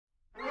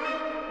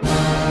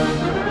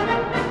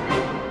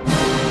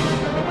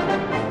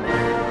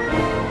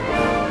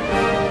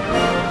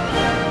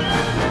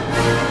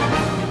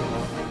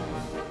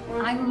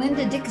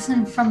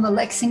Johnson from the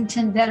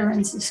Lexington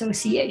Veterans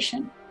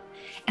Association,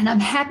 and I'm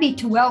happy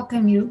to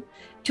welcome you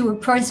to a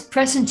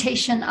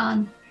presentation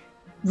on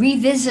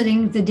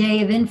revisiting the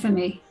Day of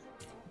Infamy,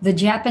 the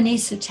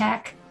Japanese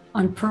attack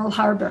on Pearl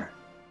Harbor.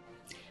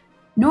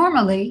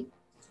 Normally,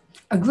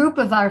 a group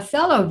of our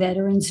fellow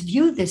veterans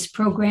view this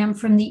program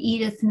from the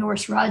Edith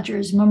Norse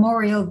Rogers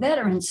Memorial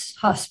Veterans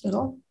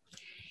Hospital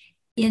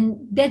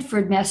in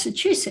Bedford,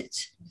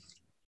 Massachusetts.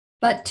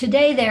 But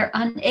today they're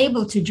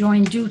unable to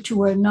join due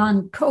to a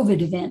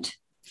non-COVID event.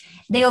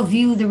 They'll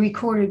view the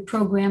recorded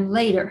program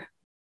later.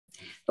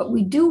 But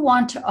we do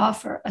want to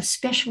offer a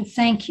special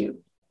thank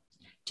you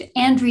to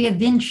Andrea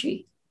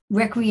Vinci,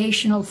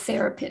 recreational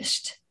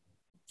therapist.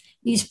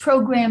 These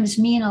programs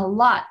mean a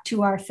lot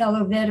to our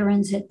fellow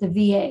veterans at the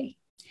VA,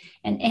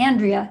 and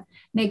Andrea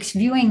makes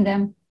viewing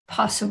them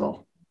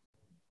possible.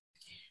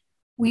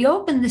 We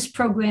open this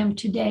program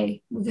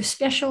today with a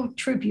special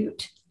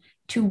tribute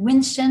to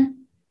Winston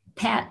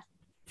Pat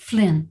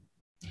Flynn,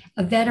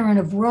 a veteran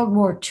of World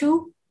War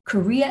II,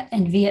 Korea,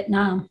 and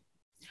Vietnam,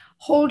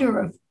 holder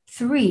of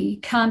 3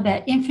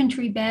 combat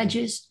infantry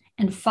badges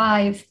and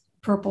 5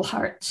 Purple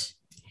Hearts.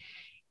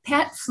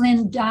 Pat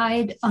Flynn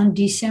died on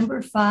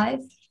December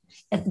 5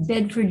 at the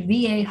Bedford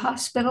VA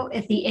Hospital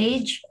at the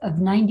age of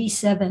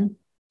 97.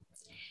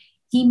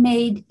 He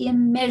made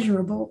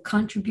immeasurable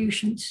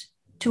contributions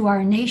to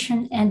our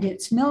nation and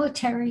its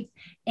military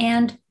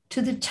and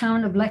to the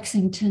town of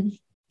Lexington.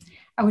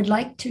 I would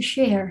like to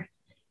share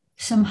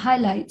some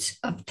highlights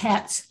of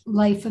Pat's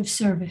life of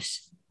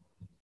service.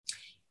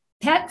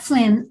 Pat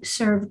Flynn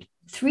served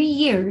 3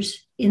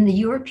 years in the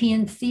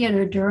European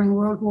theater during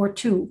World War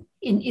II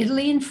in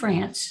Italy and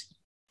France,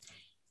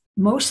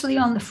 mostly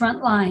on the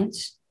front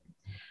lines,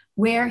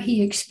 where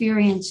he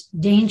experienced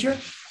danger,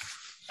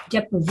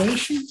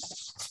 deprivation,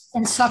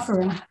 and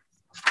suffering.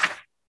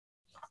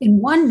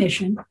 In one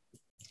mission,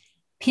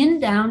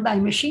 pinned down by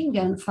machine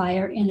gun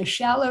fire in a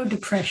shallow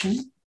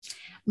depression,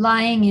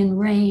 lying in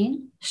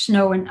rain,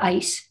 snow, and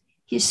ice,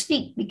 his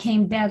feet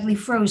became badly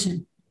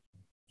frozen,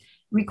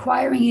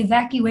 requiring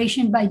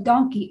evacuation by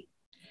donkey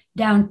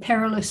down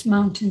perilous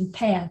mountain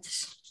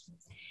paths.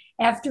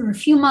 After a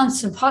few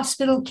months of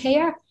hospital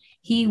care,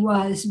 he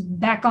was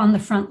back on the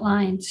front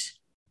lines.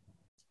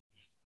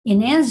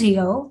 In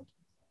Anzio,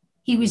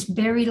 he was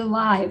buried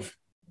alive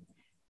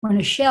when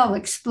a shell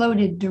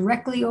exploded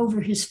directly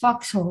over his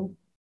foxhole,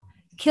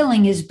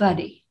 killing his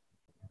buddy.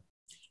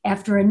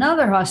 After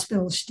another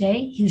hospital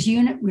stay, his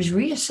unit was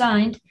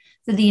reassigned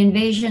for the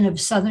invasion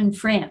of southern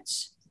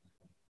France,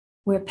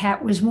 where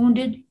Pat was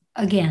wounded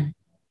again.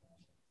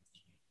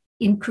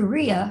 In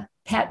Korea,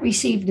 Pat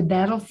received a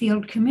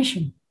battlefield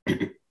commission.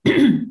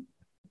 He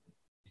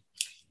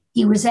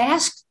was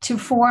asked to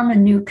form a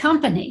new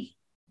company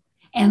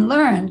and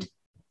learned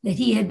that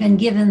he had been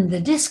given the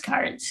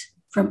discards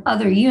from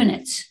other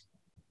units.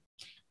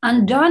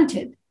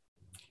 Undaunted,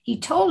 he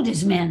told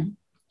his men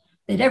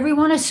that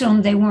everyone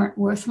assumed they weren't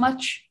worth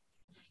much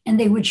and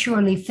they would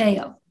surely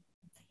fail,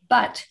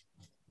 but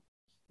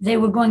they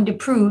were going to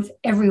prove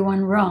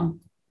everyone wrong.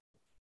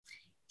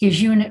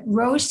 His unit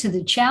rose to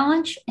the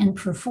challenge and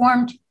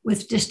performed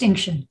with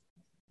distinction.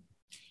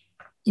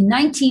 In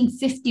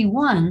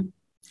 1951,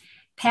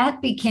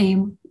 Pat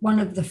became one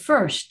of the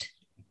first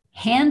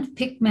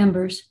hand-picked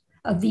members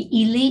of the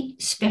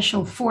elite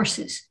special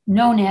forces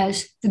known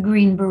as the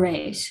Green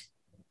Berets.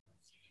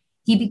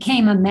 He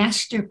became a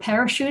master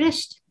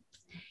parachutist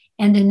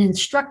and an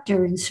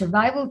instructor in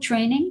survival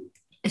training,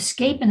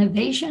 escape and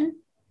evasion,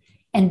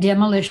 and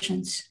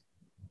demolitions.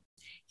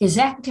 His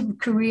active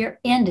career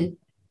ended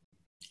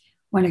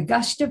when a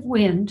gust of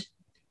wind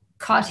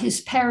caught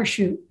his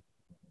parachute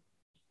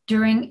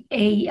during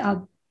a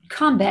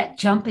combat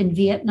jump in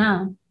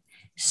Vietnam,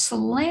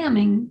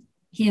 slamming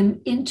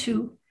him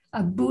into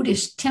a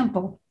Buddhist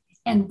temple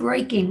and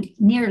breaking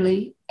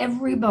nearly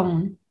every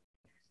bone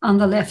on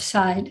the left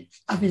side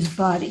of his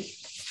body.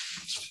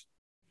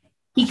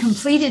 He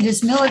completed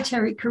his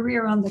military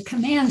career on the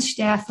command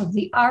staff of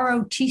the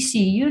ROTC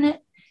unit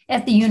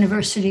at the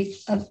University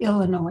of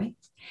Illinois.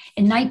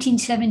 In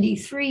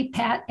 1973,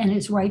 Pat and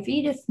his wife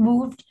Edith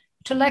moved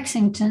to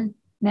Lexington,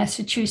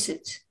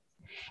 Massachusetts,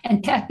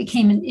 and Pat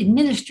became an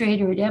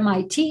administrator at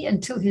MIT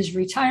until his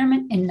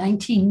retirement in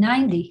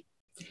 1990.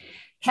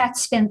 Pat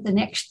spent the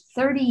next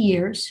 30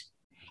 years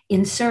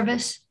in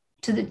service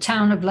to the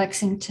town of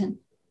Lexington.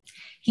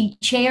 He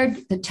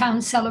chaired the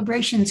town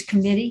celebrations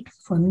committee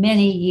for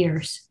many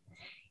years.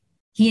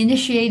 He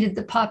initiated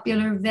the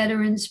popular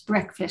Veterans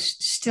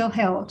Breakfast, still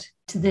held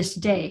to this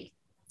day.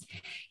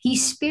 He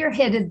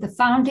spearheaded the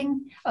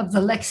founding of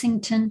the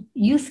Lexington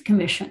Youth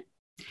Commission,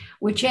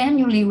 which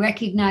annually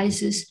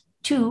recognizes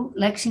 2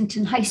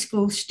 Lexington High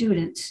School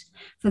students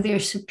for their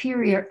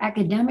superior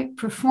academic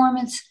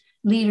performance,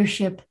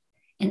 leadership,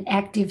 and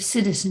active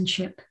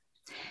citizenship.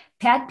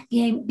 Pat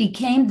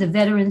became the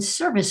Veterans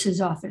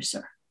Services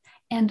Officer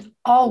and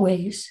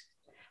always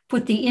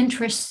put the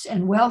interests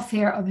and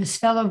welfare of his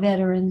fellow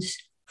veterans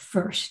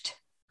first.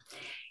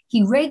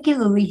 He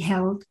regularly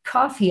held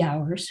coffee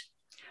hours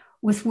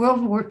with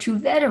World War II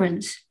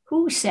veterans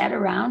who sat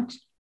around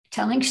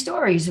telling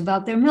stories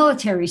about their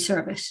military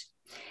service.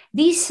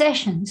 These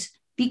sessions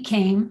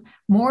became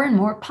more and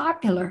more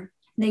popular.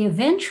 They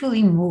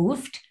eventually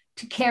moved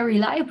to Cary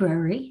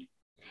Library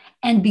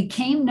and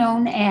became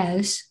known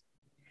as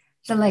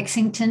the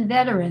Lexington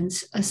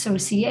Veterans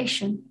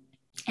Association.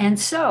 And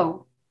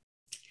so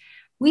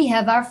we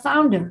have our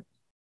founder,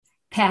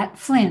 Pat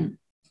Flynn,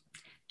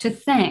 to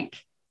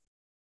thank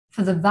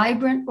for the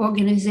vibrant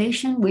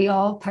organization we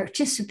all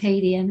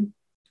participate in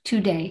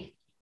today.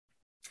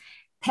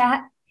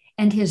 Pat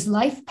and his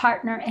life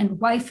partner and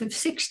wife of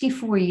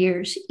 64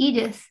 years,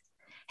 Edith,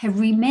 have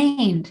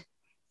remained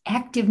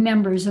active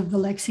members of the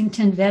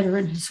Lexington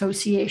Veterans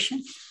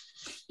Association.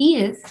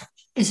 Edith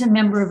is a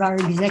member of our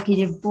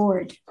executive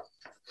board.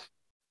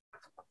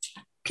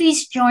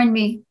 Please join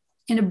me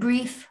in a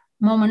brief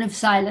moment of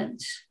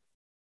silence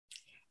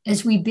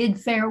as we bid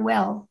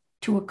farewell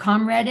to a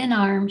comrade in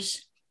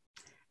arms,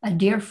 a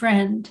dear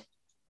friend,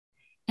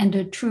 and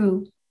a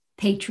true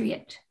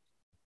patriot.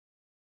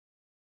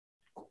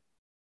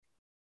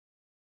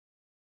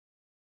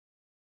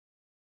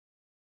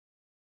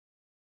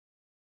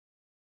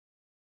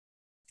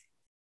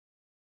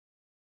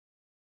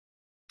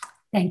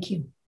 Thank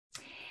you.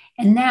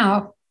 And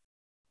now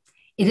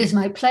it is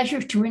my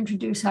pleasure to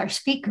introduce our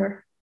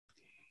speaker,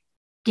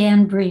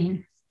 Dan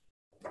Breen.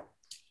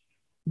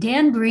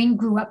 Dan Breen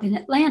grew up in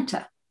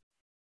Atlanta,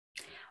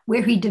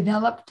 where he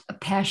developed a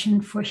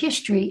passion for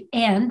history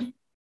and,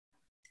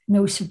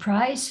 no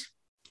surprise,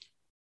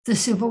 the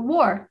Civil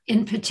War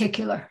in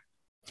particular.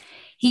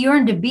 He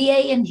earned a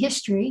BA in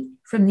history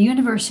from the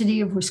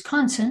University of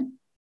Wisconsin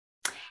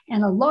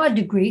and a law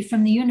degree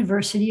from the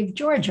University of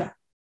Georgia.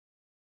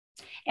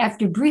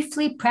 After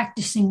briefly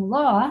practicing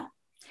law,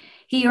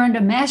 he earned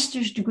a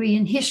master's degree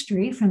in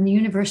history from the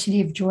University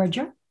of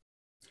Georgia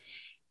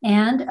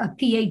and a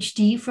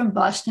PhD from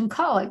Boston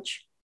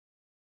College.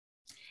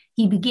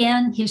 He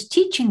began his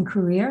teaching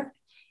career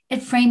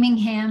at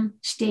Framingham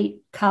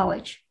State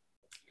College.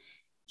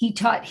 He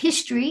taught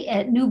history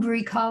at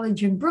Newbury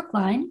College in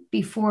Brookline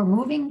before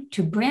moving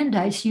to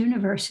Brandeis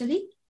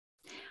University,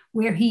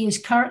 where he is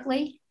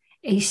currently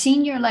a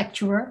senior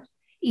lecturer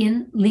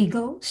in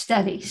legal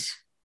studies.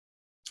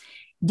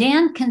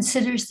 Dan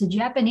considers the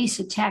Japanese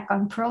attack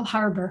on Pearl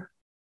Harbor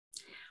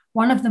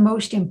one of the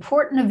most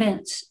important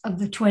events of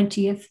the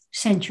 20th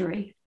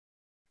century.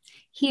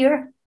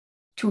 Here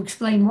to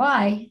explain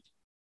why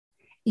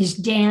is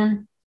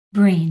Dan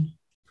Breen.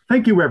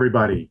 Thank you,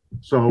 everybody.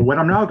 So what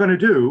I'm now going to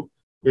do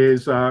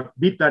is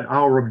beat that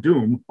hour of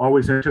doom,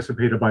 always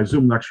anticipated by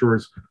Zoom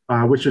lecturers,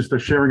 which is the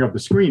sharing of the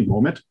screen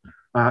moment.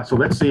 So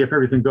let's see if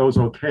everything goes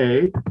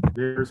okay.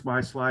 There's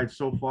my slide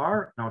so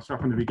far. I'll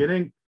start from the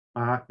beginning.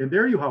 And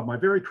there you have my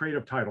very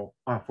creative title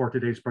for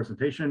today's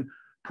presentation,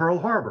 Pearl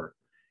Harbor.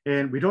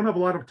 And we don't have a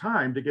lot of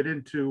time to get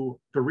into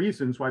the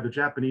reasons why the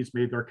Japanese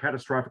made their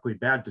catastrophically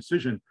bad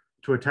decision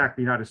to attack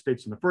the United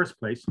States in the first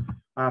place.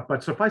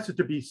 But suffice it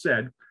to be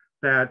said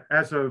that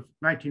as of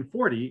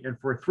 1940, and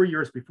for 3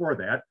 years before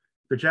that,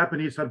 the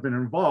Japanese had been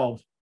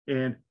involved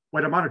in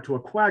what amounted to a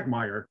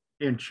quagmire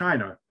in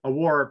China, a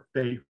war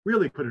they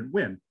really couldn't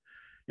win.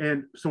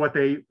 And so what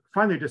they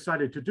finally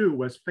decided to do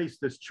was face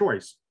this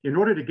choice. In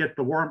order to get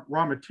the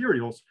raw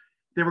materials,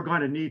 they were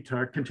going to need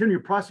to continue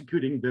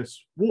prosecuting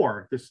this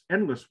war, this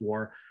endless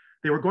war.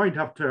 They were going to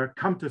have to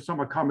come to some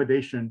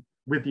accommodation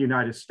with the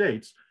United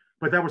States,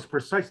 but that was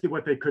precisely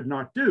what they could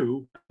not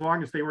do as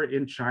long as they were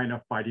in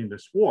China fighting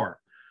this war.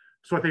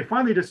 So what they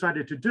finally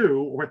decided to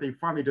do, or what they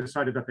finally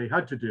decided that they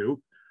had to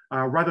do,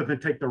 rather than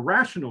take the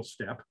rational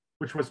step,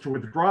 which was to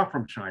withdraw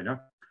from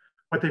China,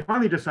 what they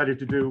finally decided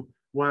to do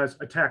was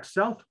attack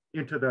south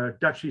into the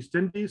Dutch East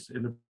Indies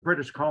and the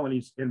British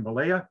colonies in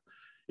Malaya.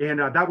 And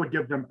that would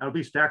give them at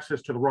least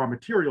access to the raw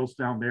materials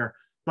down there.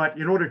 But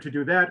in order to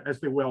do that,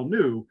 as they well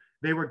knew,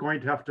 they were going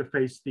to have to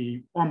face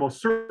the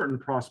almost certain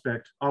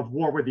prospect of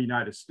war with the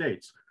United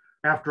States.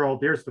 After all,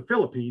 there's the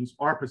Philippines,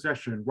 our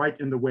possession, right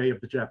in the way of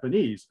the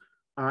Japanese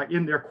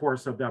in their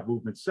course of that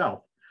movement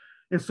south.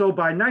 And so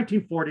by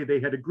 1940, they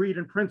had agreed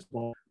in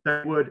principle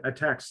that would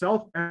attack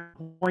south at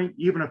a point,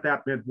 even if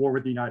that meant war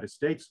with the United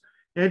States.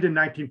 And in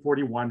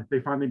 1941, they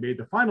finally made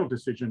the final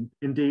decision,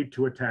 indeed,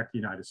 to attack the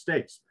United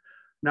States.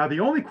 Now, the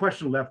only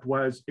question left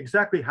was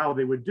exactly how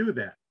they would do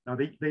that. Now,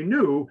 they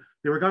knew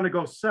they were going to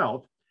go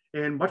south,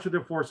 and much of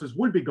their forces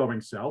would be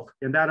going south,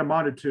 and that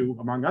amounted to,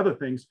 among other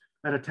things,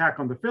 an attack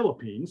on the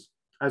Philippines,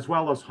 as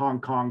well as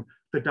Hong Kong,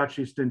 the Dutch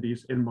East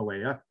Indies, and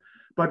Malaya.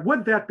 But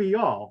would that be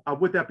all?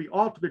 Would that be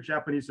all to the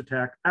Japanese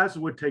attack as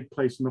it would take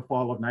place in the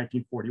fall of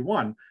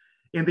 1941?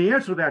 And the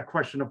answer to that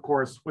question, of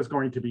course, was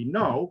going to be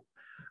no.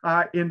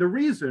 And the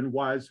reason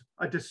was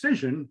a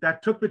decision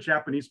that took the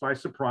Japanese by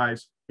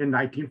surprise in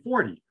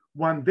 1940,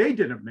 one they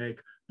didn't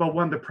make, but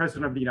one the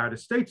President of the United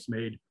States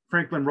made,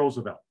 Franklin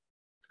Roosevelt.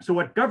 So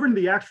what governed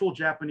the actual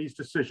Japanese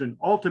decision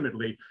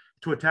ultimately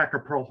to attack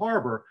Pearl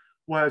Harbor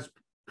was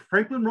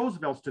Franklin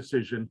Roosevelt's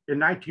decision in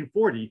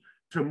 1940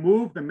 to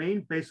move the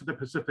main base of the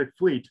Pacific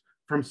Fleet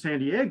from San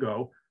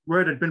Diego,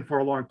 where it had been for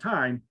a long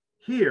time,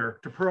 here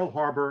to Pearl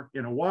Harbor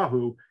in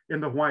Oahu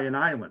in the Hawaiian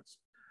Islands.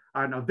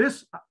 Now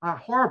this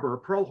harbor,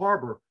 Pearl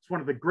Harbor, is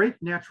one of the great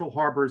natural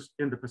harbors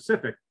in the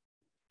Pacific.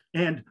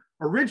 And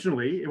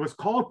originally it was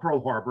called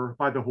Pearl Harbor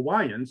by the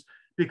Hawaiians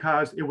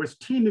because it was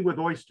teeming with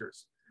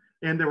oysters.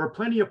 And there were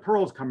plenty of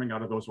pearls coming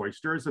out of those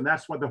oysters. And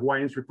that's why the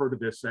Hawaiians refer to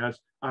this as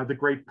the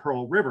Great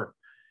Pearl River.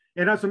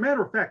 And as a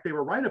matter of fact, they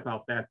were right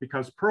about that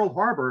because Pearl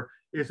Harbor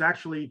is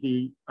actually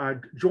the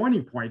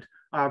joining point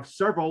of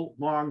several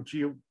long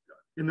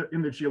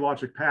in the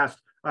geologic past,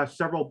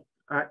 several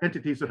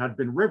entities that had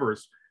been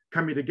rivers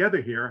coming together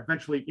here,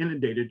 eventually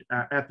inundated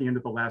at the end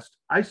of the last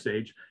ice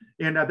age.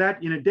 And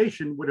that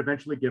inundation would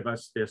eventually give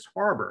us this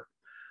harbor.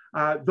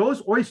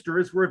 Those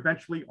oysters were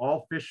eventually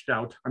all fished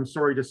out, I'm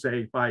sorry to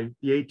say, by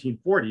the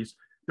 1840s.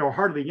 There were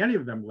hardly any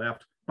of them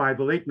left by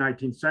the late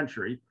 19th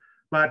century,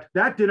 but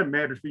that didn't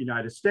matter to the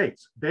United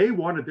States. They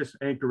wanted this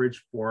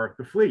anchorage for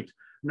the fleet.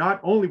 Not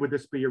only would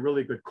this be a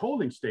really good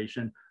coaling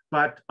station,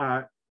 but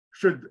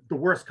should the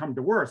worst come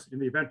to worst in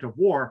the event of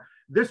war,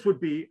 this would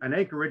be an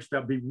anchorage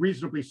that would be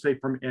reasonably safe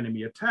from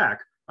enemy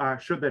attack,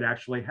 should that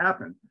actually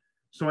happen.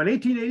 So in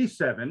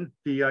 1887,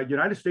 the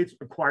United States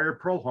acquired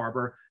Pearl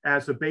Harbor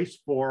as a base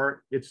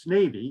for its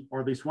Navy,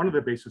 or at least one of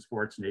the bases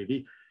for its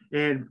Navy.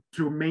 And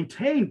to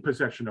maintain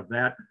possession of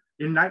that,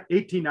 in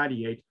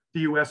 1898,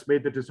 the US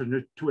made the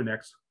decision to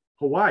annex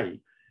Hawaii.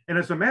 And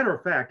as a matter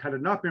of fact, had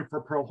it not been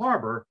for Pearl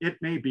Harbor, it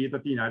may be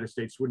that the United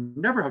States would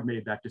never have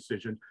made that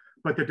decision.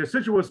 But the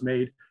decision was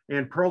made,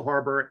 and Pearl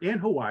Harbor and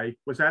Hawaii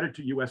was added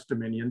to US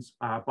dominions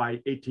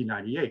by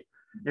 1898.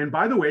 And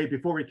by the way,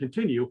 before we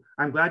continue,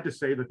 I'm glad to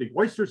say that the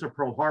oysters of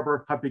Pearl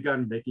Harbor have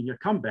begun making a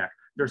comeback.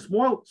 They're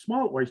small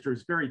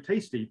oysters, very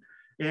tasty,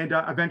 and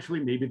eventually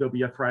maybe there'll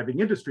be a thriving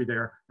industry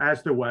there,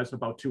 as there was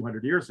about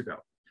 200 years ago.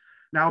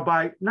 Now,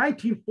 by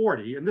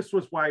 1940, and this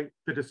was why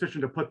the decision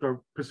to put the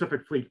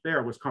Pacific Fleet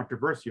there was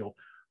controversial,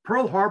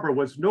 Pearl Harbor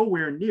was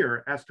nowhere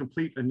near as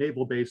complete a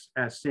naval base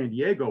as San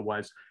Diego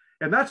was.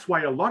 And that's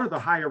why a lot of the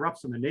higher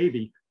ups in the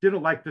Navy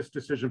didn't like this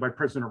decision by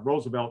President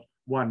Roosevelt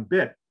one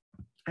bit.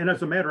 And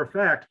as a matter of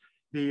fact,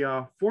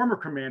 the former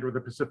commander of the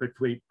Pacific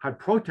Fleet had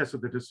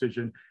protested the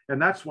decision. And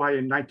that's why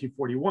in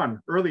 1941,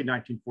 early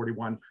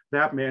 1941,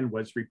 that man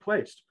was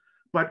replaced.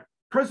 But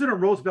President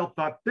Roosevelt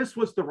thought this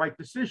was the right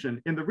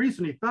decision. And the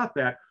reason he thought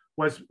that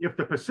was if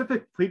the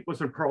Pacific Fleet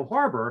was in Pearl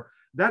Harbor,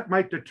 that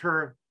might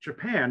deter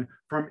Japan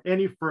from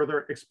any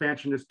further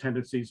expansionist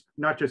tendencies,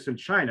 not just in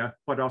China,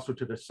 but also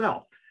to the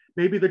south.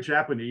 Maybe the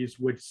Japanese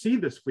would see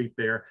this fleet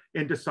there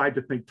and decide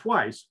to think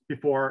twice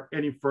before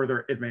any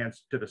further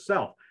advance to the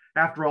south.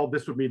 After all,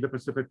 this would mean the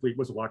Pacific Fleet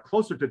was a lot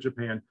closer to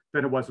Japan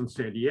than it was in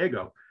San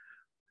Diego.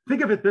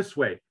 Think of it this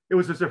way. It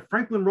was as if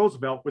Franklin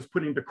Roosevelt was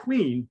putting the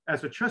Queen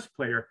as a chess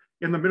player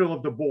in the middle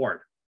of the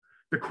board,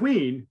 the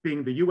Queen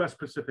being the US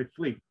Pacific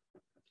Fleet.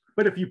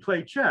 But if you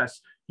play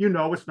chess, you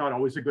know it's not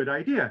always a good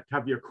idea to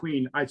have your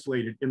Queen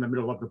isolated in the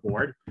middle of the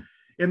board.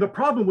 And the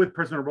problem with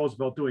President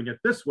Roosevelt doing it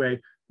this way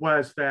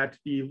was that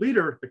the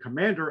leader, the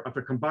commander of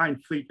the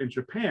combined fleet in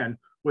Japan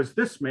was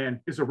this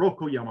man,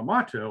 Isoroku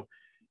Yamamoto.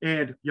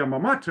 And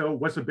Yamamoto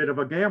was a bit of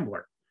a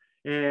gambler.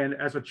 And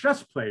as a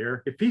chess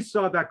player, if he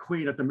saw that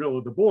queen at the middle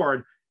of the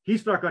board,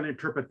 he's not going to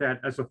interpret that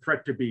as a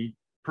threat to be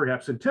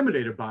perhaps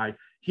intimidated by.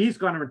 He's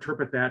going to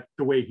interpret that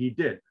the way he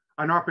did,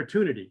 an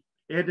opportunity,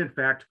 and in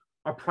fact,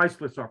 a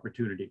priceless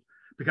opportunity,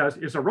 because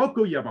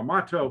Isoroku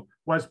Yamamoto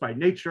was by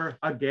nature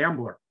a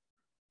gambler.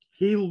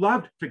 He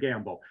loved to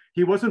gamble.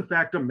 He was, in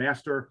fact, a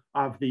master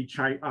of the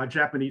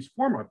Japanese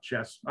form of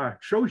chess,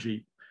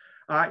 shogi.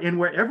 And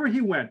wherever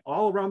he went,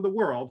 all around the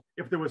world,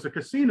 if there was a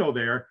casino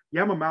there,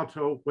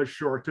 Yamamoto was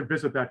sure to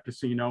visit that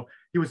casino.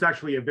 He was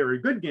actually a very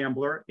good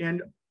gambler.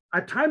 And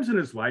at times in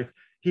his life,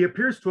 he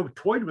appears to have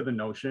toyed with the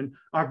notion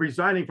of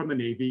resigning from the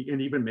Navy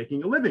and even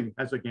making a living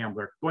as a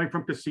gambler, going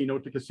from casino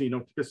to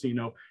casino to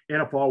casino,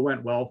 and if all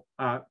went well,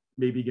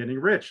 maybe getting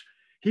rich.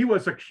 He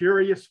was a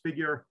curious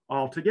figure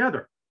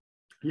altogether.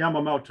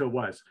 Yamamoto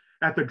was.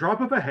 At the drop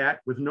of a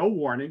hat, with no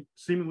warning,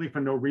 seemingly for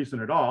no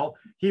reason at all,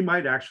 he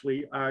might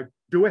actually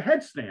do a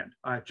headstand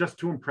just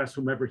to impress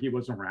whomever he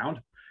was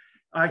around.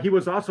 He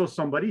was also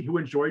somebody who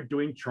enjoyed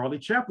doing Charlie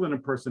Chaplin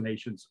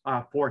impersonations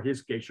for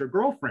his geisha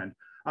girlfriend,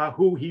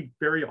 who he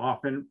very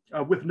often,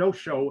 with no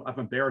show of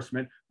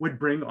embarrassment, would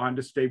bring on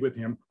to stay with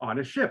him on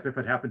a ship if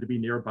it happened to be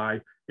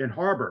nearby in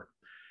harbor.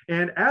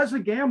 And as a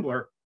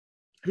gambler,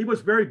 he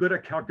was very good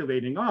at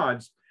calculating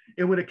odds.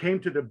 And when it came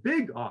to the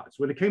big odds,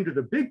 when it came to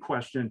the big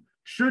question,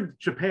 should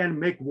Japan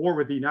make war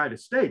with the United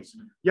States,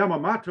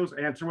 Yamamoto's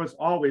answer was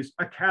always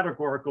a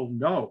categorical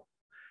no.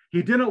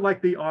 He didn't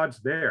like the odds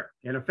there.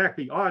 And in fact,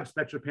 the odds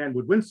that Japan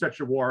would win such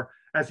a war,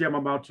 as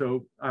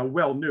Yamamoto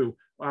well knew,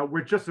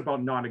 were just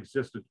about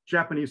non-existent.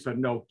 Japanese had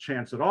no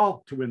chance at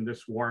all to win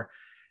this war.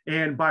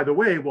 And by the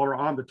way, while we're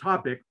on the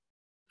topic,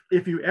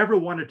 if you ever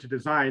wanted to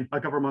design a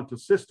governmental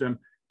system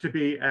to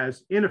be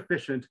as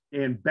inefficient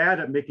and bad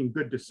at making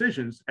good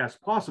decisions as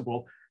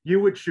possible,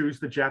 you would choose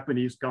the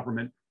Japanese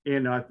government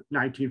in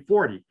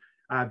 1940.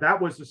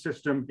 That was the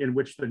system in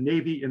which the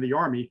Navy and the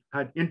Army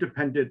had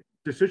independent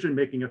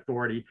decision-making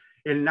authority,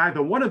 and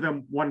neither one of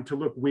them wanted to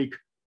look weak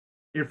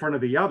in front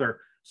of the other.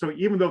 So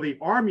even though the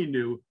Army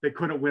knew they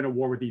couldn't win a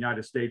war with the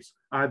United States,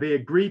 they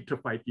agreed to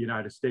fight the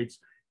United States.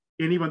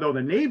 And even though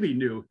the Navy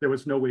knew there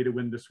was no way to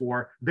win this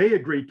war, they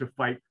agreed to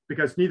fight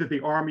because neither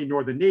the Army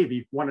nor the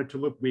Navy wanted to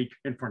look weak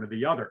in front of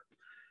the other.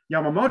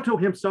 Yamamoto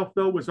himself,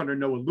 though, was under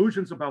no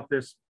illusions about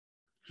this.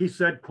 He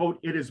said, quote,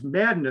 "It is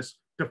madness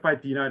to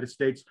fight the United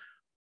States.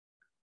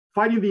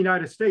 Fighting the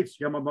United States,"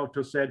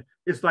 Yamamoto said,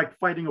 "is like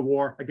fighting a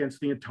war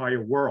against the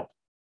entire world."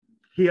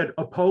 He had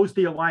opposed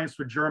the alliance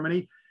with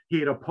Germany. He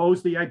had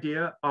opposed the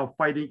idea of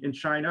fighting in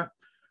China.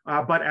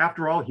 But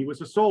after all, he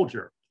was a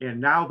soldier. And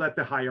now that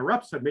the higher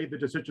ups had made the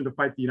decision to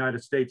fight the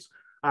United States,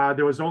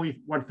 there was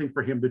only one thing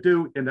for him to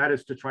do, and that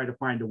is to try to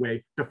find a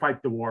way to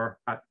fight the war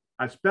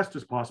as best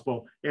as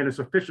possible and as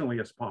efficiently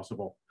as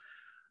possible.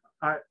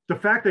 The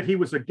fact that he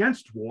was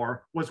against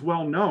war was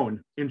well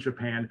known in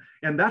Japan,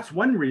 and that's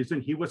one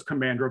reason he was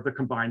commander of the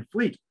combined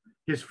fleet.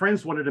 His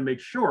friends wanted to make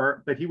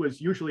sure that he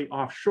was usually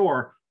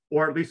offshore,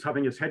 or at least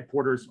having his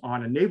headquarters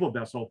on a naval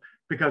vessel,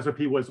 because if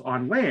he was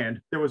on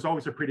land, there was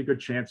always a pretty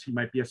good chance he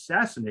might be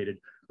assassinated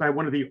by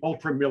one of the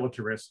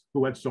ultra-militarists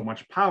who had so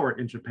much power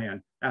in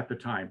Japan at the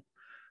time.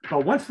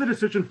 But once the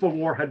decision for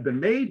war had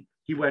been made,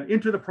 he went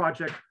into the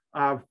project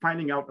of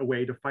finding out a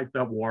way to fight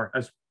that war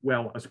as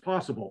well as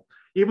possible.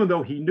 Even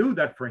though he knew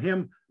that for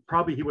him,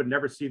 probably he would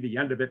never see the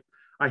end of it.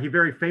 He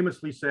very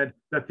famously said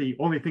that the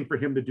only thing for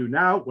him to do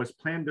now was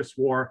plan this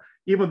war,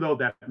 even though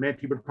that meant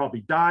he would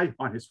probably die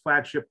on his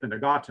flagship, the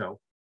Nagato.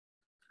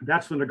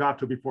 That's the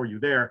Nagato before you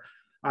there.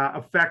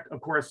 Effect, of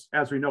course,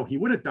 as we know, he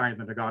wouldn't die in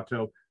the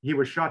Nagato. He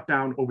was shot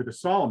down over the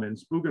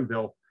Solomons,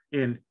 Bougainville,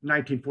 in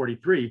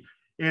 1943.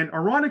 And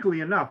ironically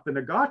enough, the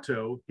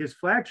Nagato, his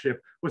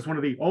flagship, was one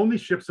of the only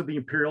ships of the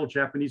Imperial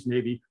Japanese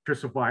Navy to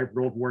survive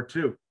World War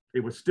II. It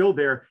was still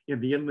there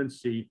in the Inland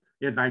Sea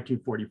in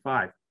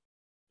 1945.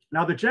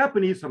 Now, the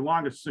Japanese had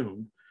long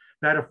assumed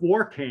that if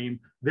war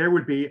came, there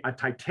would be a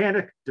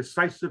titanic,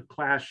 decisive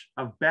clash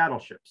of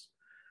battleships.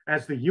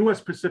 As the US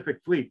Pacific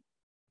Fleet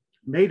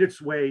made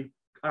its way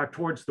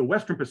towards the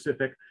Western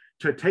Pacific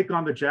to take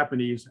on the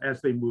Japanese as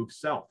they moved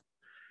south.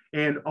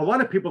 And a lot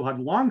of people had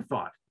long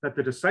thought that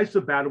the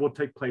decisive battle would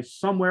take place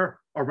somewhere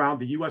around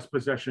the US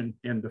possession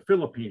in the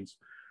Philippines.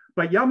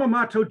 But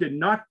Yamamoto did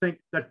not think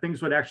that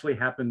things would actually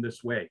happen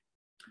this way.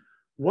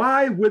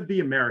 Why would the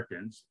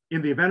Americans,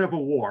 in the event of a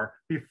war,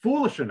 be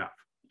foolish enough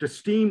to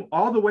steam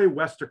all the way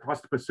west across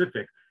the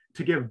Pacific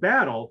to give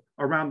battle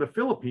around the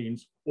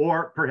Philippines,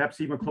 or perhaps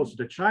even closer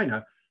to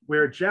China,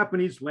 where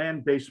Japanese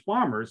land-based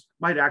bombers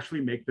might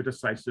actually make the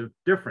decisive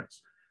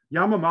difference?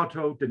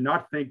 Yamamoto did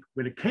not think,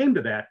 when it came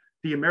to that,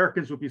 the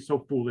Americans would be so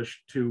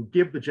foolish to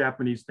give the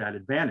Japanese that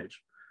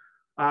advantage.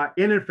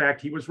 And in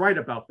fact, he was right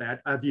about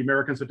that. The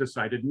Americans had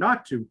decided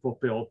not to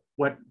fulfill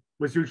what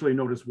was usually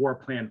known as War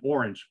Plan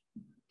Orange.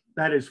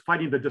 That is,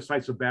 fighting the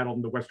decisive battle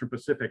in the Western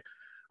Pacific.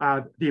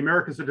 The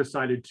Americans had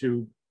decided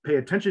to pay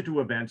attention to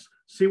events,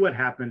 see what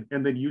happened,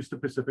 and then use the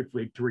Pacific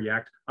Fleet to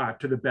react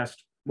to the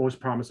best, most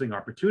promising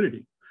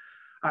opportunity.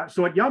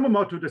 So what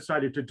Yamamoto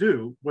decided to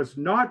do was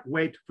not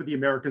wait for the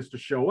Americans to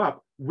show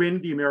up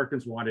when the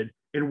Americans wanted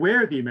and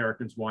where the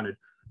Americans wanted.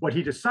 What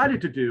he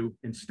decided to do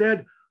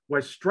instead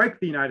was strike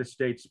the United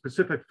States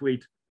Pacific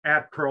Fleet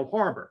at Pearl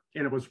Harbor.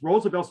 And it was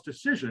Roosevelt's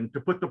decision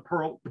to put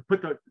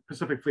the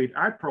Pacific Fleet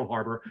at Pearl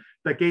Harbor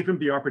that gave him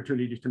the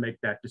opportunity to make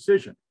that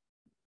decision.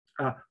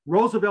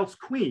 Roosevelt's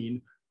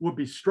Queen would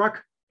be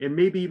struck and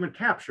maybe even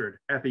captured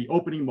at the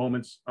opening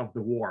moments of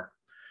the war.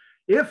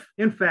 If,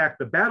 in fact,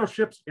 the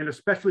battleships, and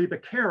especially the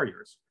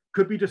carriers,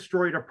 could be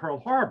destroyed at Pearl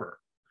Harbor,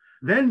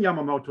 then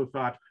Yamamoto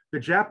thought the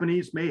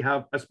Japanese may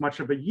have as much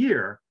of a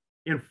year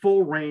in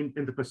full reign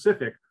in the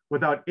Pacific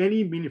without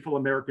any meaningful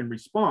American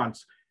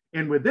response.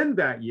 And within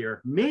that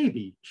year,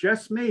 maybe,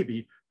 just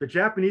maybe, the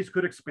Japanese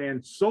could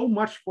expand so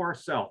much far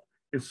south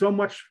and so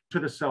much to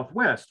the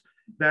southwest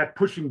that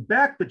pushing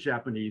back the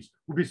Japanese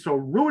would be so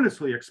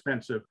ruinously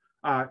expensive,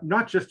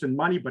 not just in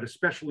money, but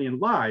especially in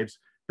lives,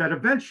 that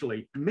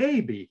eventually,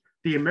 maybe,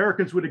 the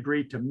Americans would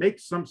agree to make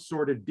some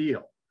sort of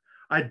deal,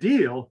 a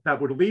deal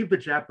that would leave the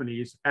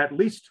Japanese at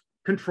least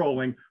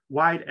controlling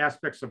wide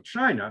aspects of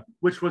China,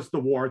 which was the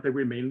war they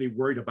were mainly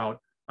worried about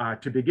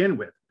to begin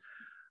with.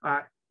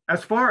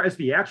 As far as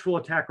the actual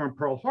attack on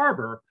Pearl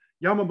Harbor,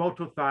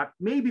 Yamamoto thought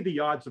maybe the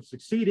odds of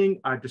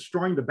succeeding,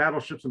 destroying the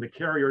battleships and the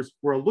carriers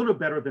were a little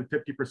better than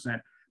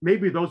 50%.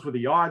 Maybe those were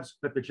the odds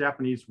that the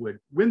Japanese would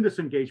win this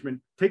engagement,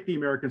 take the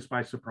Americans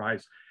by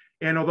surprise.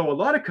 And although a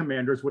lot of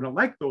commanders wouldn't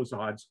like those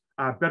odds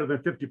better than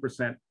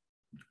 50%,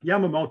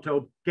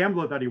 Yamamoto,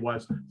 gambler that he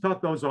was,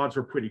 thought those odds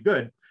were pretty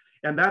good.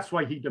 And that's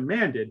why he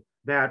demanded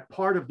that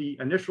part of the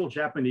initial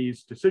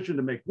Japanese decision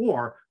to make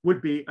war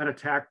would be an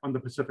attack on the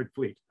Pacific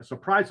Fleet, a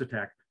surprise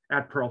attack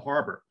at Pearl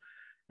Harbor.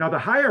 Now, the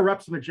higher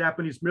ups in the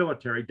Japanese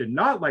military did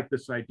not like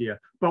this idea,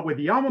 but with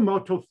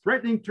Yamamoto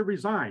threatening to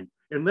resign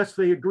unless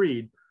they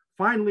agreed,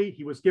 finally,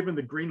 he was given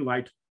the green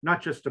light,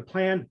 not just to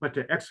plan, but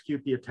to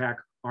execute the attack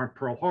on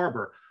Pearl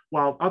Harbor,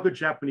 while other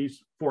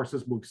Japanese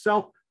forces moved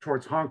south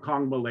towards Hong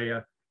Kong,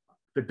 Malaya,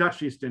 the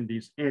Dutch East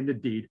Indies, and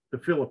indeed the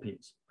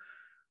Philippines.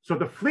 So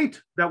the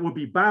fleet that would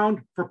be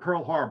bound for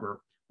Pearl Harbor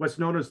was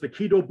known as the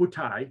Kido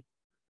Butai,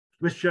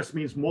 which just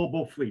means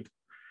mobile fleet.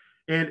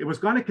 And it was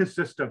going to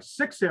consist of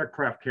 6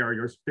 aircraft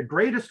carriers, the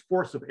greatest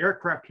force of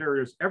aircraft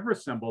carriers ever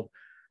assembled,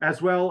 as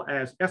well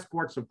as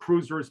escorts of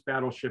cruisers,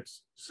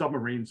 battleships,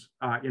 submarines,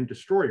 and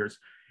destroyers.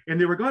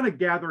 And they were going to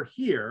gather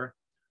here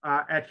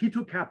at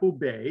Hitukapu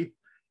Bay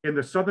in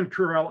the southern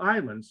Kuril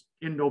Islands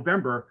in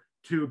November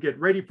to get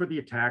ready for the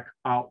attack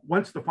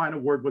once the final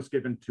word was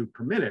given to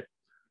permit it.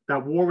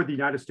 That war with the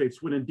United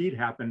States would indeed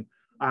happen,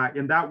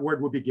 and that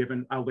word would be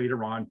given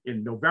later on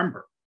in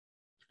November.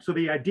 So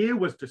the idea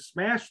was to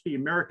smash the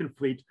American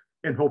fleet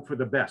and hope for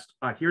the best.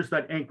 Here's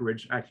that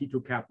anchorage at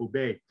Hitukapu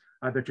Bay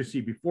that you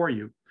see before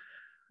you.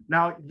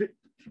 Now,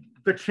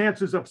 the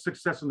chances of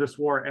success in this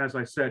war, as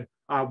I said,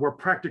 were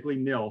practically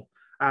nil.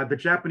 The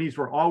Japanese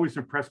were always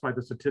impressed by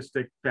the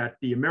statistic that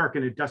the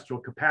American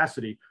industrial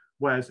capacity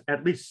was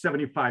at least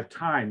 75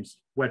 times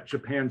what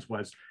Japan's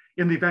was.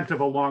 In the event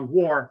of a long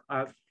war,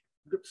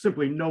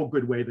 simply no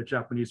good way the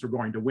Japanese were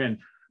going to win.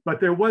 But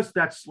there was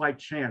that slight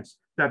chance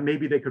that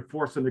maybe they could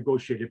force a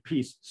negotiated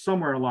peace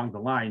somewhere along the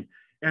line.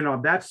 And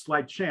on that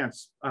slight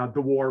chance,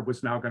 the war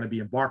was now going to be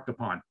embarked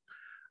upon.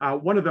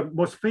 One of the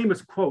most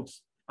famous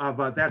quotes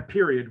of that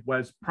period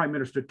was Prime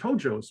Minister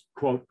Tojo's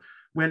quote,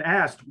 when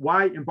asked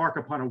why embark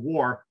upon a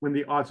war when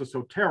the odds are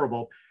so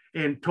terrible.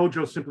 And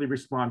Tojo simply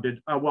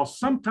responded, well,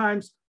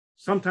 sometimes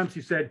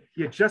he said,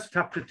 you just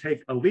have to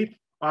take a leap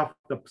off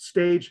the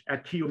stage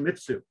at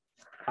Kiyomitsu,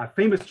 a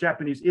famous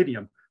Japanese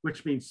idiom,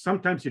 which means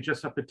sometimes you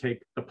just have to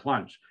take the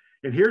plunge.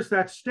 And here's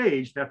that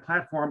stage, that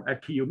platform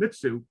at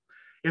Kiyomitsu.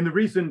 And the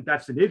reason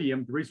that's an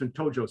idiom, the reason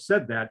Tojo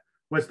said that,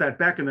 was that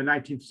back in the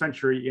 19th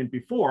century and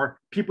before,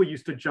 people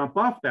used to jump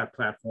off that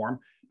platform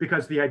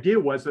because the idea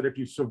was that if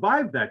you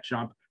survived that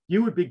jump,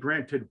 you would be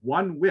granted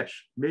one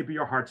wish, maybe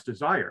your heart's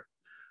desire.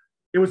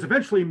 It was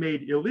eventually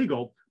made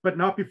illegal, but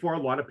not before a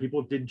lot of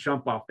people did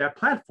jump off that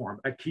platform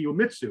at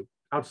Kiyomitsu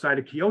outside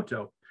of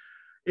Kyoto.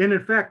 And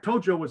in fact,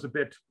 Tojo was a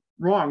bit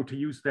wrong to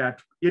use that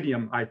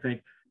idiom, I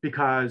think,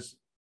 because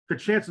the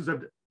chances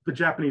of the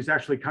Japanese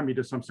actually coming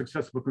to some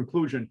successful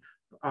conclusion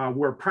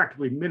were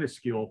practically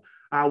minuscule,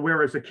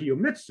 whereas at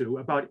Kiyomitsu,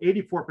 about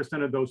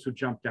 84% of those who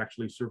jumped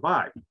actually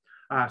survived.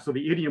 So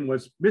the idiom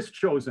was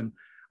mischosen.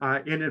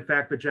 And in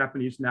fact, the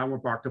Japanese now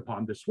embarked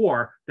upon this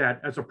war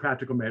that, as a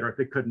practical matter,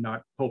 they could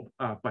not hope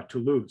but to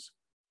lose.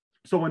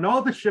 So when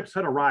all the ships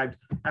had arrived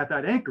at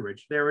that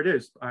anchorage, there it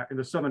is in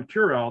the southern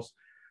Kurils,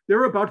 there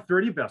were about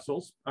 30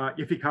 vessels,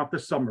 if you count the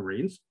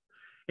submarines.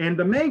 And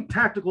the main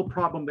tactical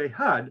problem they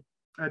had,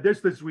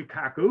 there's the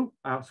Zuikaku,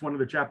 it's one of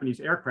the Japanese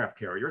aircraft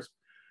carriers.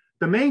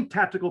 The main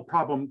tactical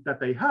problem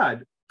that they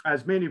had,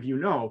 as many of you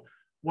know,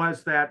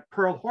 was that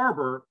Pearl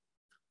Harbor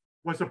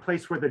was a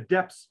place where the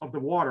depths of the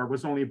water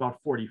was only about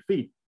 40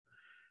 feet.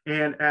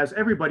 And as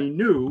everybody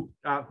knew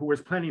who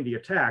was planning the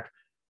attack,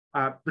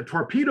 the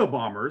torpedo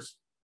bombers,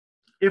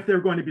 if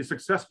they're going to be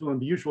successful in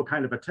the usual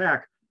kind of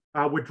attack,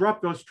 would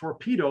drop those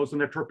torpedoes,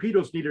 and the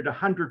torpedoes needed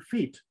 100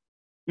 feet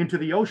into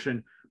the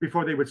ocean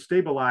before they would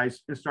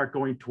stabilize and start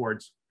going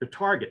towards the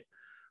target.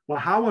 Well,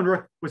 how on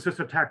earth was this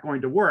attack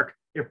going to work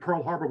if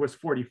Pearl Harbor was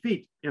 40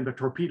 feet and the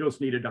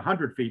torpedoes needed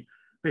 100 feet?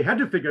 They had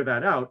to figure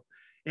that out.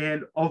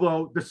 And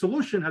although the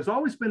solution has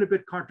always been a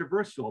bit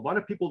controversial, a lot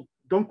of people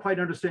don't quite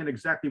understand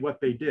exactly what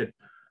they did.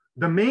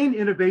 The main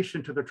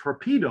innovation to the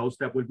torpedoes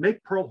that would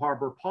make Pearl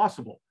Harbor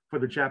possible for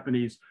the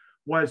Japanese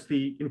was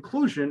the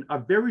inclusion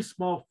of very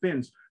small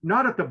fins,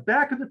 not at the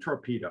back of the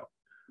torpedo,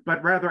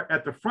 but rather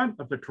at the front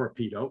of the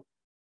torpedo.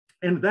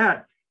 And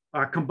that,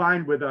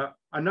 combined with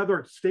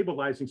another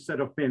stabilizing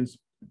set of fins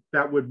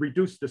that would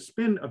reduce the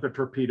spin of the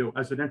torpedo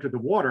as it entered the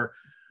water,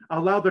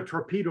 allowed the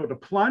torpedo to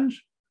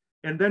plunge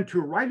and then to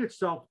right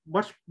itself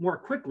much more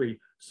quickly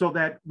so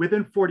that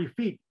within 40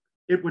 feet,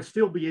 it would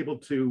still be able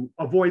to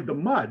avoid the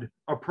mud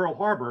of Pearl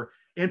Harbor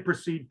and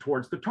proceed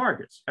towards the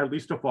targets, at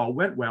least if all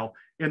went well.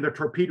 And the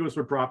torpedoes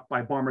were dropped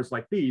by bombers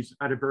like these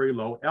at a very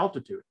low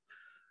altitude.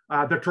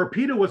 The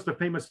torpedo was the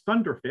famous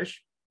thunderfish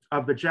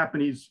of the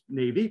Japanese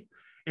Navy.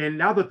 And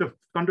now that the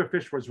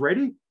thunderfish was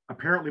ready,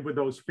 apparently with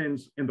those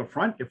fins in the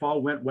front, if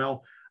all went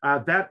well,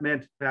 that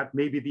meant that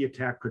maybe the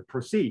attack could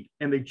proceed.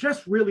 And they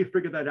just really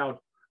figured that out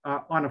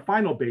on a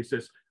final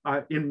basis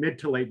in mid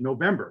to late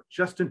November,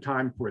 just in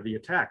time for the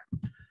attack.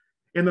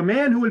 And the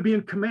man who would be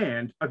in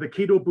command of the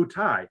Kido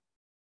Butai,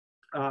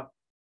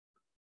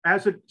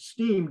 as it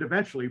steamed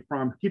eventually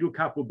from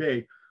Hitukapu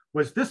Bay,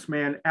 was this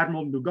man,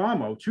 Admiral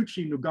Nagumo,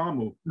 Chuchi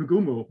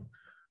Nagumo.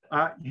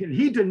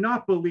 He did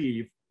not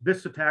believe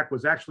this attack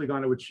was actually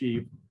going to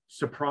achieve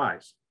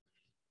surprise.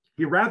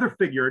 He rather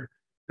figured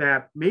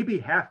that maybe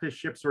half his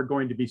ships are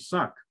going to be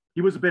sunk.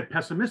 He was a bit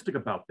pessimistic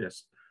about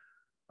this.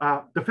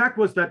 The fact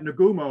was that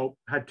Nagumo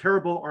had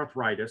terrible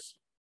arthritis.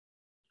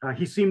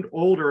 He seemed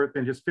older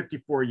than his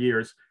 54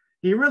 years.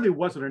 He really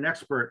wasn't an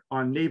expert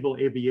on naval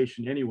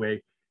aviation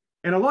anyway.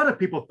 And a lot of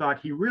people thought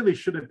he really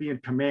shouldn't be in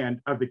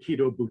command of the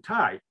Kido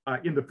Butai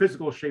in the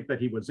physical shape that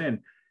he was in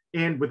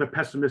and with a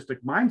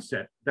pessimistic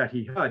mindset that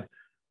he had.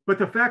 But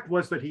the fact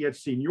was that he had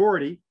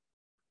seniority.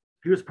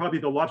 He was probably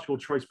the logical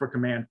choice for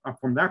command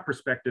from that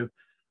perspective.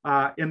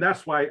 And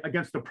that's why,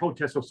 against the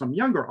protests of some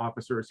younger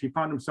officers, he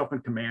found himself in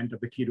command of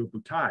the Kido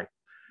Butai.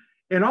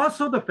 And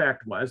also the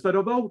fact was that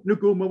although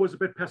Nagumo was a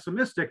bit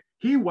pessimistic,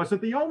 he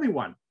wasn't the only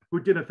one who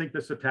didn't think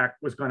this attack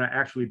was going to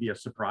actually be a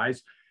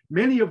surprise.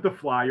 Many of the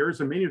flyers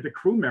and many of the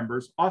crew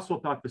members also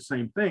thought the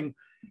same thing.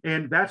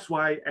 And that's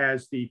why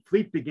as the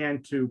fleet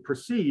began to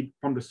proceed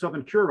from the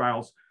Southern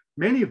Kuriles,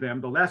 many of them,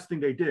 the last thing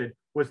they did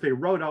was they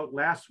wrote out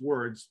last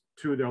words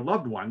to their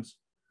loved ones,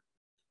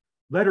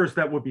 letters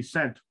that would be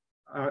sent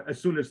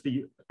as soon as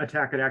the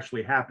attack had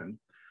actually happened,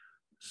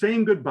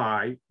 saying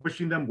goodbye,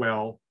 wishing them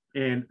well,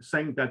 and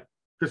saying that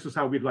this is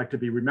how we'd like to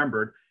be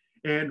remembered.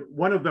 And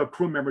one of the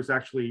crew members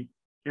actually,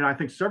 and I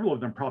think several of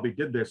them probably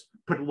did this,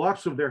 put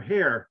locks of their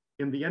hair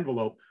in the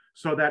envelope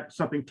so that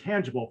something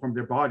tangible from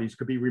their bodies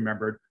could be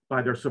remembered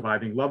by their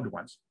surviving loved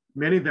ones.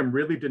 Many of them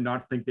really did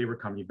not think they were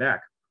coming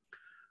back.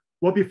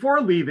 Well,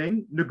 before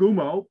leaving,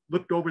 Nagumo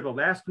looked over the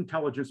last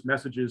intelligence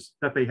messages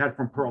that they had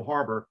from Pearl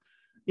Harbor,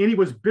 and he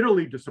was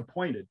bitterly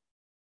disappointed,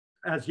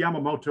 as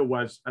Yamamoto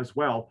was as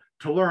well,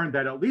 to learn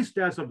that at least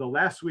as of the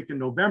last week in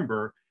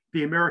November,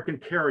 the American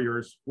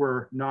carriers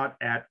were not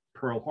at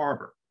Pearl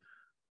Harbor.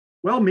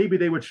 Well, maybe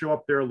they would show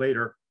up there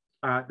later.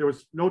 There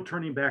was no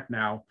turning back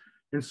now.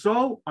 And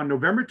so on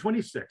November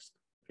 26th,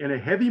 in a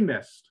heavy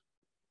mist,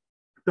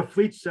 the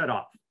fleet set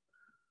off.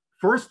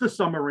 First the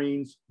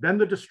submarines, then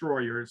the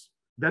destroyers,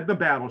 then the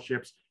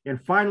battleships, and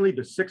finally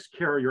the 6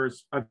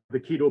 carriers of the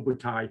Kido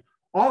Butai,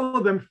 all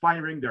of them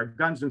firing their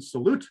guns in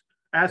salute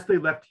as they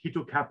left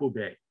Hitokapu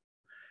Bay.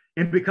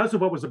 And because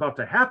of what was about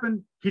to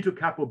happen,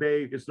 Hitokapu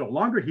Bay is no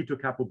longer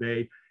Hitokapu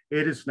Bay.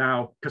 It is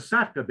now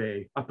Kasatka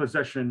Bay, a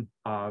possession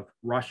of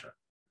Russia.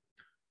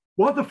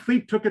 Well, the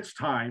fleet took its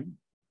time,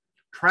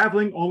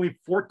 traveling only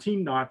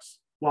 14 knots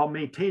while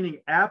maintaining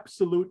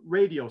absolute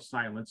radio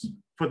silence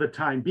for the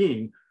time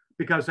being,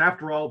 because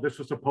after all, this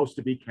was supposed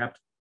to be kept,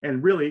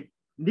 and really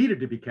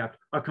needed to be kept,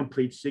 a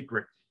complete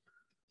secret.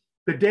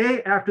 The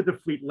day after the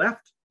fleet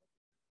left,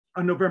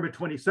 on November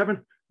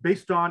 27th,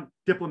 based on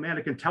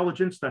diplomatic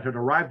intelligence that had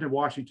arrived in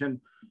Washington,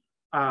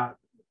 the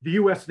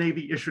US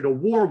Navy issued a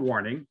war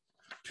warning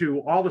to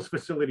all its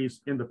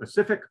facilities in the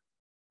Pacific,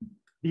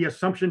 the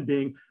assumption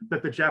being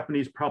that the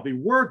Japanese probably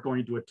were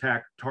going to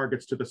attack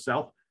targets to the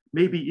south,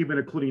 maybe even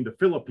including the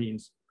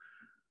Philippines.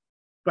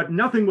 But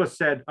nothing was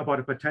said about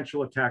a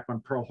potential attack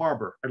on Pearl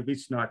Harbor, at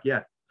least not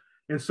yet.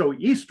 And so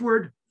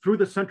eastward through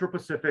the Central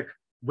Pacific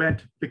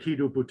went the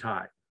Kido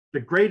Butai, the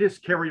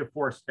greatest carrier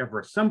force ever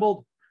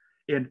assembled,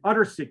 in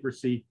utter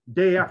secrecy,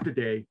 day after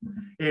day.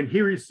 And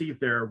he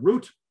received their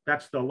route,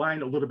 that's the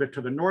line a little bit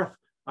to the north,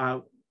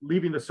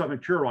 leaving the Southern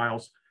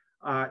Kuriles,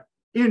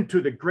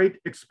 into the great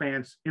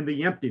expanse in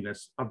the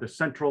emptiness of the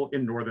Central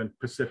and Northern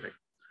Pacific.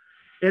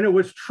 And it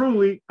was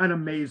truly an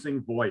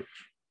amazing voyage.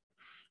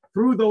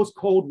 Through those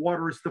cold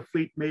waters, the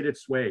fleet made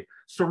its way,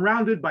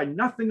 surrounded by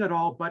nothing at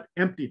all but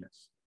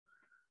emptiness.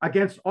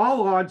 Against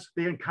all odds,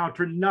 they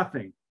encountered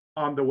nothing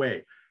on the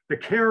way. The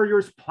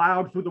carriers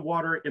plowed through the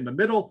water in the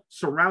middle,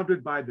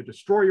 surrounded by the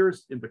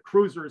destroyers, in the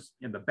cruisers,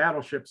 in the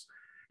battleships.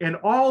 And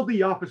all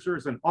the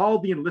officers and all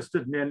the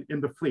enlisted men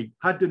in the fleet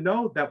had to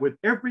know that with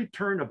every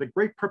turn of the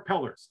great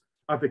propellers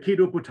of the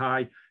Kido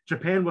Butai,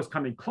 Japan was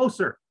coming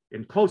closer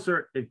and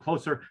closer and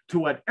closer to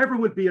whatever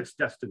would be its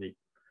destiny.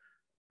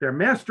 Their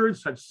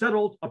masters had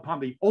settled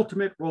upon the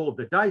ultimate roll of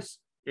the dice,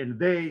 and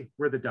they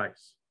were the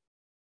dice.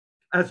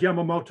 As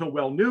Yamamoto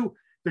well knew,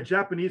 the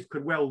Japanese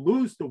could well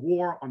lose the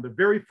war on the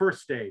very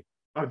first day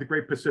of the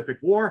Great Pacific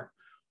War,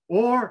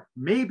 or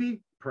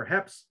maybe,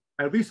 perhaps,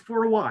 at least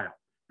for a while,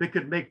 they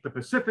could make the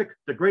Pacific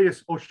the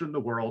greatest ocean in the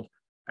world,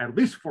 at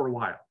least for a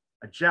while,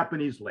 a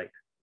Japanese lake.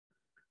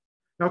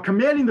 Now,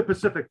 commanding the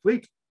Pacific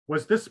Fleet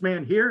was this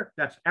man here,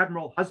 that's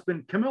Admiral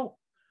Husband Kimmel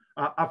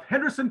of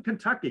Henderson,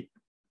 Kentucky,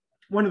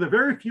 one of the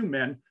very few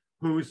men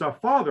whose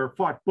father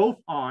fought both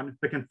on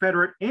the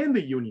Confederate and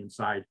the Union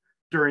side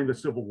during the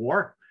Civil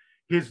War.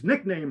 His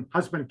nickname,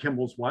 Husband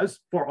Kimmel's was,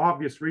 for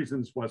obvious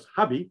reasons, was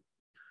Hubby.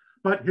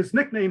 But his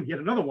nickname, he had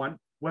another one,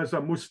 was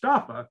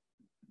Mustafa.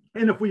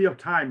 And if we have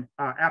time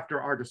after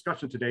our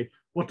discussion today,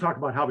 we'll talk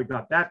about how we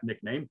got that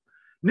nickname.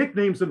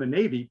 Nicknames in the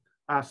Navy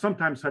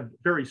sometimes had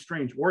very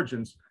strange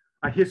origins.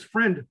 His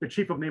friend, the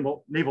Chief of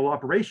Naval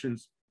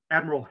Operations,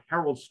 Admiral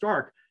Harold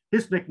Stark,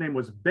 his nickname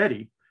was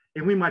Betty.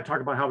 And we might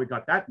talk about how we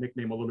got that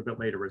nickname a little bit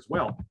later as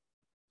well.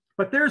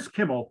 But there's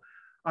Kimmel,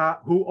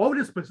 who owed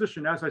his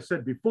position, as I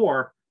said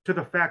before, to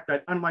the fact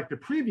that, unlike the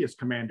previous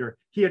commander,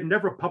 he had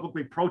never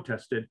publicly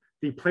protested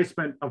the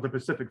placement of the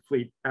Pacific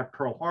Fleet at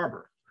Pearl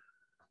Harbor.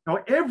 Now,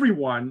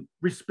 everyone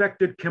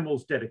respected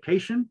Kimmel's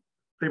dedication.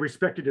 They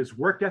respected his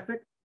work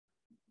ethic.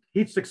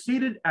 He'd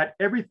succeeded at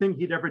everything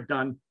he'd ever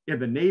done in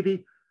the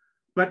Navy,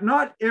 but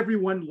not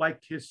everyone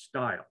liked his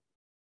style.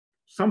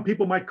 Some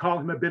people might call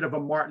him a bit of a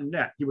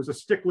martinet. He was a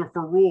stickler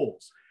for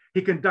rules.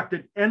 He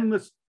conducted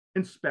endless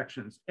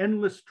inspections,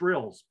 endless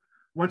drills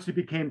once he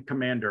became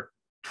commander,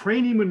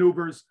 training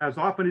maneuvers as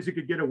often as he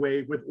could get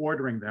away with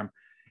ordering them.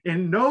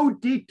 And no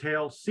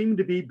detail seemed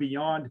to be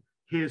beyond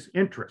his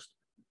interest.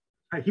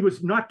 He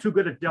was not too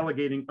good at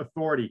delegating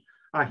authority.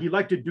 He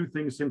liked to do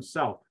things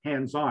himself,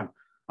 hands-on.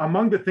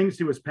 Among the things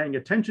he was paying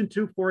attention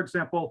to, for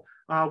example,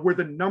 were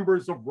the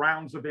numbers of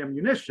rounds of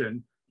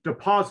ammunition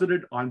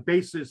deposited on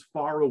bases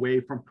far away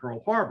from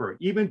Pearl Harbor.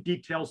 Even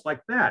details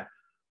like that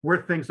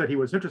were things that he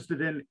was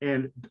interested in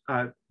and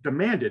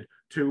demanded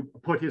to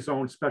put his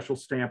own special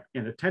stamp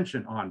and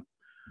attention on.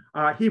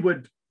 He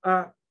would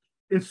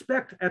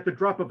inspect at the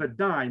drop of a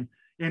dime,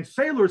 and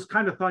sailors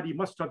kind of thought he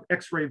must have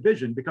X-ray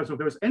vision, because if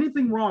there was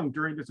anything wrong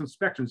during his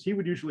inspections, he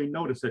would usually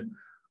notice it,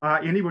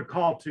 and he would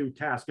call to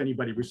task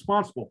anybody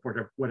responsible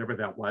for whatever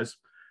that was.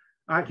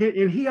 And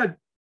he had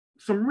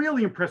some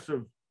really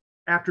impressive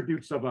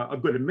attributes of a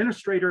good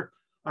administrator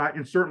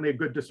and certainly a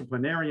good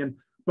disciplinarian.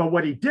 But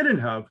what he didn't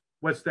have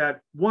was that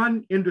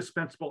one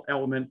indispensable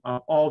element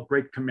of all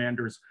great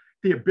commanders,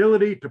 the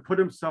ability to put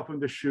himself in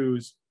the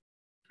shoes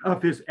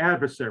of his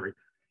adversary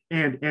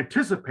and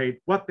anticipate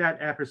what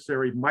that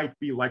adversary might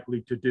be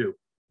likely to do.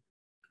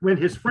 When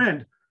his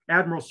friend,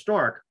 Admiral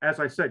Stark, as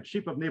I said,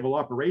 Chief of Naval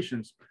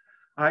Operations,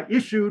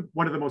 issued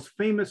one of the most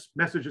famous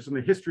messages in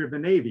the history of the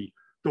Navy,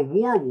 the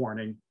war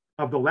warning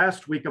of the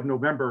last week of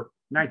November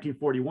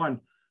 1941,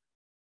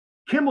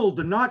 Kimmel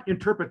did not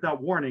interpret that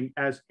warning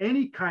as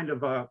any kind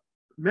of a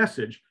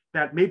message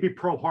that maybe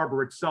Pearl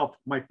Harbor itself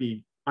might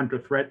be under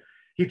threat.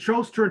 He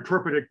chose to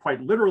interpret it quite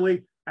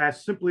literally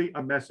as simply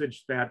a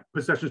message that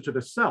possessions to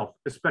the south,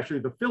 especially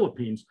the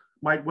Philippines,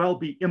 might well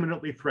be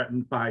imminently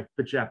threatened by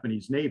the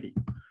Japanese Navy.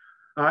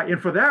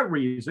 And for that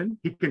reason,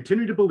 he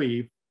continued to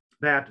believe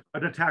that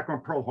an attack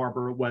on Pearl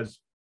Harbor was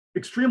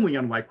extremely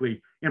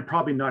unlikely and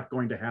probably not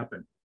going to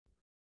happen.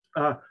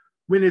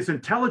 When his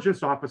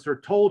intelligence officer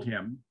told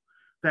him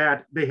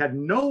that they had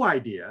no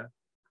idea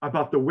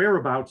about the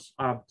whereabouts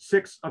of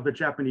 6 of the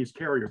Japanese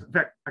carriers, in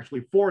fact,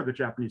 actually 4 of the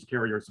Japanese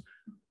carriers,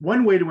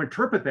 one way to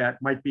interpret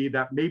that might be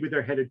that maybe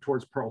they're headed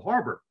towards Pearl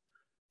Harbor.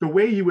 The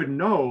way you would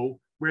know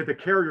where the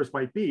carriers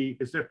might be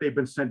is if they've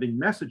been sending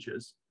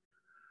messages.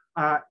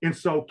 And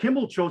so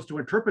Kimmel chose to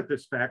interpret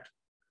this fact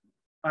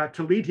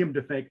to lead him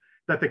to think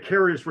that the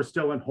carriers were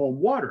still in home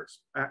waters.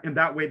 And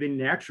that way they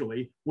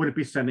naturally wouldn't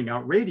be sending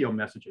out radio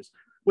messages.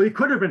 Well, he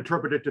could have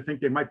interpreted to think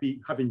they might be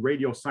having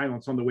radio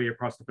silence on the way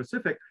across the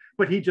Pacific,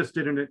 but he just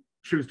didn't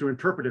choose to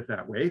interpret it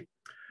that way.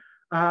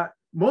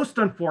 Most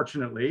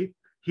unfortunately,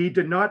 he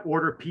did not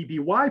order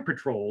PBY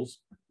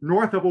patrols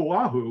north of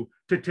Oahu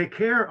to take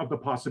care of the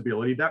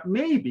possibility that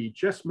maybe,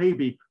 just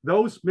maybe,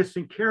 those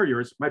missing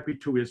carriers might be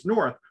to his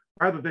north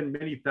rather than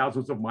many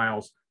thousands of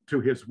miles to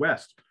his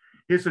west.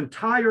 His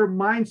entire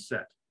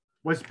mindset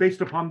was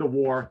based upon the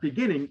war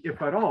beginning,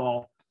 if at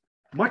all,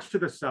 much to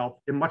the south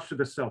and much to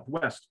the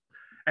southwest.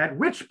 At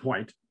which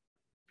point,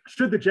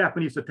 should the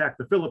Japanese attack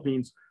the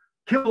Philippines,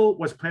 Kimmel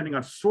was planning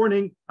on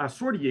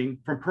sortying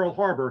from Pearl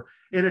Harbor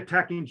and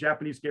attacking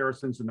Japanese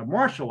garrisons in the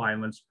Marshall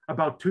Islands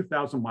about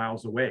 2,000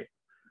 miles away.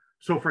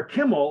 So for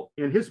Kimmel,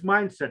 in his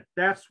mindset,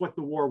 that's what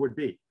the war would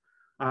be.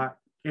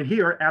 And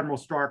here, Admiral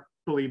Stark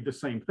believed the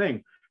same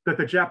thing, that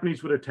the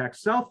Japanese would attack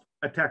south,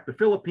 attack the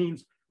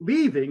Philippines,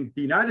 leaving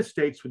the United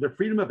States with the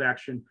freedom of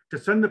action to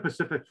send the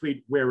Pacific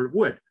Fleet where it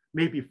would,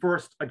 maybe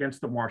first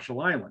against the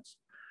Marshall Islands.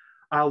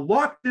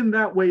 Locked in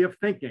that way of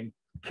thinking,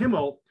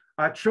 Kimmel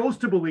chose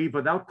to believe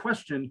without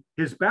question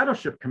his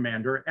battleship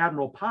commander,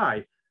 Admiral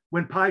Pai,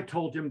 when Pai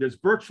told him there's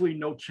virtually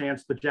no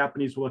chance the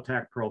Japanese will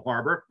attack Pearl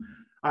Harbor.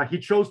 He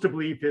chose to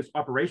believe his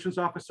operations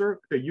officer,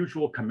 the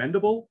usual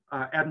commendable,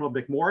 Admiral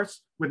McMorris,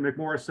 when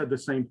McMorris said the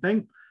same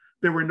thing.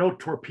 There were no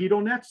torpedo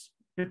nets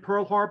in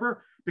Pearl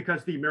Harbor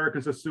because the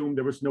Americans assumed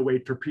there was no way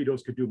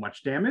torpedoes could do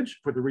much damage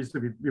for the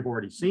reason we've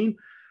already seen.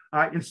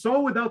 And so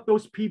without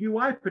those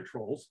PBY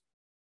patrols,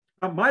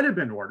 might have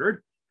been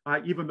ordered,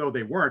 even though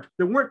they weren't.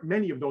 There weren't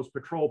many of those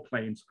patrol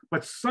planes,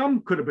 but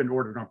some could have been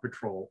ordered on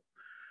patrol.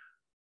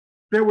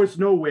 There was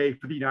no way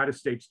for the United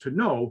States to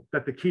know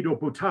that the Kido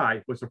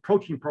Butai was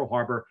approaching Pearl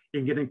Harbor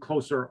and getting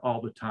closer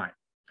all the time.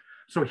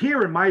 So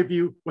here, in my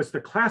view, was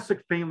the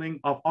classic failing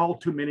of all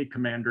too many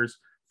commanders,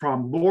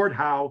 from Lord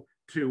Howe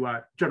to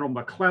General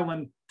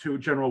McClellan to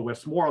General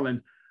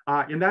Westmoreland.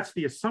 And that's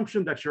the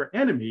assumption that your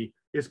enemy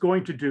is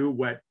going to do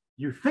what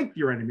you think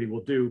your enemy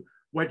will do,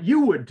 what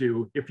you would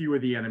do if you were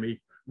the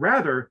enemy,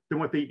 rather than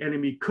what the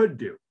enemy could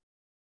do.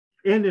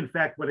 And in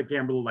fact, what a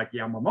gambler like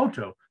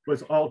Yamamoto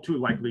was all too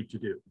likely to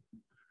do.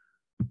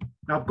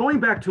 Now, going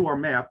back to our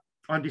map,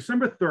 on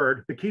December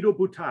 3rd, the Kido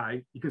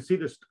Butai, you can see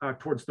this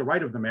towards the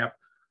right of the map,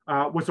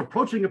 was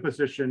approaching a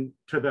position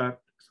to the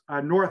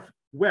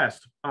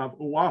northwest of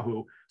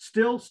Oahu,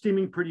 still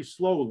steaming pretty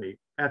slowly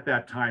at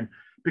that time,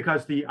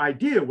 because the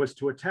idea was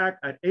to attack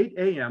at 8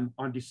 a.m.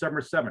 on December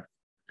 7th.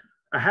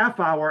 A half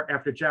hour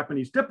after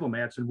Japanese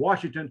diplomats in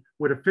Washington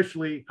would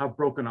officially have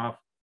broken off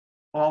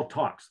all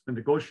talks, the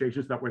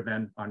negotiations that were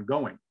then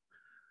ongoing.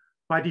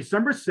 By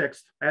December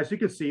 6th, as you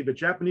can see, the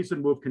Japanese had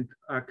moved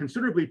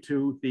considerably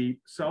to the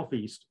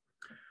southeast,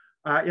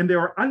 and there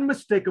were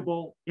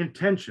unmistakable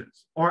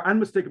intentions or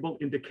unmistakable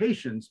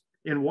indications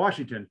in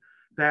Washington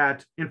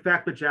that, in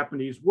fact, the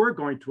Japanese were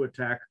going to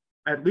attack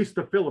at least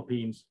the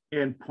Philippines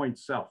and point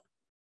south.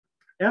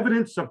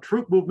 Evidence of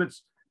troop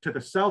movements to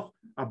the south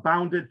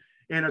abounded,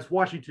 And as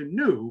Washington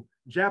knew,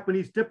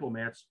 Japanese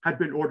diplomats had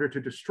been ordered to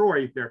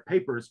destroy their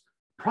papers,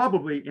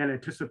 probably in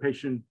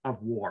anticipation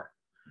of war.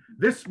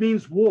 This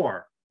means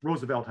war,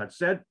 Roosevelt had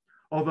said,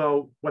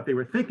 although what they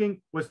were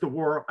thinking was the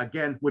war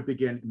again would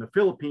begin in the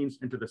Philippines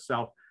and to the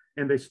south,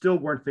 and they still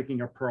weren't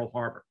thinking of Pearl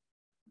Harbor.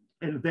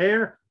 And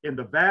there, in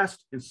the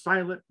vast and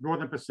silent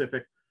Northern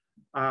Pacific,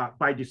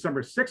 by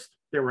December 6th,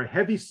 there were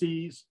heavy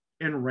seas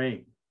and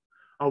rain.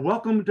 A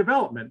welcome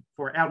development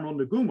for Admiral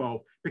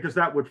Nagumo, because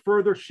that would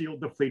further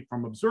shield the fleet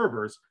from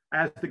observers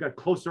as they got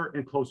closer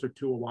and closer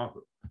to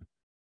Oahu.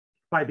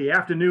 By the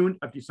afternoon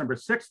of December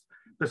 6th,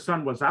 the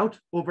sun was out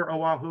over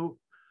Oahu.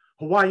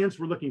 Hawaiians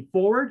were looking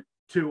forward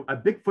to a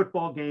big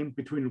football game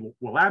between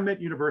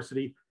Willamette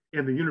University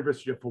and the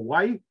University of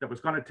Hawaii that was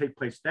going to take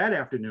place that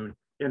afternoon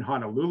in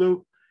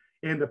Honolulu.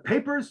 And the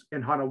papers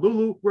in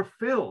Honolulu were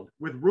filled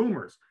with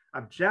rumors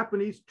of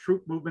Japanese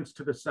troop movements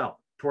to the south,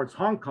 towards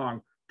Hong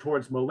Kong,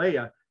 towards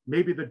Malaya,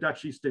 maybe the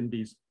Dutch East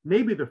Indies,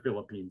 maybe the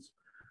Philippines.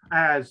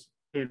 As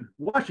in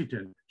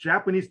Washington,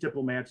 Japanese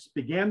diplomats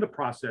began the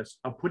process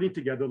of putting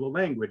together the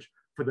language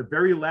for the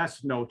very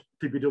last note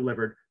to be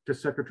delivered to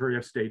Secretary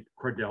of State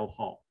Cordell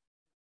Hull.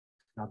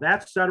 Now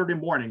that Saturday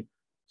morning,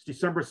 it's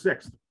December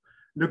 6th,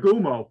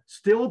 Nagumo,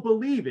 still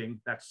believing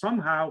that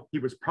somehow he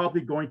was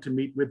probably going to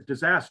meet with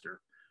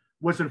disaster,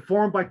 was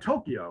informed by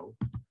Tokyo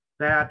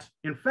that,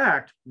 in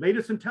fact,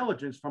 latest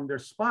intelligence from their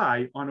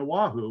spy on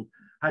Oahu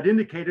had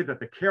indicated that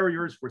the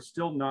carriers were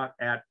still not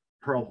at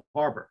Pearl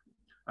Harbor.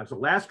 As the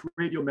last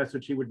radio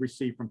message he would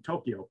receive from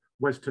Tokyo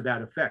was to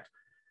that effect.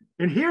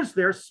 And here's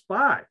their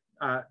spy,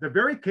 the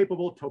very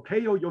capable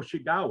Takeo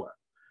Yoshigawa,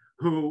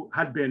 who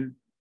had been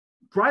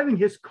driving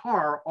his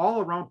car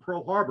all around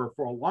Pearl Harbor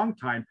for a long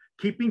time,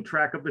 keeping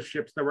track of the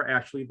ships that were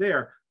actually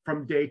there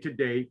from day to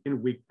day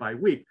and week by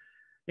week.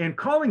 And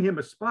calling him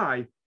a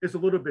spy is a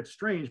little bit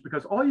strange,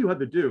 because all you had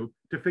to do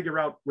to figure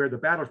out where the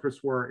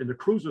battleships were and the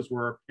cruisers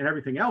were and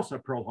everything else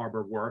at Pearl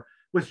Harbor were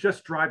was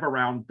just drive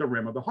around the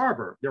rim of the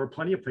harbor. There were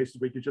plenty of places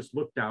where you could just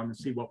look down and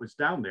see what was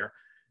down there.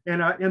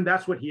 And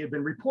that's what he had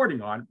been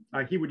reporting on.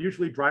 He would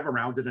usually drive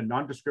around in a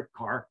nondescript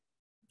car,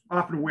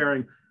 often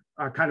wearing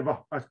kind of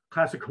a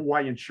classic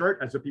Hawaiian shirt,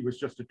 as if he was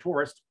just a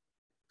tourist.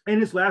 And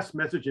his last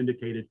message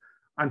indicated,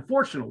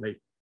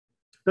 unfortunately,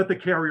 that the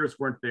carriers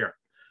weren't there.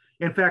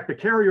 In fact, the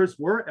carriers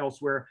were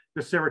elsewhere.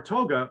 The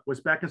Saratoga was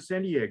back in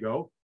San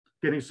Diego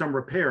getting some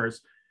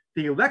repairs.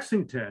 The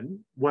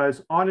Lexington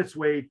was on its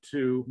way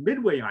to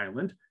Midway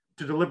Island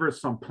to deliver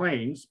some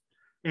planes.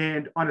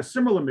 And on a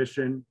similar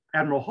mission,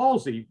 Admiral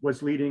Halsey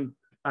was leading,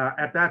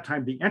 at that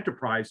time, the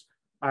Enterprise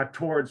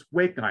towards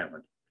Wake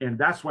Island. And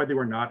that's why they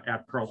were not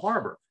at Pearl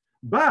Harbor.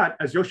 But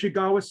as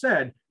Yoshigawa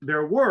said,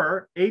 there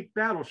were 8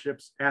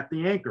 battleships at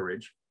the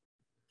anchorage.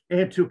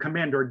 And to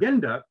Commander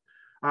Genda,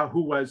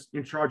 who was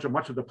in charge of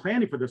much of the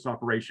planning for this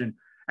operation,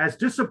 as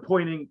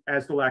disappointing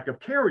as the lack of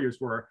carriers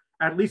were,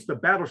 at least the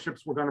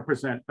battleships were going to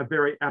present a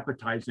very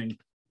appetizing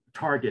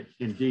target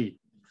indeed.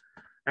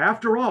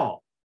 After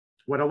all,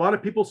 what a lot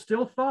of people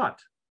still thought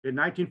in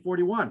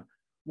 1941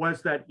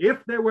 was that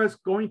if there was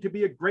going to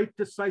be a great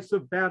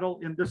decisive battle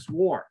in this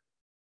war,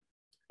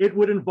 it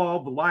would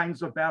involve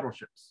lines of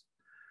battleships.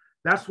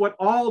 That's what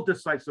all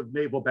decisive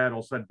naval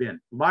battles had been,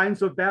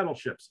 lines of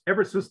battleships,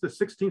 ever since the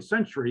 16th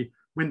century,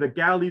 when the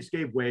galleys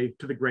gave way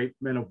to the great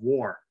men of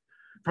war.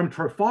 From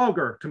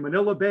Trafalgar to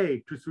Manila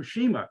Bay to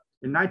Tsushima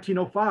in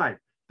 1905,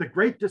 the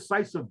great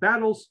decisive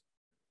battles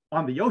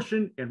on the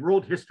ocean in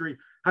world history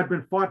had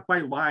been fought by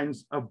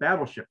lines of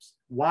battleships.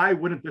 Why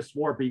wouldn't this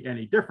war be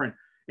any different?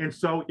 And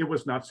so it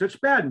was not such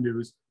bad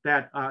news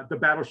that the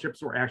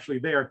battleships were actually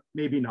there,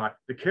 maybe not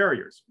the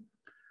carriers.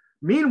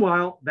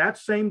 Meanwhile, that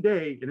same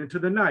day and into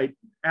the night,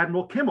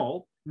 Admiral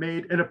Kimmel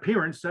made an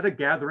appearance at a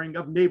gathering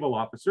of naval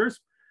officers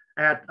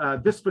at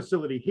this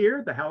facility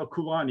here, the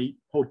Halekulani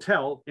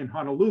Hotel in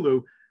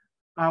Honolulu,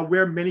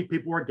 where many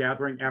people were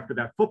gathering after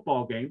that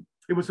football game.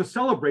 It was a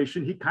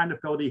celebration he kind of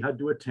felt he had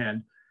to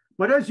attend.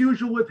 But as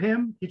usual with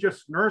him, he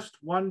just nursed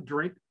one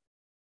drink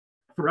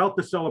throughout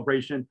the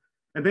celebration,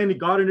 and then he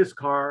got in his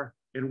car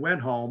and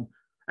went home.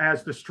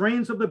 As the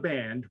strains of the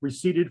band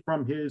receded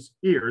from his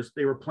ears,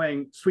 they were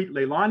playing Sweet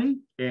Leilani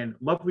and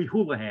Lovely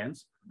Hula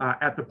Hands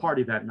at the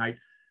party that night.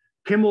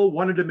 Kimmel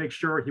wanted to make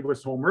sure he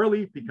was home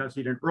early because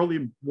he had an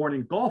early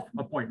morning golf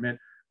appointment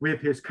with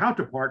his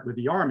counterpart with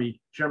the Army,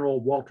 General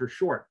Walter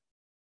Short.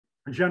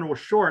 General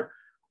Short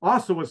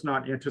also was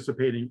not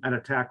anticipating an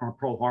attack on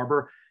Pearl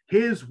Harbor.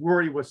 His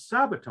worry was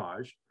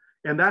sabotage,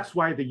 and that's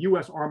why the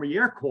U.S. Army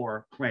Air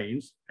Corps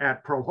planes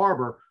at Pearl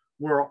Harbor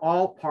were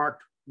all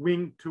parked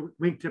wingtip to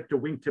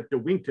wingtip to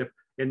wingtip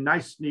in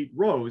nice, neat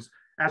rows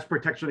as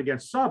protection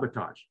against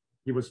sabotage.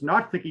 He was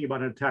not thinking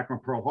about an attack on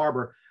Pearl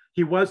Harbor.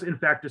 He was, in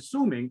fact,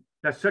 assuming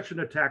that such an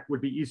attack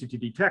would be easy to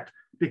detect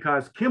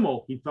because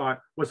Kimmel, he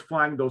thought, was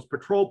flying those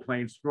patrol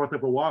planes north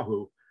of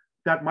Oahu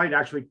that might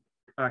actually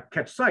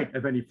catch sight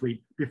of any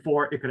fleet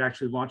before it could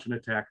actually launch an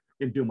attack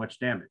and do much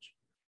damage.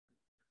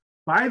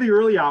 By the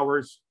early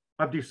hours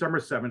of December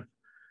 7th,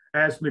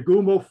 as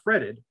Nagumo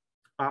fretted,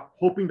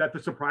 hoping that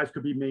the surprise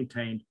could be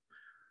maintained,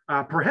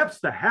 perhaps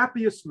the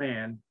happiest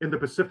man in the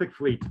Pacific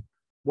Fleet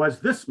was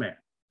this man,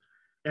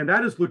 and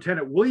that is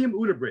Lieutenant William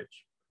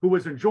Udebridge, who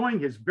was enjoying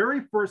his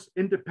very first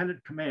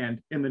independent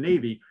command in the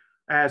Navy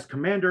as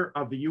commander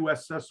of the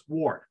USS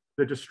Ward,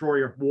 the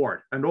destroyer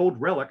Ward, an old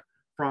relic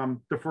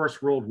from the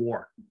First World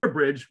War.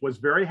 Udebridge was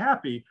very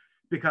happy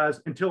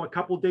because until a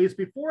couple of days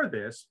before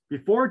this,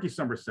 before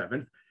December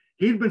 7th,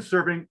 he'd been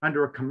serving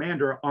under a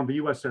commander on the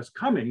USS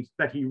Cummings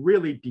that he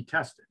really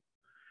detested.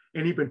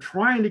 And he'd been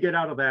trying to get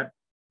out of that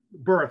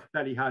berth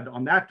that he had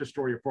on that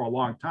destroyer for a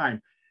long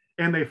time.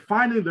 And they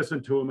finally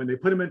listened to him and they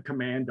put him in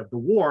command of the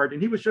Ward.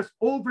 And he was just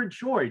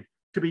overjoyed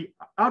to be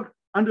out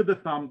under the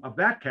thumb of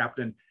that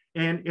captain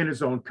and in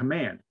his own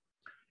command.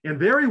 And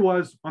there he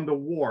was on the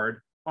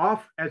Ward,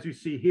 off, as you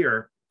see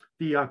here,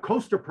 the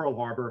coast of Pearl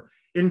Harbor,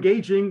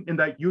 engaging in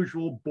that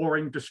usual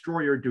boring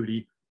destroyer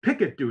duty,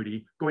 picket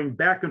duty, going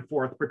back and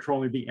forth,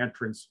 patrolling the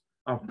entrance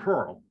of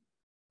Pearl.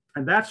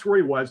 And that's where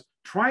he was,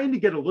 trying to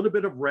get a little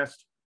bit of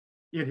rest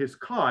in his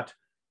cot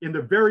in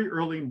the very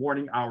early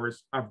morning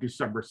hours of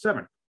December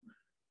 7th.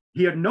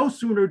 He had no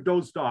sooner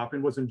dozed off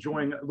and was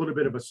enjoying a little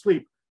bit of a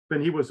sleep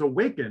than he was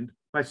awakened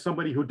by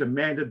somebody who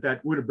demanded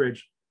that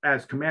Udebridge,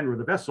 as commander of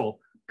the vessel,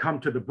 come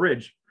to the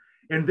bridge.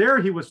 And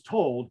there he was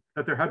told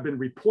that there had been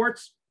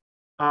reports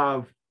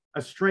of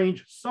a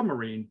strange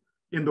submarine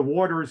in the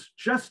waters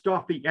just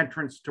off the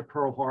entrance to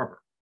Pearl Harbor.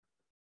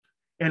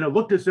 And it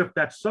looked as if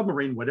that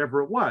submarine,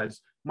 whatever it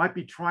was, might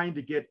be trying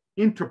to get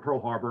into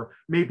Pearl Harbor,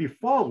 maybe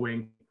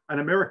following an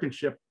American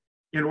ship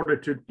in order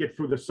to get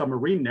through the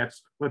submarine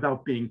nets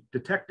without being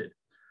detected.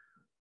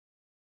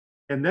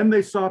 And then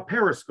they saw a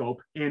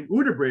periscope, and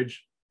Udebridge,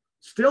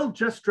 still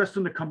just dressed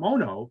in the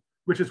kimono,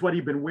 which is what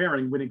he'd been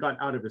wearing when he got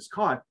out of his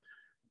cot,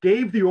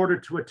 gave the order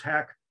to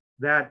attack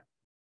that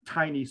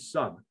tiny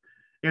sub.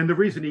 And the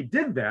reason he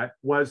did that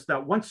was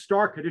that once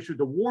Stark had issued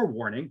the war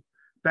warning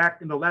back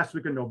in the last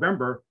week of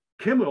November,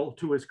 Kimmel,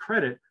 to his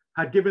credit,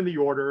 had given the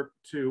order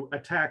to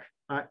attack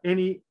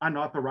any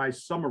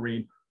unauthorized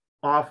submarine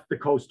off the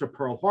coast of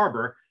Pearl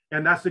Harbor.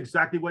 And that's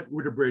exactly what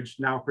Udebridge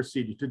now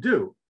proceeded to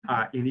do.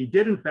 And he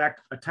did, in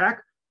fact,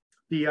 attack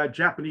the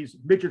Japanese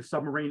midget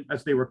submarine,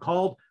 as they were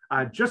called,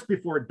 just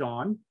before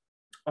dawn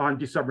on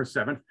December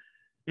 7th.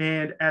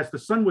 And as the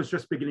sun was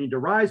just beginning to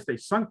rise, they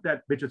sunk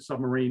that midget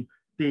submarine,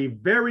 the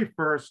very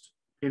first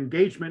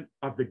engagement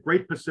of the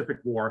Great Pacific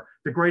War,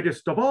 the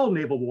greatest of all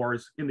naval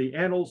wars in the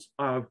annals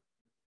of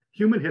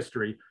human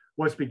history,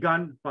 was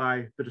begun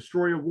by the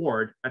destroyer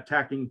Ward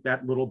attacking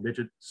that little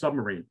midget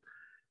submarine.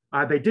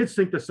 They did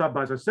sink the sub,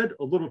 as I said,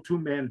 a little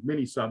two-man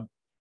mini sub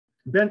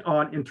bent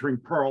on entering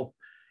Pearl.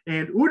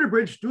 And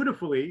Udebridge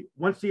dutifully,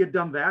 once he had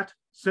done that,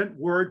 sent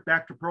word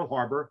back to Pearl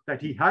Harbor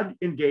that he had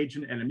engaged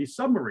an enemy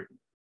submarine.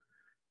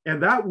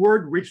 And that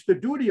word reached the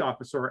duty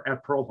officer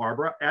at Pearl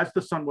Harbor as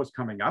the sun was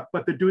coming up,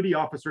 but the duty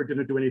officer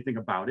didn't do anything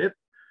about it.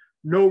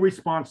 No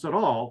response at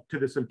all to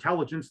this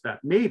intelligence that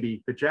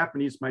maybe the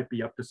Japanese might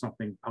be up to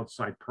something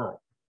outside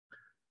Pearl.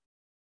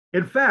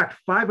 In fact,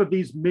 5 of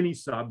these mini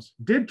subs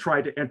did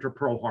try to enter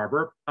Pearl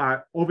Harbor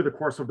over the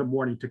course of the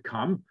morning to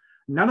come.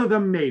 None of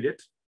them made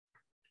it.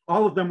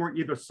 All of them were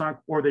either sunk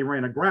or they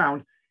ran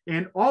aground.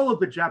 And all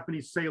of the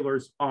Japanese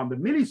sailors on the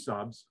mini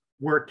subs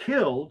were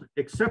killed,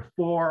 except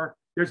for,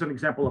 there's an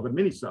example of a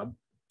mini sub.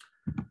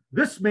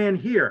 This man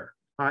here,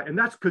 and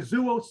that's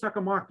Kazuo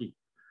Sakamaki,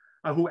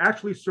 who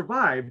actually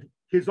survived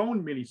his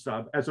own mini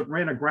sub as it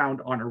ran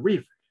aground on a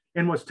reef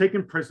and was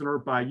taken prisoner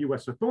by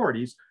US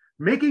authorities,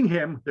 making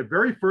him the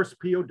very first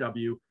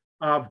POW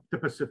of the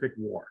Pacific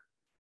War.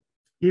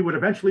 He would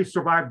eventually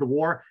survive the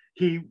war.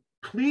 He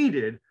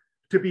pleaded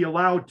to be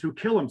allowed to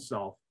kill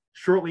himself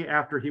shortly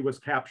after he was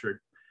captured.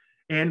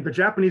 And the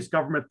Japanese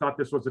government thought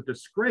this was a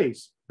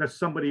disgrace that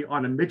somebody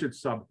on a midget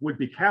sub would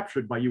be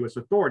captured by US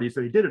authorities,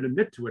 and he didn't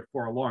admit to it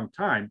for a long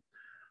time.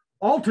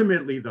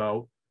 Ultimately,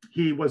 though,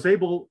 he was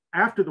able,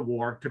 after the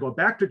war, to go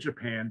back to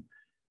Japan,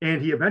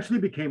 and he eventually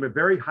became a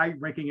very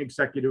high-ranking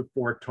executive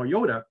for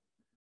Toyota.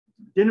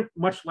 Didn't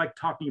much like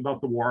talking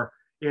about the war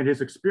and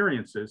his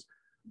experiences,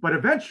 but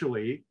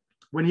eventually,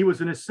 when he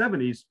was in his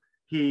 70s,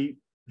 he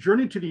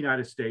journeyed to the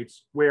United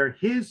States, where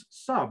his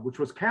sub, which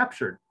was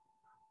captured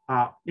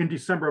in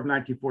December of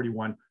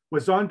 1941,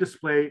 was on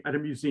display at a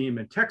museum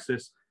in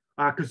Texas.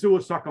 Kazuo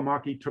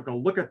Sakamaki took a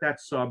look at that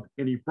sub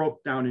and he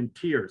broke down in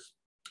tears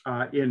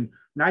in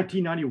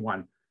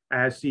 1991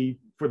 as he,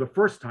 for the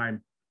first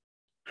time,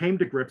 came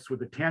to grips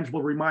with a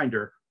tangible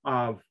reminder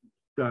of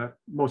the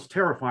most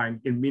terrifying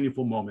and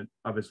meaningful moment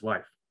of his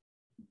life.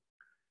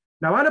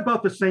 Now, at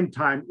about the same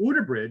time,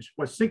 Udebridge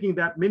was sinking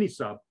that mini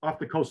sub off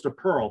the coast of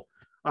Pearl.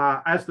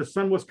 As the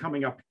sun was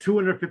coming up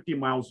 250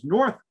 miles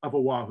north of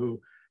Oahu,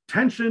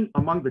 tension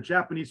among the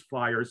Japanese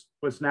flyers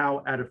was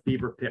now at a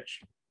fever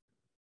pitch.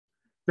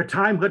 The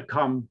time had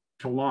come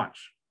to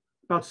launch,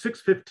 about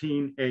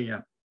 6:15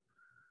 a.m.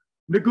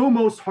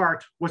 Nagumo's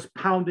heart was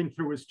pounding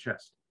through his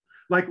chest.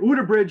 Like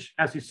Udebridge,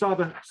 as he saw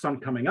the sun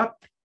coming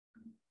up,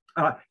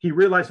 he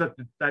realized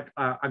that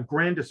a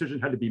grand decision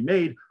had to be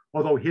made,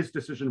 although his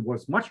decision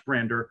was much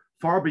grander,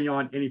 far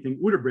beyond anything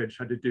Udebridge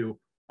had to do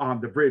on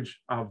the bridge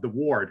of the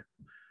Ward.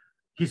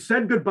 He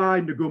said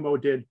goodbye,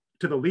 Nagumo did,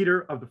 to the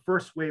leader of the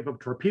first wave of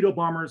torpedo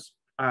bombers,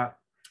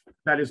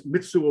 that is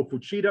Mitsuo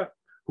Fuchida,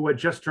 who had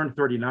just turned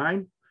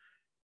 39.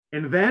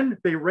 And then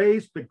they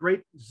raised the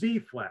great Z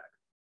flag,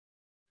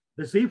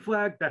 the Z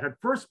flag that had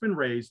first been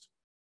raised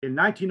in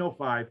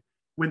 1905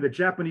 when the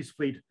Japanese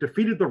fleet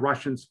defeated the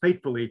Russians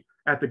fatefully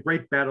at the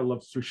Great Battle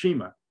of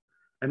Tsushima.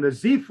 And the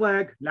Z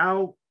flag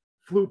now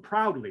flew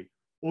proudly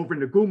over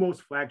Nagumo's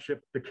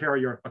flagship, the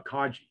carrier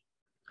Akagi.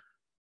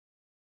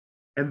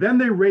 And then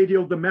they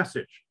radioed the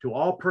message to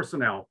all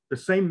personnel, the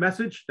same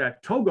message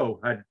that Togo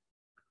had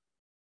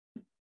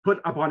put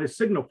up on his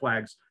signal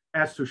flags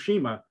at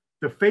Tsushima: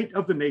 the fate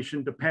of the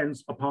nation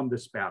depends upon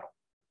this battle.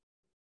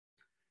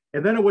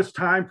 And then it was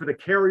time for the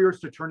carriers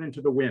to turn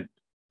into the wind,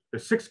 the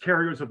 6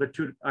 carriers of the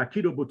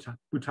Kido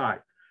Butai.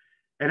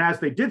 And as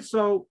they did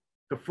so,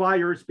 the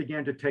flyers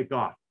began to take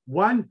off.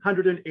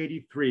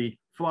 183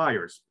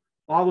 flyers,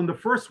 all in the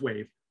first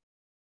wave,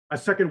 a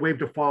second wave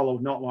to follow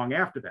not long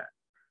after that.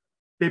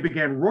 They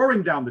began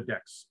roaring down the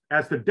decks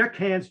as the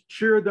deckhands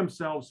cheered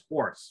themselves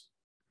hoarse.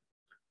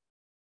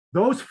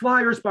 Those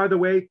flyers, by the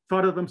way,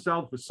 thought of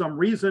themselves for some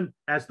reason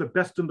as the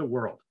best in the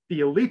world,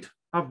 the elite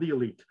of the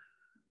elite.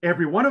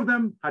 Every one of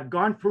them had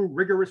gone through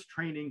rigorous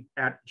training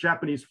at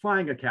Japanese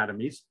flying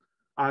academies.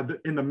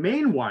 In the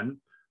main one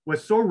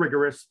was so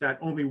rigorous that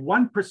only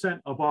 1%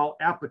 of all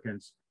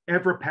applicants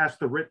ever passed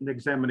the written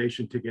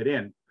examination to get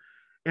in.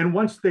 And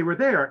once they were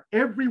there,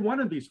 every one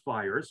of these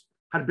flyers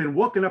had been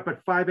woken up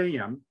at 5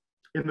 a.m.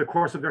 in the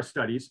course of their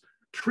studies,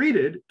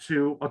 treated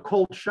to a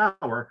cold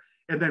shower,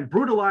 and then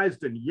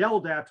brutalized and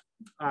yelled at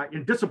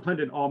and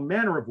disciplined in all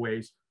manner of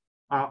ways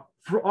all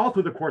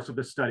through the course of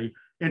the study,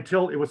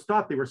 until it was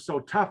thought they were so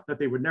tough that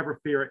they would never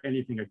fear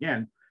anything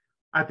again.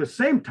 At the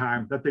same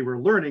time that they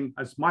were learning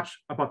as much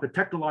about the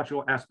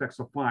technological aspects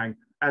of flying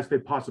as they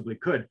possibly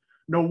could.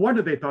 No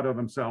wonder they thought of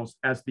themselves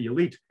as the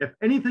elite. If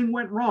anything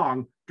went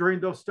wrong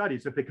during those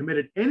studies, if they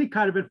committed any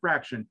kind of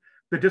infraction,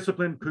 the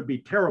discipline could be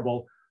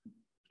terrible,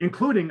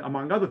 including,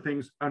 among other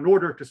things, an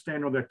order to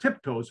stand on their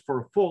tiptoes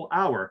for a full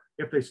hour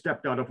if they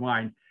stepped out of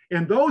line.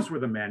 And those were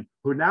the men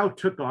who now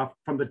took off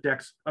from the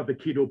decks of the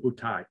Kido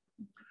Butai.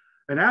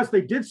 And as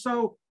they did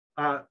so,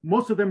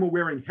 most of them were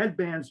wearing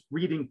headbands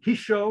reading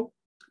Hisho,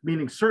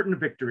 meaning certain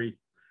victory.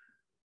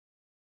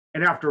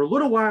 And after a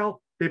little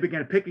while, they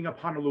began picking up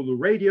Honolulu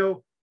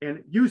radio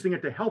and using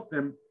it to help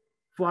them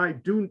fly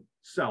due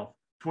south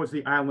towards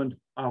the island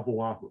of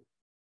Oahu.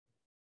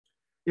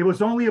 It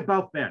was only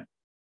about then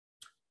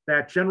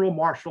that General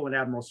Marshall and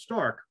Admiral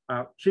Stark,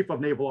 Chief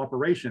of Naval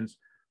Operations,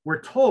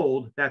 were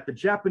told that the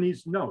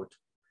Japanese note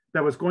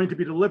that was going to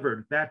be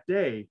delivered that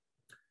day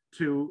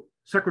to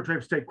Secretary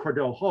of State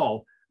Cordell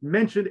Hull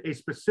mentioned a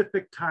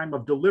specific time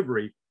of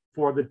delivery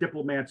for the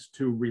diplomats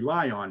to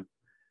rely on.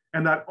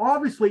 And that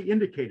obviously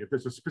indicated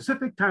there's a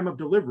specific time of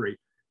delivery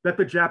that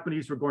the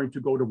Japanese were going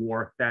to go to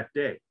war that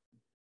day.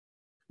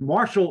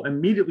 Marshall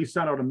immediately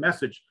sent out a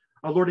message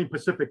alerting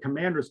Pacific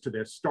commanders to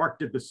this. Stark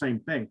did the same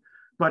thing.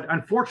 But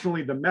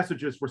unfortunately, the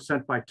messages were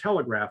sent by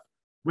telegraph,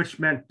 which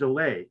meant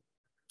delay.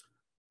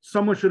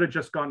 Someone should have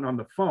just gotten on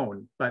the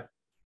phone, but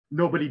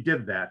nobody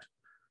did that.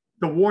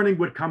 The warning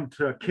would come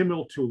to Kim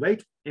Il too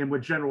late, and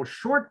when General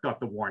Short got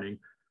the warning,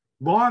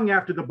 long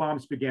after the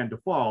bombs began to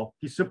fall,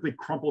 he simply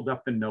crumpled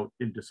up the note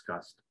in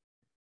disgust.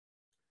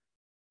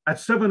 At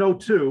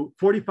 7:02,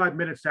 45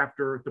 minutes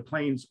after the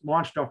planes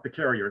launched off the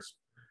carriers,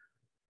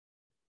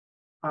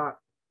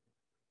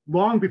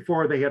 long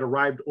before they had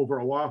arrived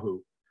over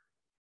Oahu,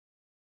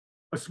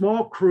 a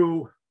small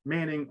crew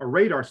manning a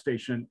radar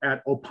station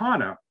at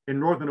Opana in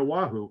northern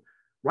Oahu,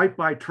 right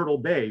by Turtle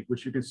Bay,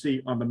 which you can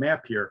see on the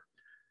map here,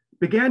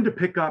 began to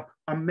pick up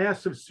a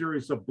massive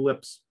series of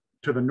blips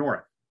to the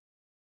north.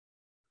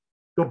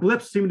 The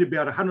blips seemed to be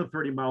about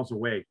 130 miles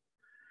away.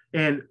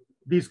 And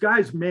these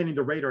guys manning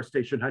the radar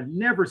station had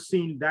never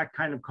seen that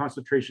kind of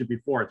concentration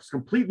before. It's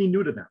completely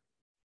new to them.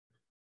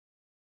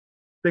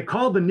 They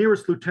called the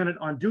nearest lieutenant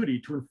on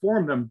duty to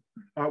inform them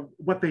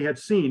what they had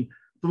seen.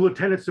 The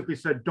lieutenant simply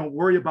said, "Don't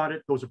worry about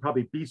it. Those are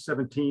probably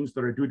B-17s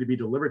that are due to be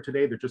delivered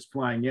today. They're just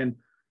flying in."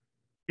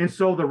 And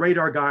so the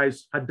radar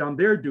guys had done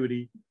their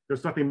duty.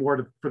 There's nothing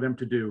more for them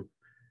to do.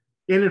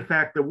 And in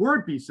fact, there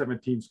were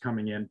B-17s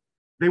coming in.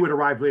 They would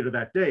arrive later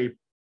that day,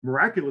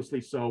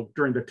 miraculously so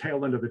during the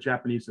tail end of the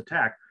Japanese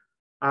attack.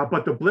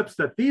 But the blips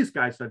that these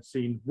guys had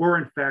seen were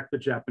in fact the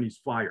Japanese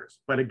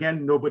flyers. But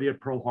again, nobody at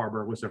Pearl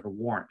Harbor was ever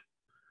warned.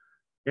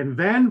 And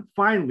then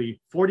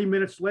finally, 40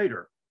 minutes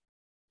later,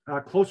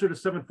 closer to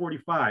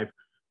 7:45,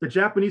 the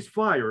Japanese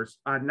flyers,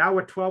 now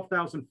at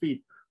 12,000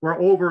 feet, were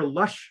over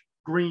lush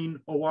green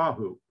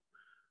Oahu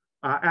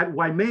at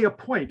Waimea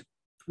Point,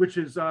 which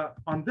is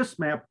on this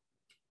map,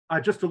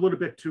 just a little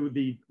bit to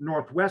the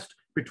northwest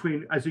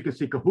between, as you can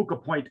see,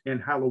 Kahuka Point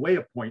and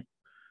Halawea Point.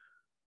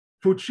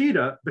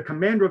 Fuchida, the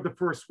commander of the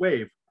first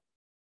wave,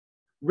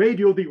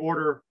 radioed the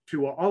order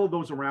to all of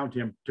those around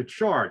him to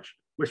charge,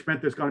 which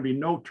meant there's going to be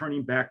no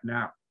turning back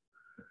now.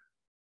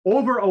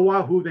 Over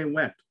Oahu they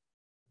went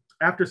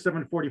after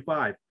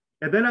 7:45.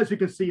 And then, as you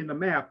can see in the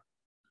map,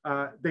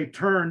 they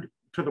turned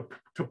to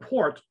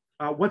port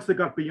once they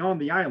got beyond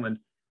the island,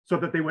 so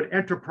that they would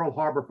enter Pearl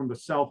Harbor from the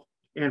south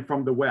and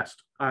from the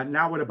west,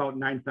 now at about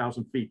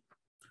 9,000 feet.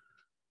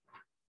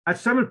 At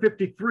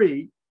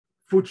 7:53,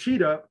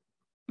 Fuchida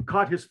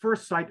caught his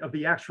first sight of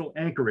the actual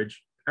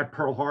anchorage at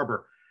Pearl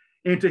Harbor.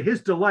 And to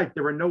his delight,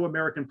 there were no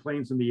American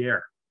planes in the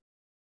air.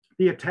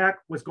 The attack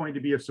was going to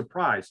be a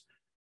surprise.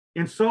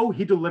 And so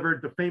he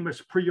delivered the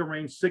famous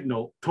prearranged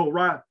signal,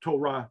 Torah,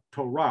 Torah,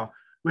 Torah,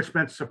 which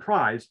meant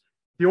surprise.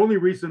 The only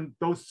reason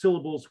those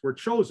syllables were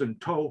chosen,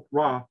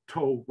 Torah,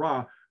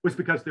 Torah, was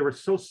because they were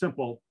so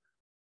simple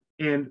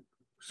and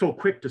so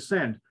quick to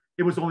send.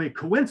 It was only a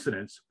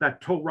coincidence that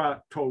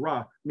Torah,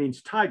 Torah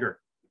means tiger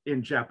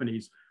in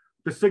Japanese.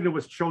 The signal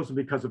was chosen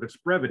because of its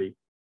brevity.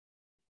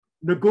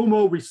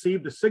 Nagumo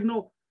received the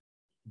signal,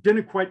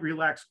 didn't quite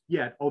relax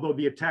yet, although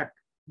the attack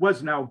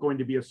was now going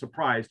to be a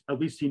surprise. At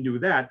least he knew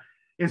that.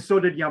 And so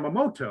did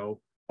Yamamoto,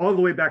 all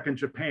the way back in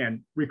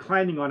Japan,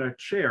 reclining on a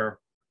chair,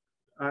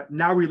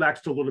 now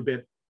relaxed a little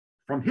bit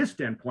from his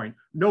standpoint,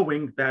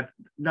 knowing that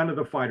none of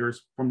the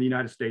fighters from the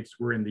United States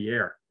were in the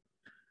air.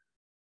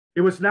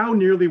 It was now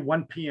nearly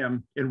 1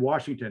 p.m. in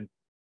Washington.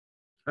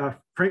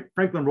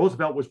 Franklin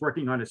Roosevelt was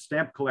working on his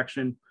stamp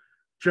collection.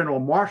 General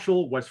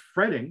Marshall was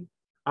fretting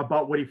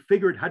about what he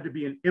figured had to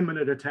be an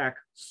imminent attack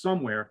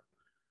somewhere.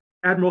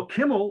 Admiral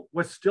Kimmel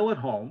was still at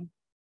home.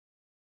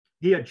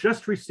 He had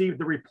just received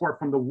the report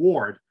from the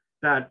ward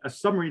that a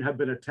submarine had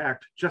been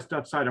attacked just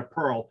outside of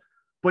Pearl,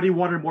 but he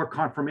wanted more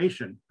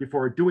confirmation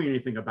before doing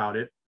anything about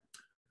it.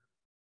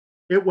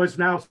 It was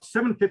now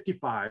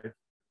 7:55,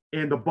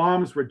 and the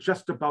bombs were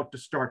just about to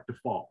start to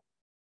fall.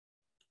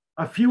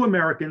 A few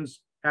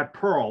Americans at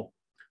Pearl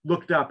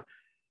looked up,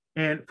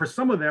 and for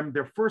some of them,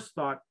 their first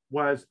thought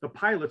was the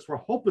pilots were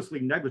hopelessly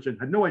negligent,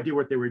 had no idea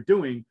what they were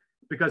doing,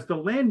 because the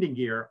landing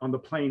gear on the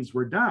planes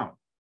were down,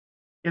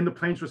 and the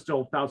planes were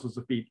still thousands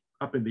of feet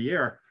up in the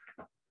air.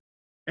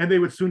 And they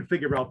would soon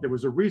figure out there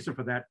was a reason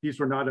for that. These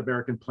were not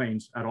American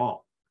planes at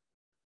all.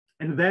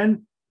 And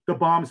then the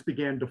bombs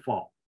began to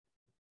fall.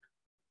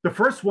 The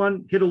first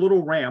one hit a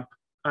little ramp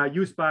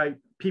used by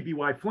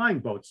PBY flying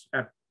boats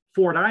at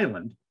Ford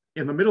Island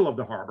in the middle of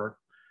the harbor.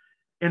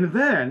 And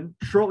then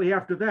shortly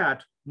after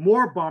that,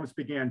 more bombs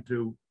began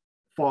to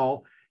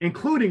fall,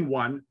 including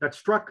one that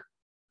struck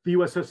the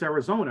USS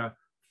Arizona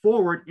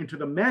forward into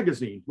the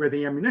magazine where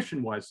the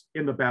ammunition was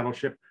in the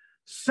battleship,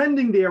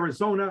 sending the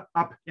Arizona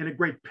up in a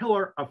great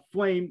pillar of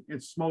flame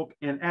and smoke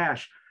and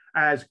ash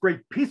as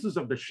great pieces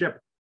of the ship,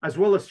 as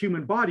well as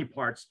human body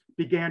parts,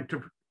 began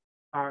to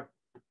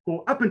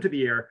go up into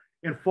the air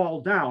and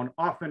fall down,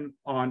 often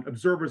on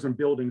observers and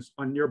buildings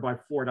on nearby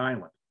Ford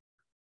Island.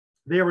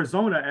 The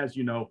Arizona, as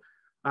you know,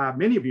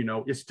 many of you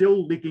know, is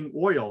still leaking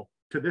oil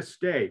to this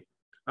day.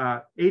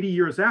 80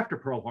 years after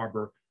Pearl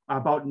Harbor,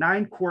 about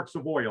 9 quarts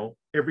of oil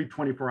every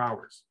 24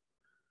 hours.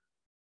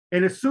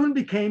 And it soon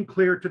became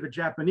clear to the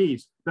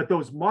Japanese that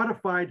those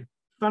modified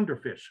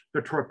Thunderfish,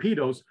 the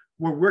torpedoes,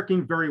 were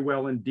working very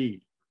well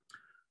indeed.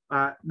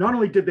 Not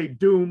only did they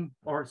doom,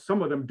 or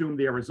some of them doomed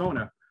the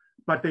Arizona,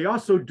 but they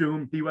also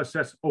doomed the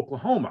USS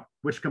Oklahoma,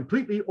 which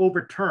completely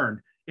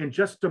overturned in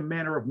just a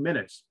matter of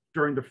minutes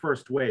during the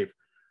first wave.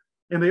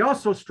 And they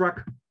also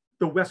struck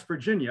the West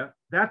Virginia,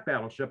 that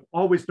battleship,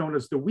 always known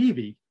as the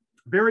Weavy,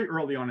 very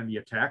early on in the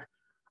attack.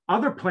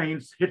 Other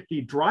planes hit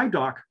the dry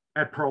dock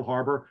at Pearl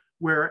Harbor,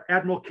 where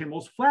Admiral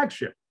Kimmel's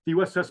flagship, the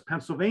USS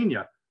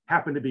Pennsylvania,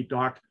 happened to be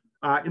docked,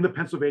 and the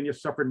Pennsylvania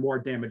suffered more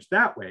damage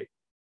that way,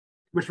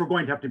 which were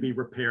going to have to be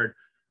repaired.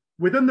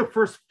 Within the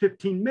first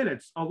 15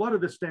 minutes, a lot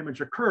of this damage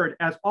occurred,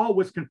 as all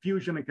was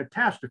confusion and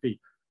catastrophe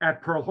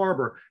at Pearl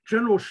Harbor.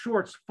 General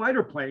Short's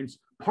fighter planes,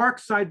 parked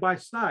side by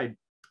side,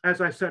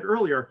 as I said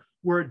earlier,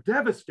 were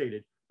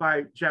devastated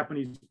by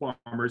Japanese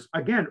bombers,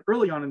 again,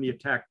 early on in the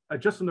attack,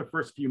 just in the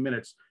first few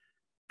minutes.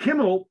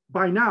 Kimmel,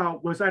 by now,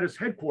 was at his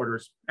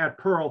headquarters at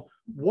Pearl,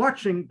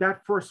 watching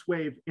that first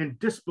wave in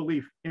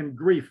disbelief and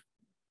grief.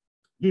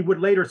 He would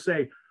later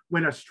say,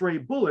 when a stray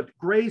bullet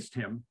grazed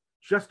him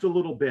just a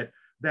little bit,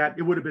 that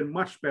it would have been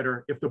much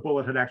better if the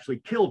bullet had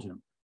actually killed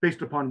him,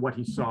 based upon what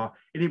he saw.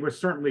 And he was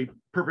certainly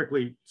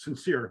perfectly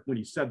sincere when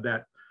he said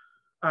that.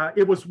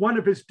 It was one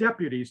of his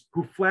deputies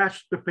who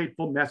flashed the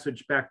fateful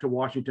message back to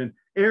Washington: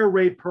 air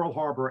raid Pearl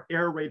Harbor,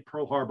 air raid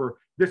Pearl Harbor,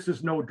 this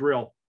is no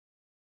drill.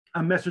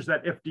 A message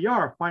that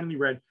FDR finally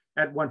read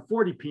at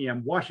 1:40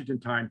 p.m.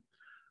 Washington time,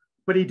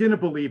 but he didn't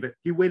believe it.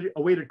 He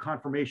awaited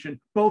confirmation.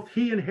 Both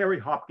he and Harry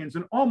Hopkins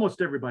and almost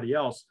everybody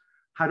else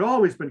had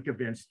always been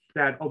convinced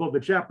that although the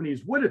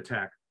Japanese would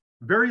attack,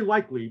 very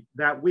likely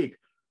that week,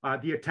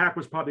 the attack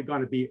was probably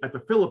going to be at the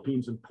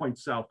Philippines and Point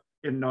South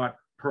and not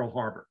Pearl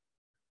Harbor.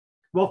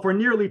 Well, for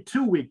nearly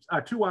 2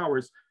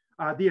 hours,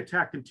 the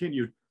attack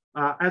continued.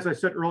 As I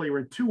said earlier,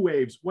 in 2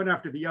 waves, one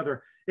after the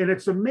other. And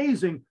it's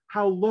amazing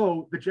how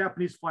low the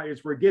Japanese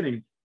fighters were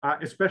getting,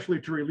 especially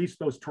to release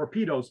those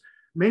torpedoes.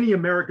 Many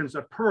Americans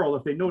at Pearl,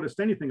 if they noticed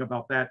anything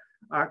about that,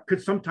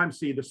 could sometimes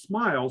see the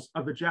smiles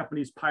of the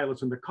Japanese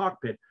pilots in the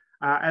cockpit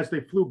as they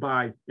flew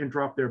by and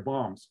dropped their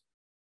bombs.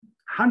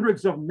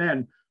 Hundreds of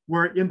men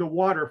were in the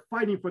water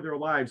fighting for their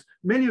lives,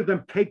 many of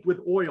them caked with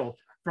oil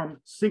from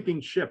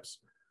sinking ships.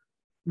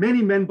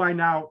 Many men by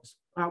now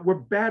were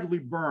badly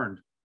burned,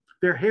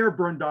 their hair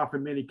burned off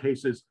in many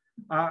cases.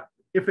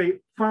 If they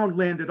found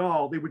land at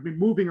all, they would be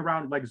moving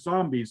around like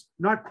zombies,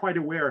 not quite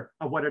aware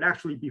of what had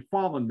actually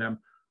befallen them,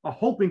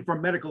 hoping for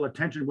medical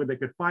attention when they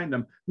could find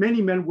them.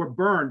 Many men were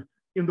burned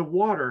in the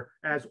water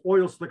as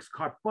oil slicks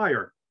caught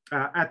fire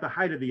at the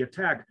height of the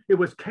attack. It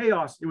was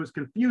chaos, it was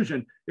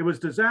confusion, it was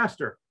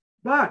disaster.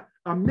 But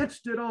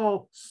amidst it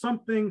all,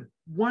 something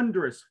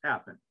wondrous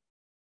happened.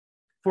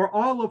 For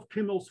all of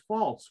Kimmel's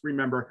faults,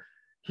 remember,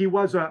 he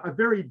was a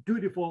very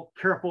dutiful,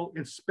 careful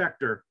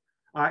inspector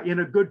and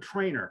a good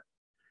trainer.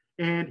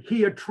 And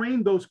he had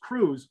trained those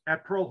crews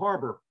at Pearl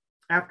Harbor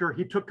after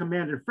he took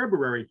command in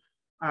February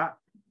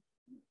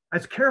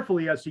as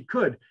carefully as he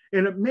could.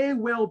 And it may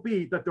well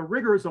be that the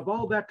rigors of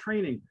all that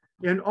training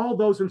and all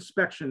those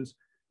inspections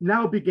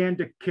now began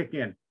to kick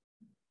in.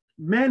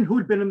 Men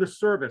who'd been in the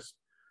service,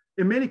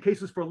 in many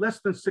cases for less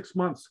than 6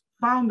 months,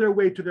 found their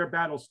way to their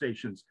battle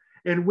stations.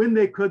 And when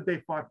they could, they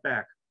fought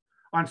back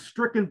on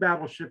stricken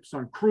battleships,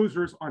 on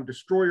cruisers, on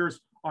destroyers,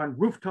 on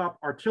rooftop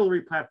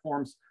artillery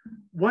platforms.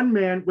 One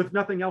man with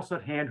nothing else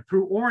at hand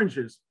threw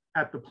oranges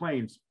at the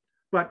planes,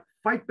 but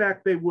fight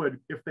back they would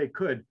if they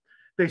could.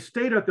 They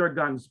stayed at their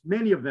guns,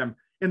 many of them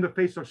in the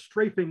face of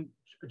strafing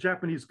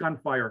Japanese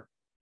gunfire,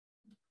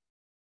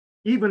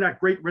 even at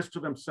great risk to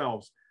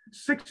themselves.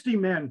 60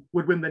 men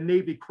would win the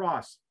Navy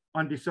Cross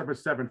on December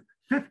 7th.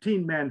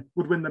 15 men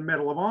would win the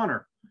Medal of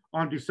Honor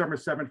on December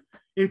 7th,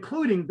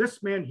 including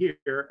this man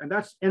here, and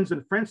that's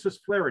Ensign Francis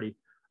Flaherty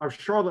of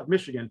Charlotte,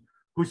 Michigan,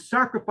 who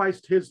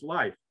sacrificed his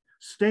life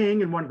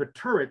staying in one of the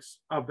turrets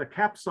of the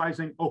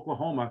capsizing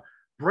Oklahoma,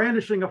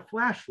 brandishing a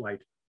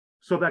flashlight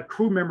so that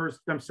crew members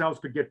themselves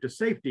could get to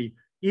safety,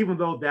 even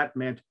though that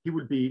meant he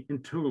would be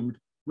entombed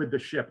with the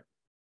ship.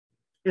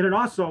 And it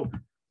also,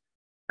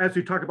 as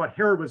we talk about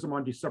heroism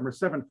on December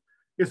 7th,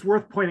 it's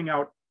worth pointing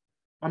out,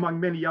 among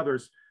many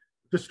others,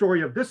 the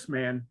story of this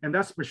man, and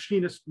that's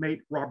machinist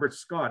mate Robert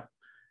Scott.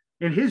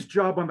 And his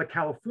job on the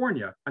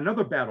California,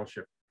 another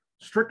battleship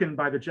stricken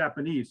by the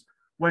Japanese,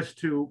 was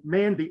to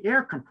man the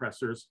air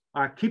compressors,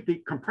 keep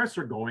the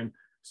compressor going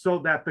so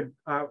that the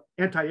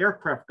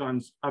anti-aircraft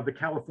guns of the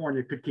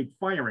California could keep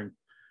firing.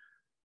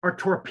 A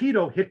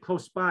torpedo hit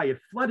close by, it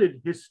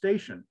flooded his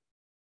station,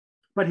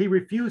 but he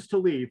refused to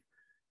leave,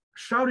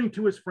 shouting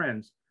to his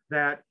friends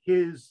that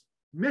his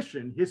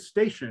mission, his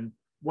station,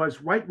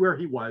 was right where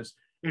he was,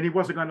 and he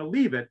wasn't going to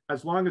leave it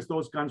as long as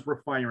those guns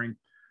were firing.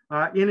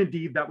 And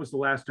indeed, that was the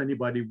last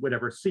anybody would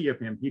ever see of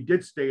him. He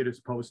did stay at his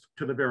post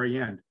to the very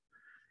end.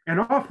 And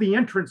off the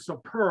entrance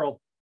of Pearl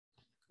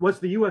was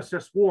the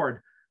USS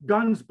Ward,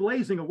 guns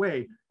blazing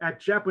away at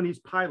Japanese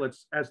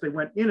pilots as they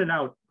went in and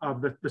out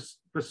of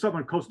the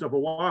southern coast of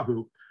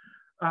Oahu.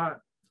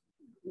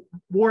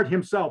 Ward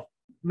himself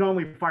not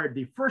only fired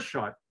the first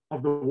shot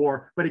of the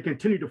war, but he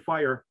continued to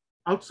fire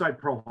outside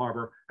Pearl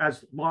Harbor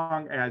as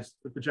long as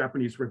the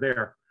Japanese were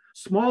there.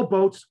 Small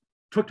boats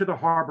took to the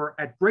harbor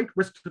at great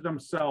risk to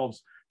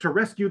themselves to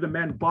rescue the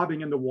men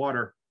bobbing in the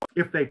water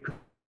if they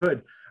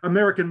could.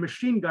 American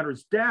machine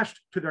gunners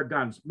dashed to their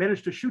guns,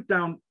 managed to shoot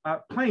down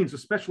planes,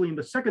 especially in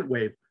the second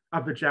wave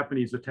of the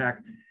Japanese attack.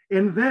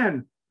 And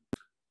then,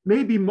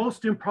 maybe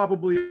most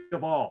improbably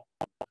of all,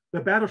 the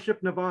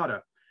battleship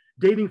Nevada,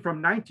 dating from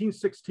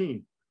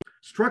 1916,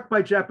 struck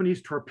by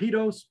Japanese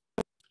torpedoes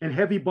and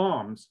heavy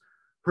bombs,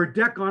 her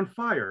deck on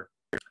fire,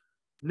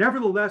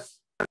 nevertheless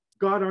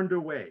got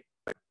underway,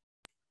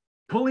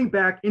 pulling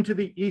back into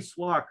the east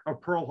lock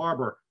of Pearl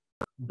Harbor,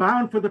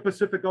 bound for the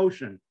Pacific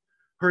Ocean,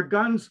 her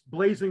guns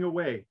blazing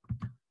away,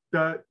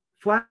 the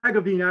flag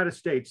of the United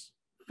States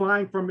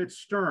flying from its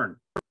stern.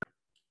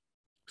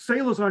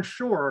 Sailors on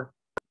shore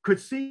could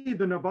see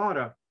the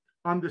Nevada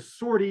on this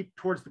sortie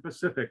towards the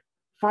Pacific,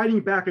 fighting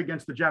back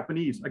against the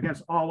Japanese,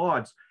 against all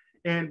odds.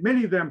 And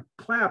many of them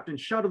clapped and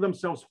shouted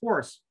themselves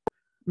hoarse.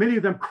 Many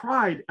of them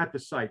cried at the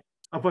sight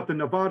of what the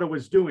Nevada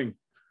was doing.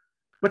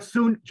 But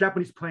soon,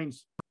 Japanese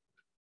planes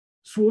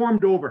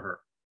swarmed over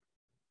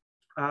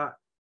her.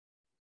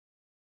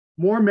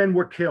 More men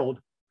were killed.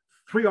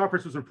 3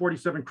 officers and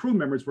 47 crew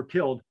members were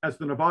killed as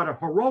the Nevada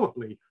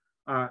heroically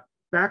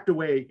backed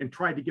away and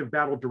tried to give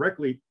battle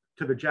directly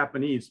to the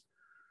Japanese.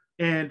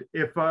 And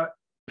if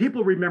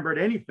people remembered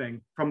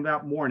anything from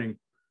that morning,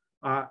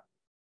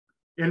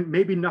 and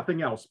maybe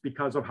nothing else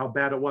because of how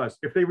bad it was,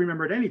 if they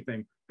remembered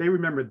anything, they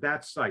remembered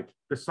that sight,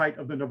 the sight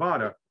of the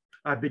Nevada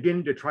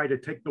beginning to try to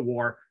take the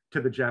war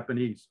to the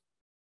Japanese.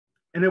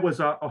 And it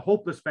was a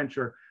hopeless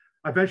venture.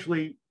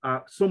 Eventually,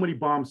 so many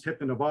bombs hit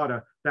the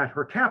Nevada that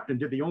her captain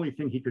did the only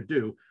thing he could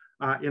do,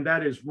 and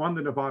that is run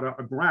the Nevada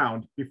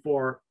aground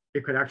before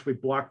it could actually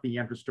block the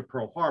entrance to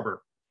Pearl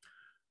Harbor.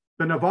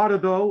 The Nevada,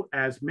 though,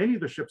 as many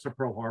of the ships of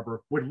Pearl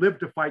Harbor, would live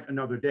to fight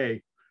another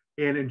day.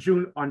 And on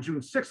June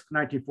 6th,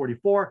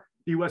 1944,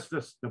 the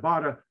USS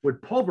Nevada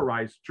would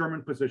pulverize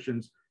German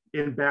positions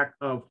in back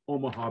of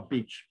Omaha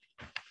Beach.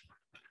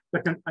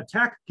 The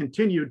attack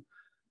continued.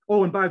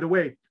 Oh, and by the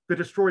way, the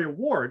destroyer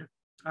Ward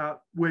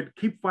would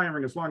keep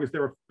firing as long as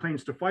there were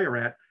planes to fire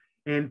at.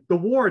 And the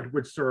ward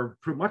would serve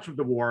through much of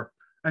the war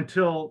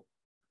until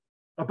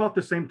about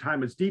the same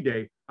time as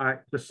D-Day,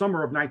 the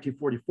summer of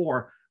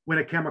 1944, when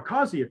a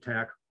kamikaze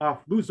attack off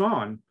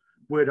Luzon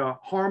would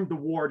harm the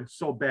ward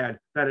so bad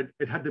that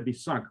it had to be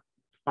sunk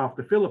off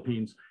the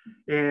Philippines.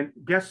 And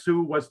guess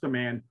who was the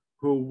man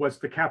who was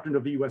the captain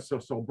of the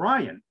USS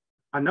O'Brien,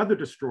 another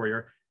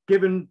destroyer,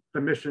 given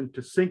the mission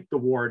to sink the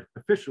ward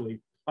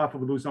officially off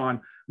of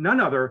Luzon? None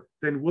other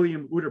than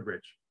William Uterbridge,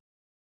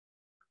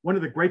 one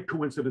of the great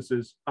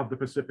coincidences of the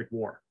Pacific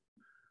War.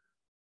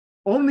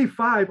 Only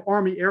 5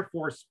 Army Air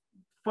Force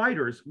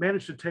fighters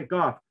managed to take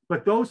off,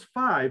 but those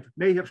 5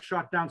 may have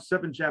shot down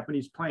 7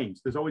 Japanese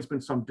planes. There's always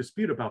been some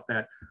dispute about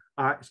that,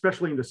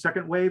 especially in the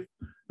second wave.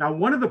 Now,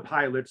 one of the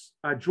pilots,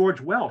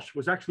 George Welsh,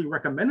 was actually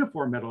recommended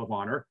for a Medal of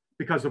Honor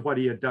because of what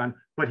he had done,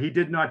 but he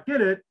did not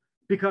get it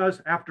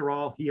because, after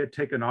all, he had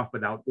taken off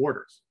without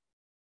orders.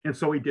 And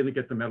so he didn't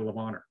get the Medal of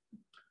Honor.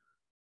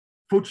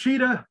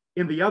 Fuchida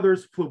and the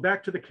others flew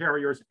back to the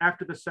carriers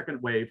after the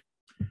second wave.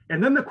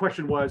 And then the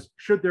question was,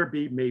 should there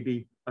be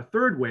maybe a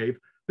third wave?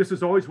 This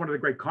is always one of the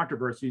great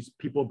controversies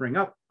people bring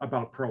up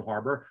about Pearl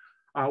Harbor.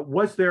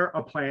 Was there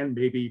a plan,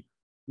 maybe,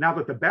 now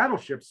that the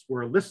battleships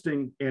were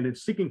listing and in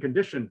sinking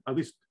condition, at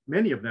least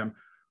many of them,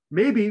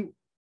 maybe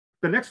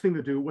the next thing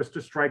to do was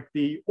to strike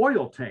the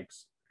oil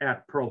tanks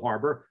at Pearl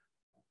Harbor.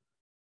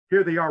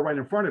 Here they are right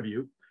in front of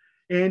you.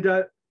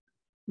 And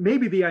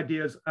maybe the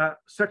idea is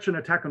such an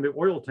attack on the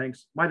oil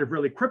tanks might have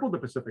really crippled the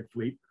Pacific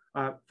Fleet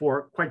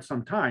for quite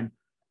some time.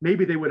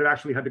 Maybe they would have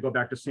actually had to go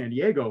back to San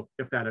Diego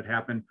if that had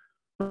happened.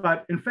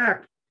 But in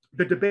fact,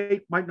 the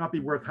debate might not be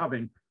worth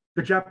having.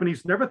 The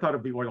Japanese never thought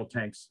of the oil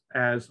tanks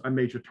as a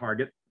major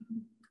target.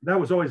 That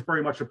was always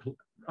very much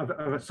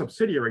a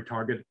subsidiary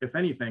target, if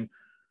anything.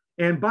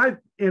 And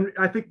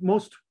I think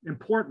most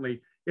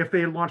importantly, if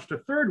they had launched a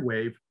third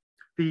wave,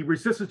 the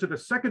resistance to the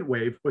second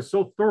wave was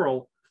so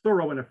thorough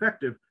and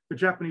effective, the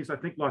Japanese, I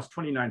think, lost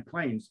 29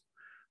 planes,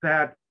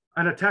 that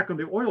an attack on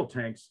the oil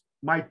tanks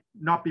might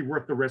not be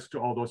worth the risk to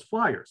all those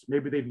flyers.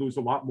 Maybe they'd lose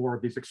a lot more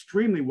of these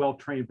extremely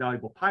well-trained,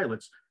 valuable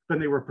pilots than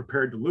they were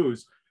prepared to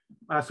lose.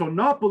 So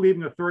not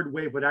believing a third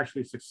wave would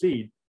actually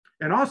succeed,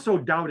 and also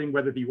doubting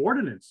whether the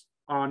ordnance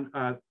on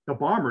the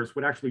bombers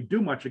would actually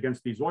do much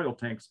against these oil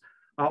tanks.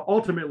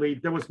 Ultimately,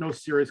 there was no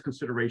serious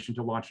consideration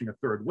to launching a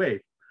third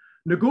wave.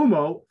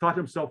 Nagumo thought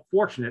himself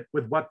fortunate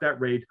with what that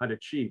raid had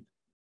achieved.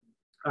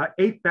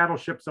 8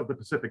 battleships of the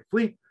Pacific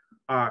Fleet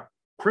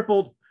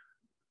crippled,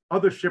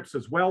 other ships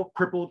as well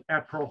crippled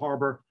at Pearl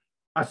Harbor,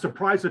 a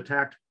surprise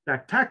attack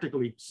that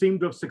tactically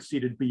seemed to have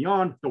succeeded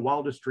beyond the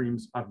wildest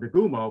dreams of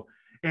Nagumo,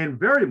 and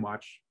very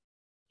much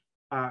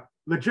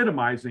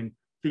legitimizing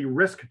the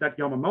risk that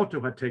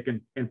Yamamoto had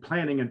taken in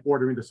planning and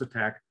ordering this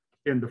attack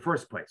in the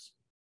first place.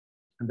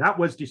 And that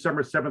was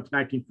December 7th,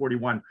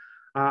 1941,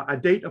 a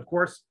date, of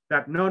course,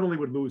 that not only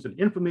would lose in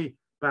infamy,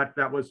 but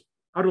that was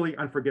utterly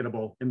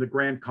unforgettable in the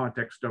grand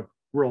context of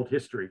world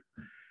history.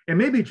 And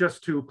maybe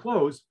just to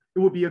close, it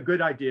would be a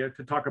good idea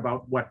to talk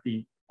about what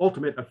the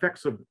ultimate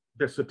effects of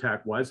this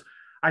attack was.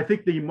 I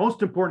think the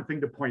most important thing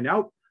to point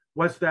out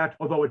was that,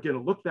 although it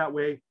didn't look that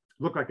way,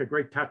 looked like a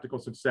great tactical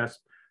success,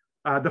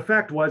 the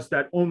fact was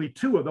that only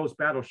 2 of those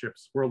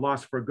battleships were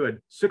lost for good.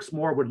 6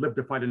 more would live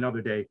to fight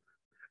another day,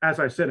 as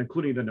I said,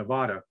 including the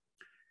Nevada.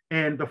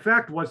 And the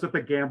fact was that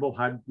the gamble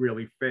had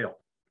really failed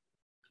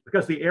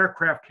because the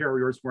aircraft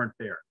carriers weren't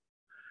there.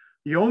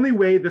 The only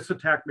way this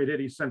attack made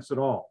any sense at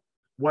all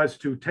was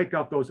to take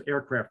out those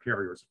aircraft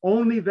carriers.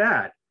 Only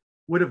that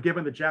would have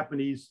given the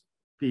Japanese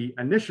the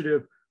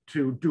initiative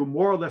to do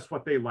more or less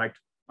what they liked,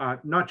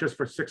 not just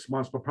for 6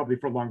 months, but probably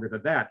for longer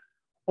than that.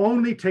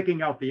 Only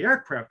taking out the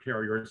aircraft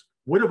carriers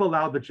would have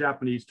allowed the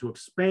Japanese to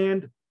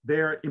expand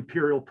their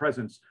imperial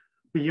presence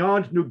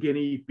beyond New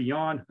Guinea,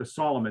 beyond the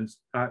Solomons,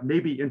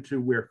 maybe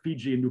into where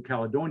Fiji and New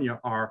Caledonia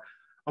are,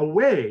 a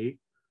way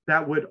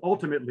that would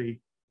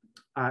ultimately,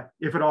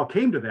 if it all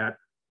came to that,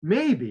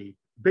 maybe,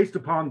 based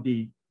upon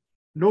the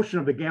notion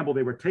of the gamble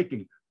they were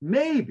taking,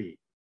 maybe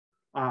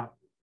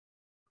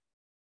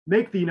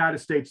make the United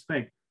States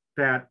think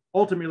that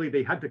ultimately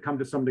they had to come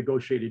to some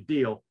negotiated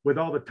deal with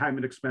all the time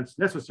and expense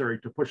necessary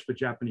to push the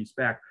Japanese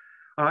back.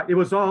 It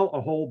was all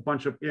a whole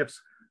bunch of ifs,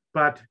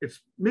 but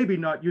it's maybe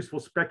not useful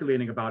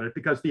speculating about it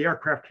because the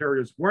aircraft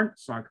carriers weren't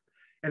sunk.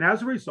 And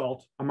as a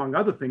result, among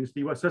other things,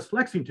 the USS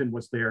Lexington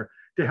was there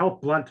to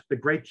help blunt the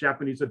great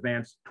Japanese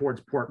advance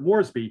towards Port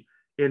Moresby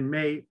in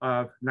May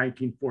of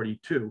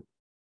 1942.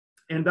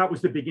 And that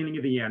was the beginning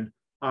of the end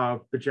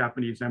of the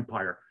Japanese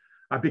Empire.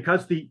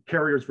 Because the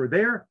carriers were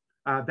there,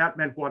 that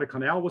meant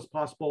Guadalcanal was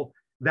possible.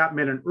 That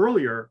meant an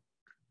earlier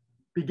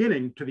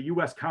beginning to the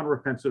US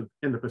counteroffensive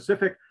in the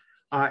Pacific.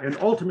 And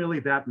ultimately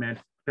that meant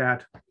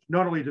that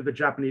not only did the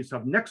Japanese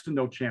have next to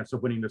no chance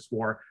of winning this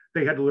war,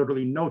 they had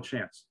literally no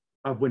chance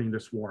of winning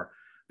this war.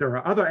 There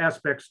are other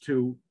aspects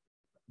to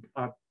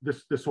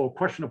this whole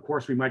question, of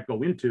course, we might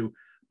go into,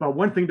 but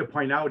one thing to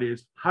point out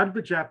is, had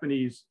the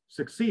Japanese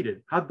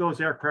succeeded, had those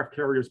aircraft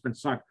carriers been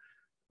sunk,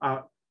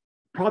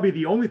 probably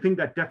the only thing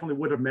that definitely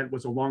would have meant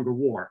was a longer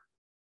war.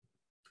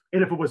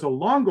 And if it was a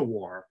longer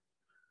war,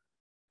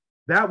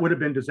 that would have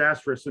been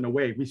disastrous in a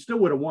way. We still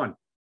would have won.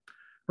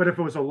 But if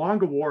it was a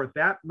longer war,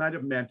 that might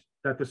have meant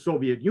that the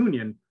Soviet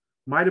Union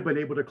might have been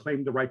able to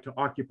claim the right to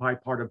occupy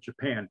part of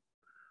Japan,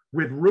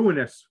 with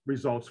ruinous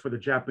results for the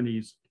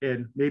Japanese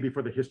and maybe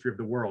for the history of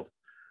the world.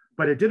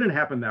 But it didn't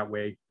happen that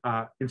way.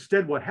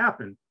 Instead, what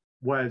happened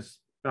was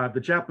the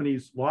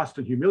Japanese lost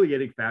in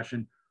humiliating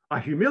fashion, a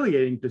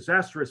humiliating,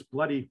 disastrous,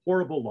 bloody,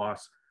 horrible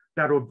loss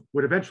that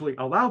would eventually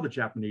allow the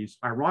Japanese,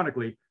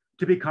 ironically,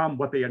 to become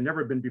what they had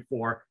never been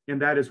before,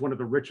 and that is one of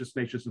the richest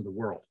nations in the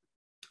world.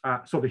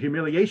 So the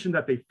humiliation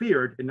that they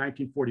feared in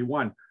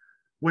 1941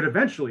 would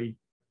eventually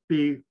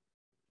be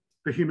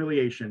the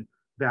humiliation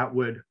that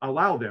would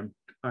allow them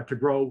to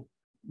grow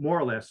more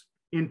or less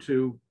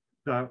into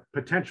the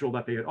potential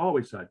that they had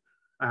always had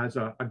as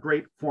a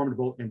great,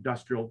 formidable,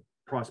 industrial,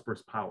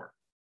 prosperous power.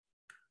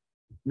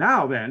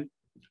 Now then,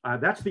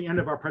 that's the end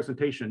of our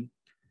presentation.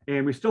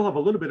 And we still have a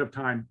little bit of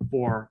time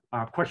for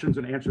questions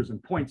and answers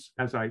and points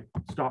as I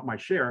stop my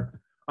share.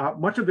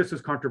 Much of this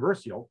is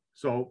controversial.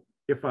 So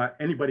if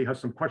anybody has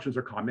some questions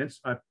or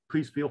comments,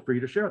 please feel free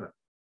to share them.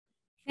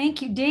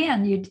 Thank you,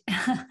 Dan.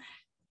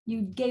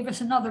 You gave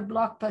us another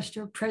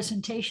blockbuster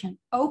presentation.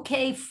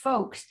 Okay,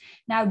 folks.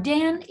 Now,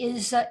 Dan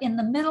is in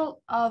the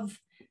middle of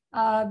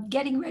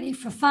getting ready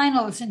for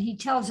finals, and he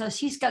tells us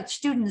he's got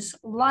students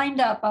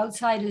lined up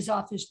outside his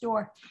office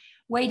door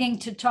waiting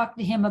to talk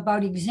to him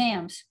about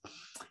exams.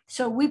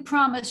 So we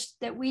promised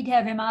that we'd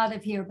have him out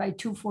of here by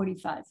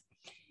 2:45.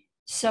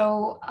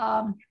 So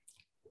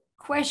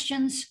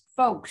questions,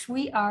 folks,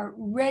 we are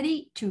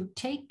ready to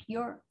take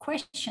your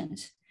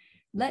questions.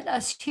 Let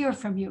us hear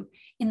from you.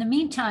 In the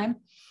meantime,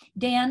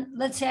 Dan,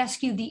 let's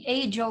ask you the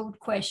age-old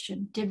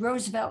question. Did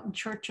Roosevelt and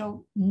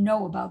Churchill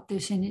know about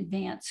this in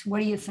advance? What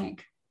do you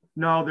think?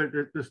 No,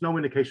 there's no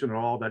indication at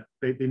all that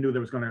they knew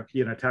there was going to be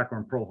an attack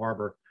on Pearl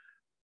Harbor.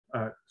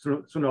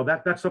 So no,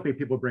 that's something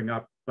people bring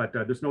up, but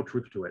there's no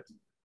truth to it.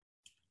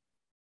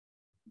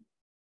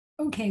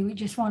 Okay, we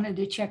just wanted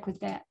to check with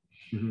that.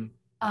 Mm-hmm.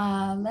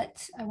 I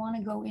want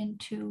to go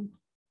into,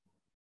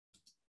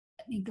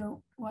 let me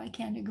go, why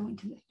can't I go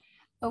into the,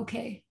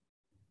 okay.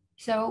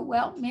 So,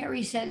 well,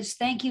 Mary says,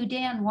 thank you,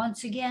 Dan,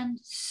 once again.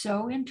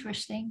 So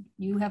interesting.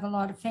 You have a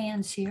lot of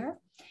fans here.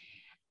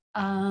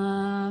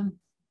 It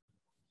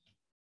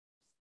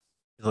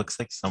looks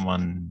like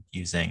someone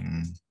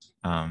using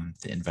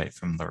the invite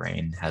from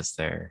Lorraine has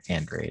their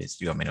hand raised.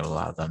 Do you want me to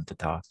allow them to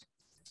talk?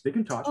 They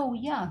can talk. Oh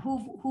yeah,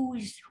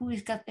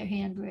 who's got their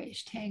hand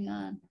raised? Hang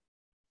on.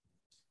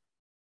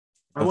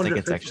 I think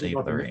it's actually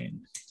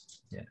Lorraine.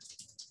 Yeah.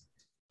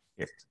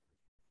 Here.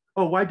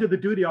 Oh, why did the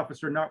duty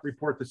officer not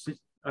report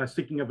the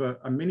sinking of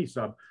a mini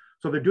sub?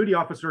 So the duty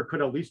officer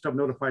could at least have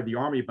notified the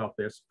Army about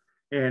this.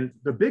 And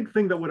the big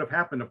thing that would have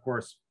happened, of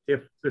course,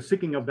 if the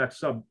sinking of that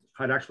sub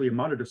had actually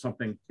amounted to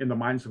something in the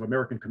minds of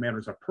American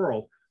commanders at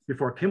Pearl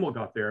before Kimmel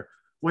got there,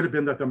 would have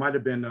been that there might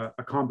have been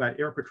a combat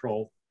air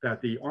patrol that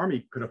the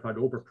Army could have had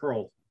over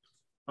Pearl,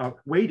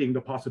 waiting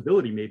the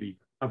possibility maybe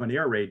of an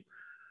air raid.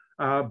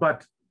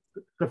 But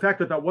the fact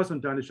that that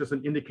wasn't done is just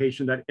an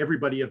indication that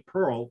everybody at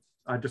Pearl,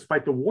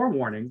 despite the war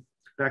warning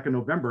back in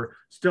November,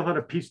 still had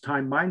a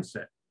peacetime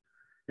mindset.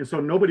 And so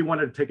nobody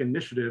wanted to take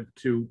initiative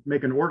to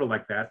make an order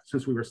like that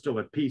since we were still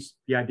at peace.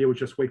 The idea was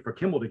just wait for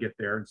Kimmel to get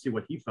there and see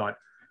what he thought.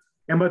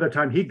 And by the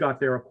time he got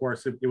there, of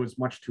course, it was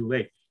much too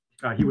late.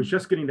 He was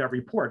just getting that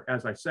report,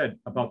 as I said,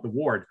 about the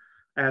ward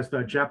as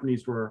the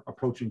Japanese were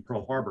approaching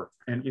Pearl Harbor,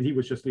 and he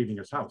was just leaving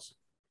his house.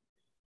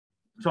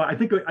 So I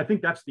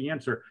think that's the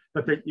answer,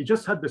 that you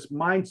just had this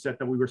mindset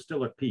that we were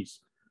still at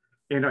peace.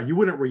 And you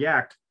wouldn't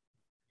react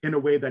in a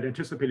way that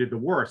anticipated the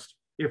worst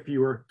if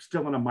you were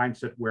still in a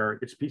mindset where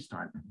it's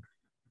peacetime.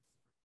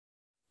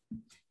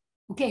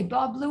 Okay,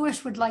 Bob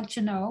Lewis would like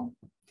to know,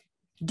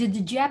 did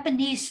the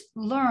Japanese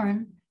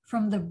learn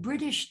from the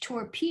British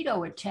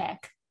torpedo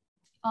attack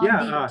on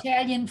the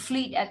Italian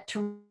fleet at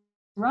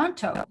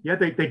Toronto? Yeah,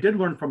 they did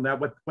learn from that.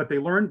 What they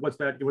learned was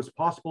that it was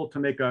possible to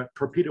make a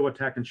torpedo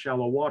attack in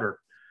shallow water,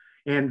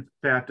 and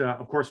that,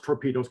 of course,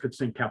 torpedoes could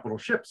sink capital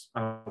ships,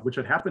 which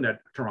had happened at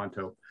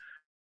Toronto.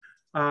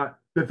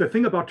 The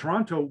thing about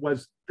Toronto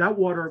was that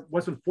water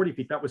wasn't 40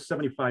 feet, that was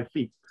 75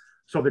 feet.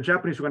 So the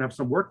Japanese were going to have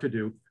some work to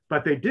do,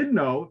 but they did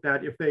know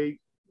that if they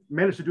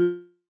managed to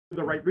do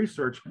the right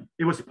research,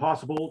 it was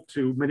possible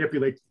to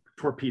manipulate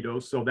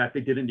torpedoes so that they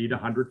didn't need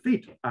 100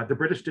 feet. The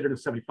British did it in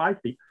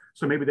 75 feet,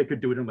 so maybe they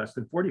could do it in less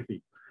than 40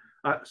 feet.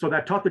 So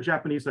that taught the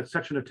Japanese that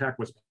such an attack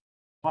was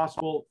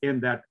possible,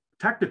 and that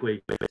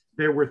tactically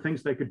there were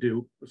things they could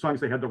do, as long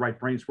as they had the right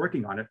brains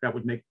working on it, that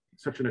would make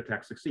such an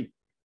attack succeed.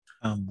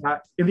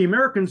 In the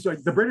Americans,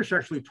 the British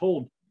actually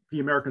told the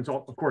Americans,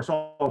 of course,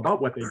 all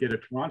about what they did at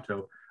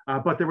Toronto,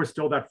 but there was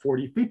still that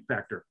 40 feet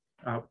factor.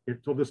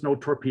 So there's no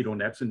torpedo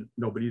nets, and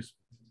nobody's,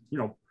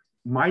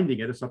 minding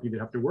it as something they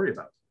have to worry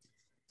about.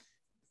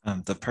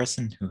 The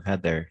person who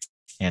had their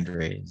hand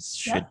raised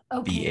should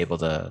be able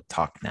to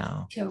talk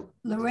now. So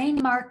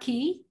Lorraine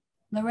Marquis,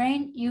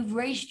 Lorraine, you've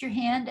raised your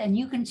hand and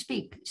you can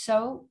speak.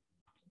 So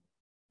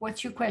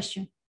what's your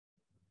question?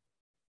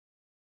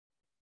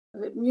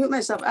 Mute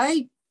myself.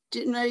 I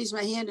didn't raise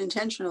my hand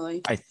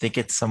intentionally. I think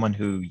it's someone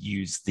who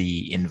used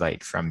the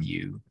invite from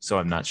you. So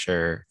I'm not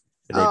sure.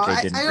 They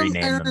didn't I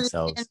rename don't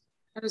themselves.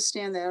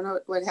 understand that. I don't know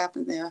what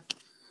happened there.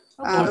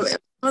 Okay.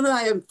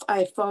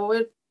 I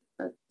forward,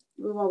 but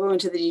we won't go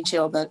into the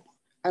detail, but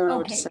I don't know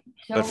what to say.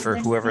 So But for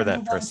then whoever we'll that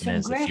move on. person So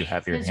is, if you Gresh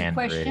have your has a hand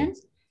question.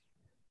 raised.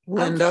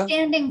 Linda,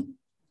 Outstanding.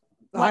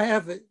 I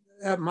have it.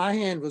 My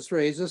hand was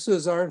raised. This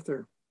is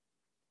Arthur.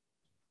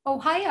 Oh,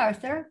 hi,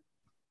 Arthur.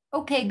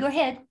 Okay, go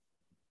ahead.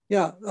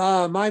 Yeah,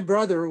 my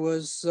brother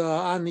was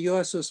on the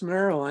USS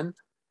Maryland.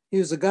 He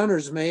was a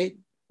gunner's mate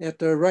at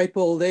the ripe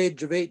old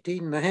age of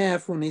 18 and a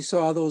half when he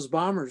saw those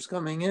bombers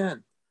coming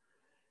in.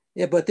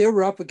 Yeah, but they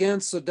were up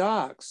against the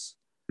docks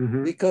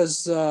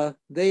because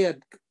they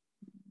had,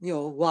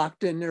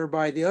 locked in there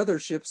by the other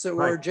ships that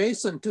were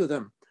adjacent to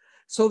them.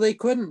 So they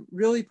couldn't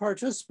really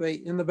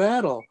participate in the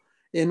battle.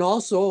 And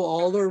also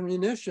all their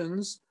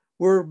munitions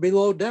were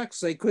below decks.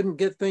 They couldn't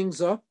get things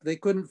up. They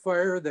couldn't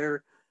fire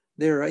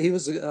he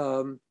was,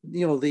 the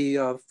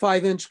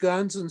 5-inch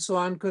guns and so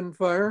on couldn't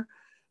fire,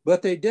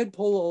 but they did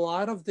pull a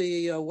lot of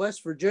the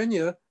West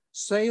Virginia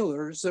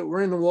sailors that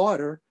were in the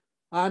water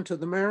onto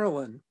the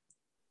Maryland.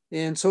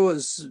 And so it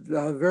was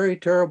a very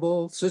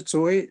terrible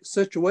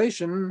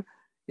situation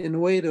in a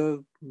way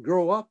to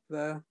grow up,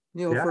 for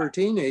a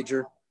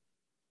teenager.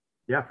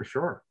 Yeah, for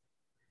sure.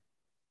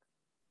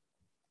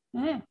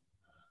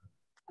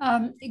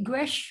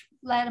 Gresh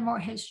Lattimore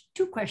has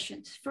two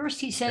questions.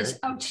 First, he says,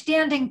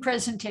 outstanding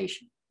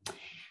presentation.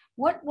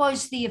 What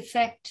was the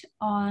effect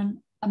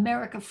on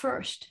America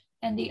First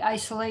and the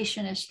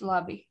isolationist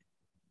lobby?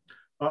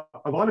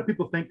 A lot of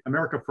people think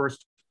America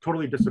First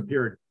totally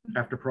disappeared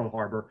after Pearl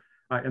Harbor,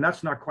 and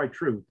that's not quite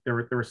true.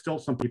 There were still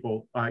some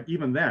people,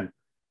 even then,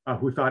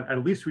 who thought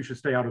at least we should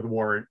stay out of the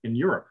war in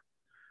Europe.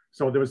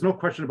 So there was no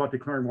question about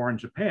declaring war on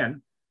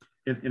Japan,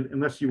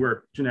 unless you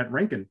were Jeanette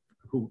Rankin,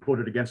 who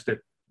voted against it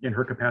in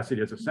her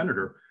capacity as a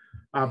senator.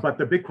 But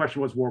the big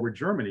question was war with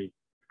Germany.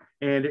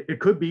 And it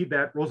could be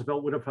that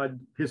Roosevelt would have had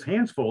his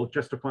hands full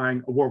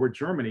justifying a war with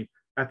Germany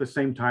at the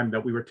same time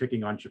that we were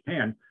taking on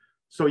Japan.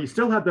 So you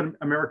still had the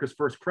America's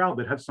First crowd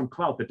that had some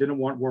clout that didn't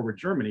want war with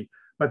Germany.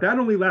 But that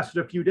only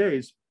lasted a few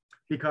days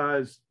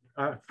because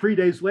 3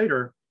 days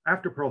later,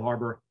 after Pearl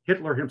Harbor,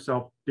 Hitler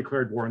himself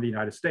declared war on the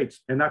United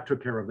States, and that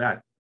took care of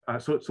that.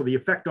 So the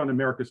effect on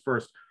America's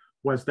First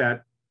was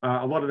that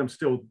a lot of them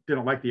still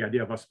didn't like the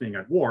idea of us being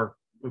at war,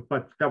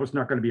 but that was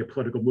not going to be a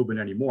political movement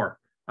anymore.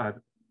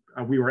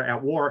 We were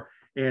at war,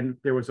 and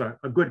there was a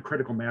good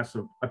critical mass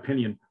of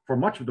opinion for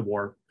much of the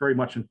war, very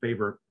much in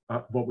favor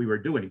of what we were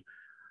doing.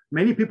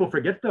 Many people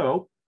forget,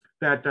 though,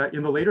 that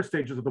in the later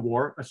stages of the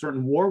war, a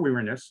certain war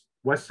weariness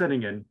was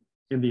setting in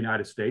the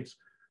United States.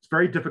 It's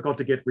very difficult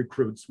to get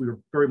recruits. We were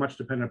very much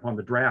dependent upon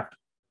the draft,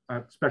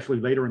 especially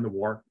later in the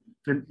war.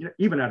 And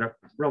even at a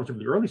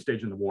relatively early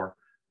stage in the war,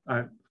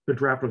 the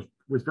draft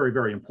was very,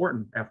 very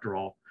important after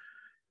all.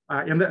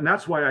 And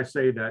that's why I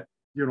say that,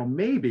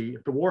 maybe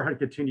if the war had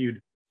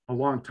continued a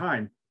long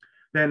time,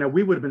 then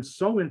we would have been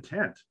so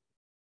intent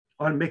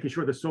on making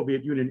sure the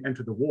Soviet Union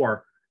entered the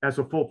war as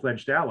a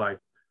full-fledged ally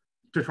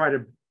to try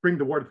to bring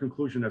the war to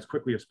conclusion as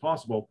quickly as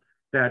possible,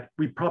 that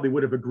we probably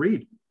would have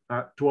agreed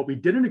to what we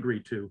didn't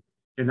agree to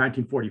in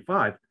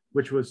 1945,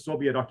 which was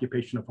Soviet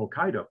occupation of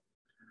Hokkaido,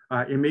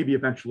 and maybe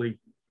eventually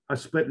a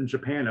split in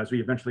Japan as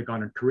we eventually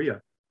got in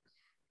Korea.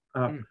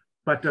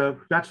 But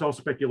that's all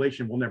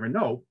speculation. We'll never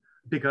know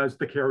because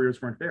the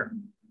carriers weren't there.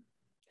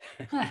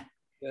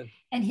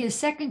 And his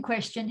second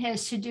question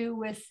has to do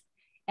with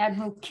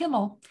Admiral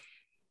Kimmel.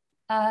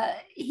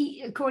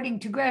 According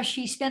to Gresh,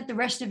 he spent the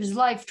rest of his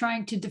life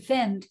trying to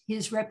defend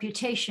his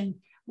reputation.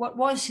 What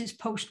was his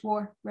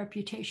post-war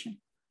reputation?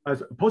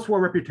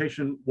 Post-war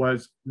reputation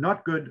was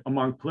not good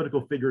among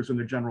political figures in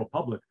the general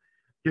public.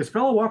 His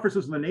fellow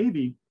officers in the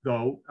Navy,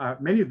 though,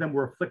 many of them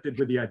were afflicted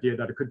with the idea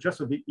that it could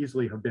just as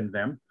easily have been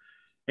them.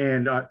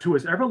 And to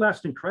his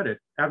everlasting credit,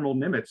 Admiral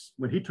Nimitz,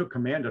 when he took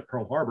command at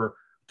Pearl Harbor,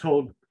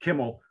 told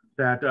Kimmel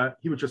that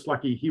he was just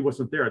lucky he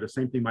wasn't there. The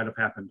same thing might have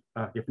happened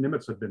if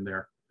Nimitz had been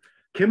there.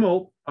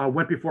 Kimmel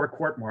went before a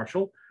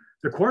court-martial.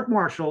 The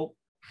court-martial,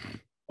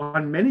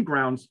 on many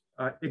grounds,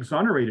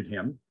 exonerated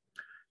him.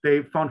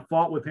 They found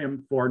fault with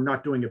him for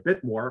not doing a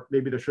bit more.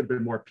 Maybe there should have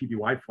been more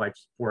PBY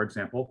flights, for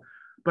example.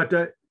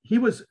 But he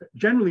was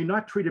generally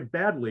not treated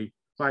badly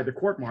by the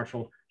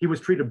court-martial. He was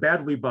treated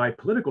badly by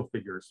political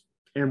figures.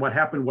 And what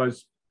happened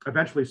was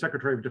eventually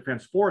Secretary of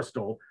Defense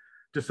Forrestal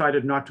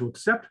decided not to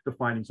accept the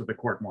findings of the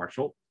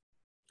court-martial.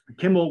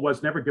 Kimmel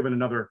was never given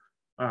another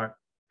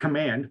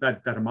command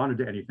that amounted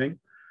to anything.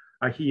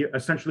 He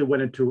essentially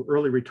went into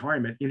early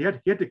retirement. And he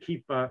had to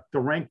keep the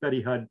rank that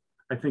he had,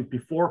 I think,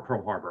 before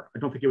Pearl Harbor. I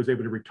don't think he was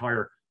able to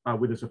retire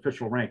with his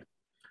official rank.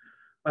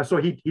 So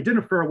he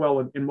didn't fare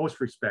well in most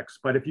respects.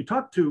 But if you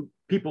talk to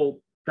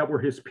people that were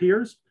his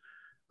peers,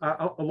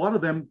 a lot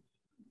of them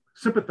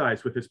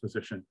sympathized with his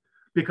position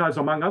because,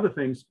 among other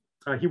things,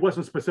 he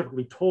wasn't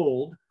specifically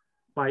told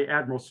by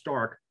Admiral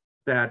Stark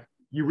that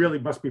you really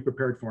must be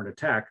prepared for an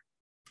attack.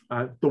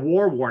 The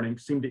war warning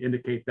seemed to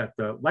indicate that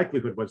the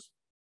likelihood was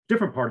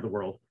different part of the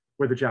world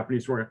where the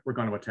Japanese were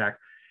going to attack.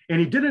 And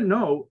he didn't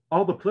know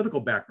all the political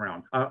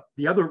background.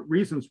 The other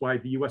reasons why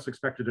the US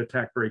expected to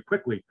attack very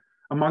quickly,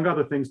 among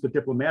other things, the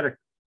diplomatic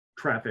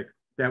traffic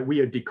that we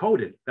had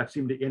decoded that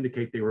seemed to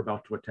indicate they were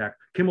about to attack.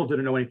 Kimmel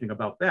didn't know anything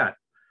about that.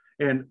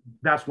 And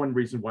that's one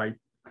reason why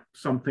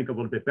some think a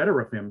little bit better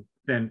of him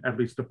than at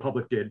least the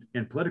public did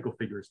and political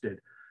figures did.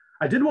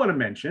 I did want to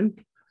mention,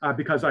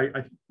 because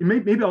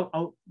maybe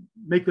I'll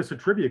make this a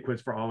trivia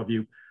quiz for all of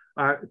you.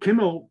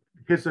 Kimmel,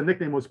 his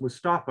nickname was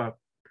Mustafa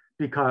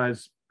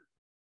because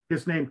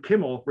his name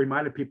Kimmel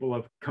reminded people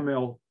of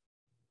Kemal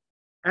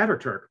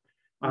Ataturk,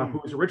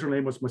 whose original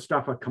name was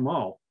Mustafa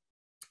Kemal,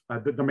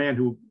 the man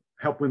who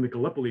helped win the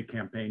Gallipoli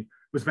campaign,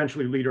 was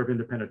eventually leader of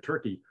independent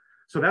Turkey.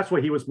 So that's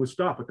why he was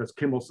Mustafa, because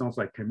Kimmel sounds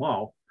like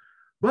Kemal.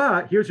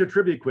 But here's your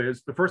trivia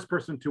quiz. The first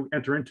person to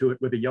enter into it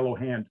with a yellow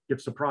hand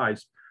gets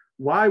surprised.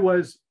 Why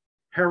was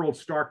Harold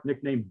Stark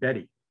nicknamed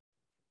Betty?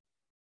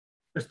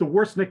 It's the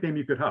worst nickname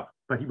you could have,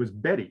 but he was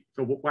Betty.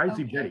 So why is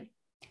he Betty?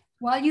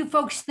 While you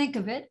folks think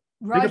of it,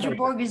 Roger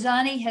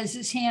Borghesani has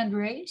his hand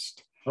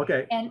raised.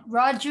 Okay. And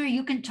Roger,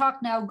 you can talk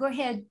now. Go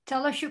ahead.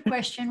 Tell us your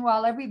question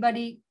while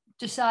everybody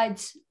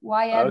decides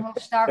why Admiral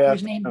Stark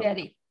was named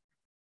Betty.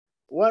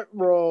 What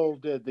role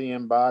did the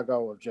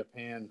embargo of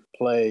Japan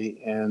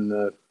play in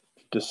the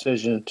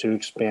decision to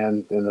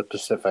expand in the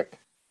Pacific?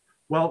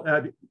 Well,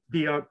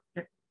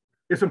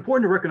 it's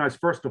important to recognize,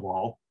 first of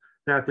all,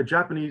 that the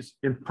Japanese,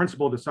 in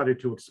principle, decided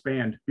to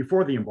expand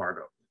before the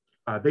embargo.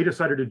 They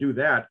decided to do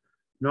that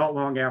not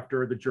long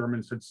after the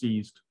Germans had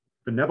seized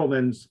the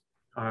Netherlands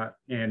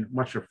and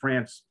much of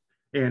France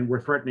and were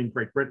threatening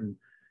Great Britain.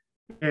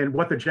 And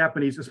what the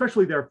Japanese,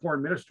 especially their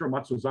foreign minister,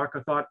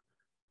 Matsuzaka, thought,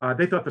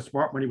 they thought the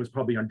smart money was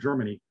probably on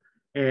Germany.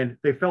 And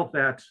they felt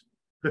that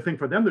the thing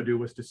for them to do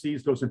was to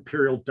seize those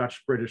imperial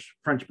Dutch, British,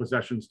 French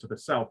possessions to the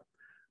south,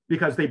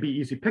 because they'd be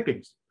easy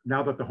pickings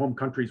now that the home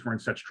countries were in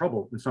such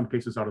trouble, in some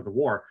cases out of the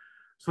war.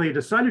 So they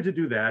decided to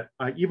do that,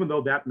 even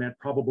though that meant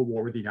probable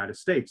war with the United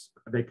States.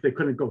 They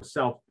couldn't go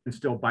south and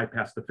still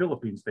bypass the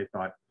Philippines, they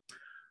thought.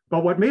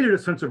 But what made it a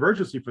sense of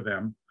urgency for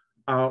them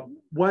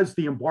was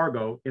the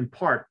embargo, in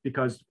part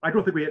because I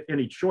don't think we had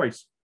any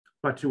choice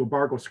but to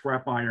embargo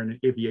scrap iron and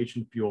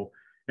aviation fuel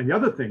and the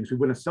other things we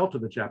wouldn't sell to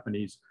the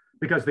Japanese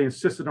because they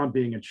insisted on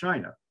being in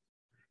China.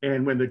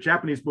 And when the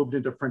Japanese moved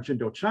into French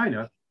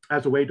Indochina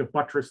as a way to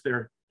buttress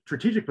their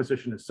strategic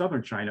position in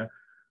southern China,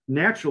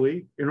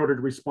 naturally, in order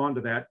to respond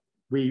to that,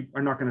 we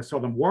are not going to sell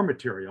them war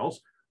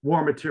materials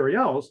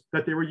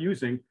that they were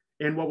using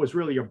in what was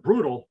really a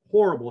brutal,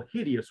 horrible,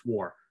 hideous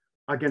war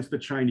against the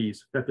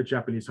Chinese that the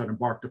Japanese had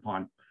embarked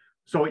upon.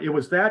 So it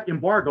was that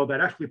embargo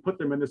that actually put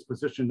them in this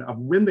position of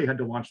when they had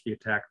to launch the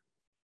attack,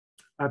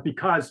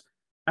 because,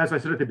 as I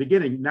said at the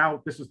beginning,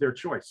 now this is their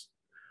choice.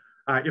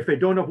 If they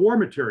don't have war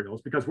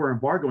materials, because we're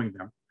embargoing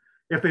them,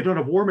 if they don't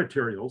have war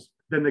materials,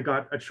 then they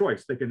got a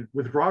choice. They can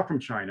withdraw from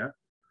China,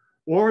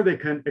 or they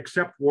can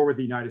accept war with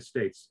the United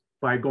States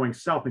by going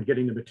south and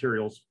getting the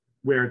materials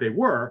where they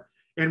were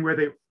and where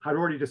they had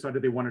already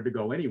decided they wanted to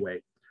go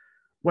anyway.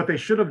 What they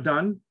should have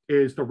done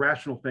is the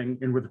rational thing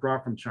and withdraw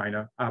from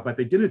China, but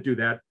they didn't do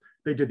that.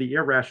 They did the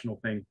irrational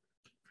thing.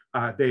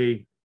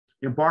 They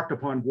embarked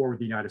upon war with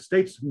the United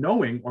States,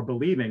 knowing or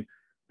believing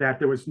that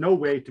there was no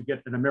way to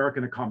get an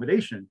American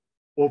accommodation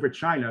over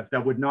China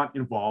that would not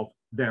involve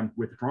them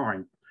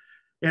withdrawing.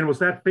 And it was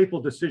that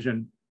fateful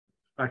decision,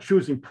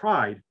 choosing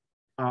pride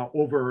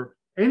over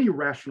any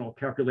rational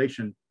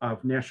calculation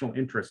of national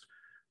interest,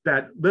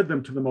 that led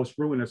them to the most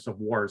ruinous of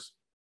wars,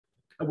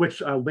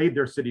 which laid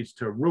their cities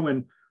to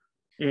ruin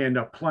and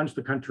plunged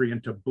the country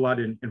into blood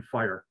and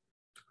fire.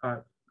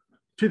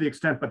 To the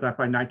extent that by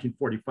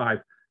 1945,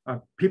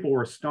 people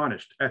were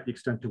astonished at the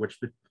extent to which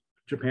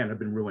Japan had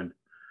been ruined.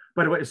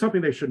 But it's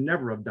something they should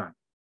never have done.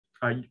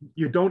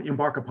 You don't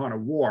embark upon a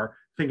war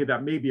thinking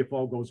that maybe if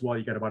all goes well,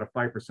 you get about a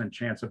 5%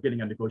 chance of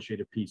getting a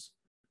negotiated peace.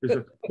 It's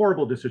a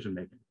horrible decision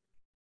making.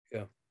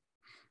 Yeah.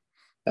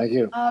 Thank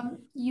you.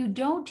 You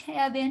don't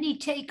have any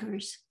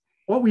takers.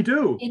 Well, we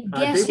do. In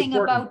guessing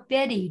about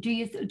Betty, do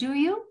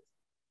you?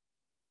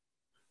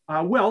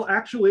 Well,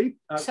 actually.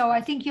 So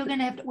I think you're going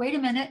to have to wait a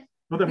minute.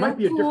 Well, there might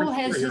be a difference.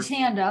 Has his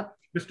hand up.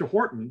 Mr.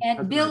 Horton.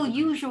 And Bill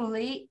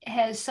usually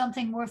has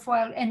something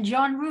worthwhile, and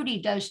John Rudy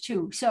does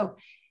too. So,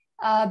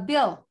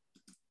 Bill,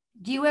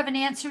 do you have an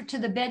answer to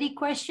the Betty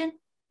question?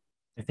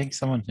 I think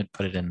someone had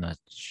put it in the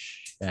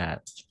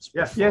chat.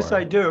 Yes,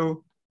 I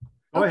do.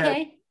 Go okay.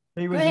 ahead.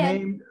 He was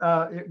named,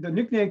 the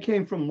nickname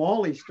came from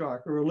Molly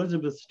Stark, or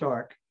Elizabeth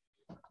Stark,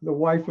 the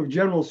wife of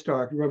General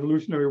Stark, a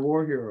Revolutionary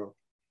War hero.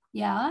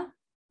 Yeah.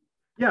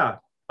 Yeah,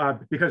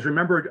 because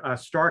remember,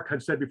 Stark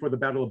had said before the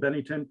Battle of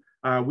Bennington,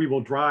 we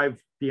will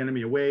drive the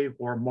enemy away,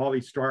 or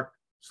Molly Stark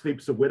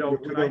sleeps a widow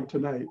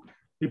tonight.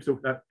 Sleeps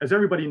as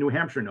everybody in New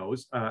Hampshire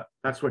knows,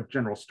 that's what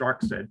General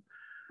Stark said.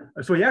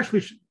 So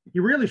he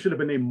really should have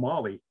been named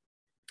Molly.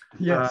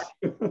 Yes.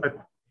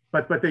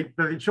 But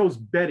they chose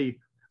Betty.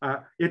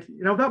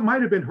 That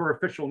might have been her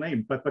official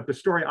name, but the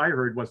story I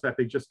heard was that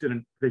they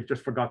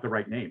just forgot the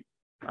right name.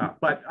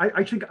 But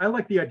I think I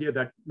like the idea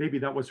that maybe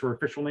that was her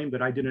official name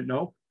that I didn't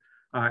know,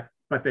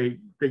 But they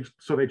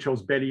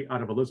chose Betty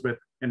out of Elizabeth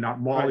and not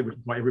Molly, which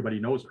is why everybody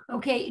knows her.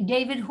 Okay,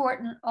 David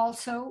Horton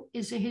also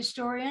is a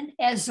historian.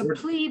 As a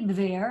plebe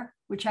there,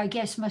 which I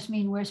guess must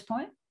mean West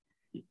Point.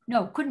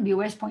 No, couldn't be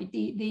West Point,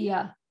 the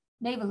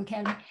Naval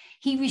Academy.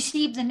 He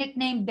received the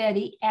nickname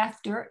Betty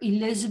after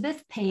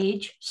Elizabeth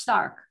Page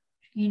Stark.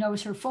 He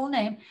knows her full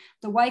name,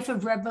 the wife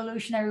of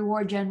Revolutionary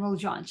War General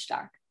John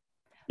Stark,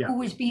 who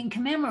was being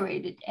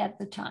commemorated at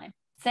the time.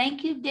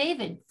 Thank you,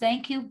 David.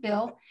 Thank you,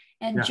 Bill.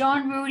 And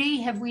John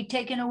Rudy, have we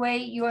taken away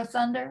your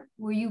thunder?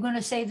 Were you going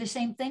to say the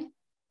same thing?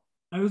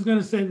 I was going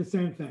to say the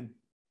same thing.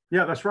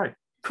 Yeah, that's right.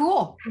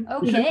 Cool.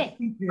 Okay.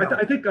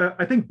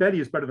 I think Betty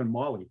is better than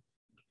Molly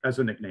as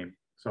a nickname.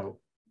 So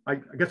I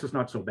guess it's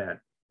not so bad.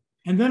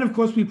 And then, of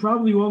course, we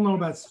probably all know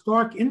about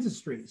Stark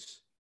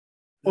Industries.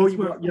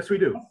 Yes, we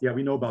do. Yeah,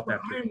 we know about that.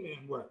 Iron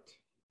Man worked.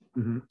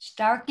 Mm-hmm.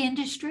 Stark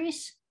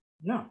Industries?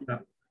 Yeah.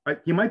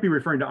 He might be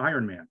referring to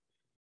Iron Man.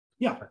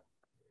 Yeah.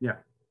 Yeah.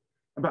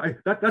 But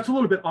that's a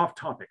little bit off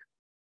topic.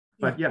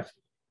 But yes.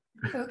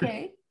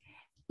 Okay.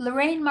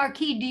 Lorraine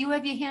Marquis, do you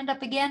have your hand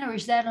up again, or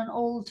is that an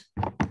old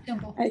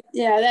symbol?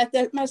 Yeah,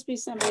 that must be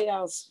somebody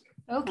else.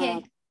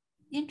 Okay.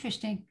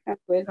 Interesting.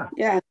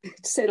 Yeah, to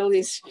say the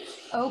least.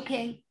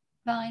 Okay,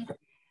 fine.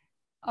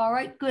 All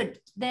right, good.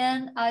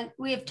 Then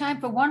we have time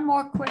for one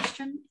more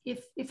question if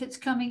it's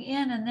coming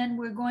in, and then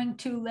we're going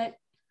to let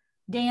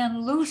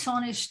Dan loose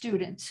on his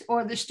students,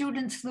 or the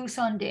students loose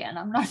on Dan.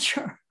 I'm not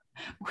sure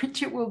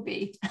which it will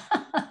be.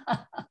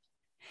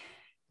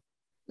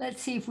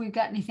 Let's see if we've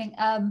got anything.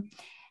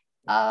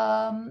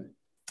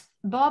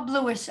 Bob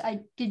Lewis,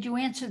 did you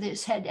answer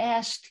this, had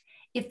asked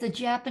if the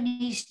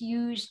Japanese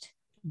used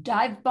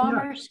dive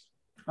bombers.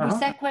 Was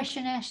that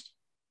question asked?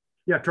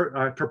 Yeah,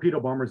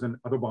 torpedo bombers and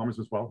other bombers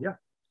as well. Yeah.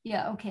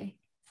 Yeah, okay,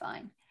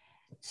 fine.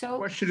 So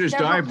question is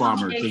dive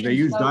bombers. Do they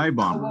use dive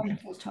bombers?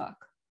 Wonderful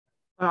talk.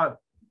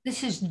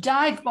 This is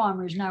dive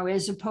bombers now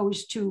as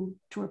opposed to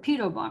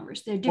torpedo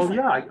bombers. They're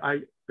different. Well,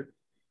 yeah,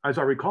 as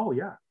I recall,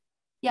 yeah.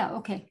 Yeah,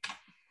 okay.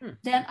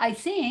 Then I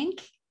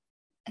think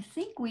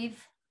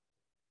we've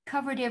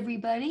covered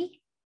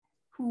everybody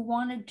who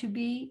wanted to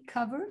be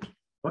covered.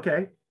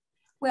 Okay.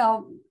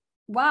 Well,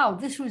 wow,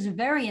 this was a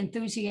very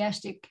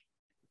enthusiastic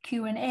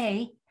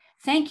Q&A.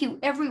 Thank you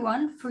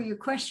everyone for your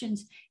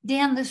questions.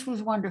 Dan, this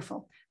was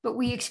wonderful, but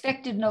we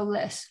expected no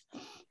less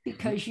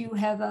because you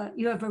have a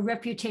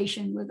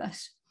reputation with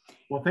us.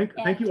 Well,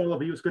 thank you all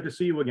of you. It's good to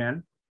see you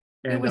again.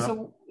 And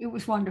it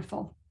was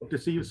wonderful. Hope to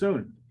see you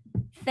soon.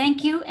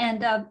 Thank you,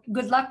 and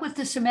good luck with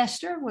the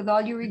semester, with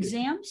all your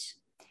exams.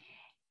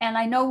 And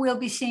I know we'll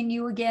be seeing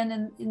you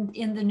again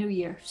in the new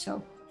year.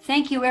 So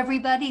thank you,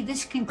 everybody.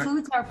 This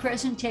concludes our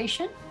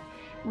presentation.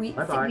 We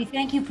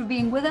thank you for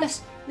being with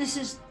us. This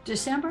is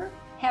December.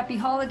 Happy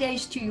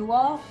holidays to you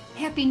all.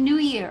 Happy New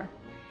Year.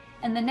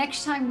 And the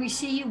next time we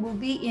see you will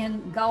be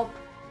in Gulp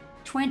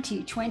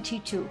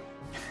 2022.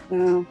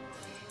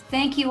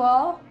 Thank you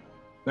all.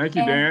 Thank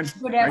you, Dan.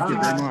 Good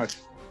afternoon. Thank you very much.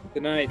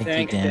 Good night.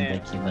 Thank you, Dan.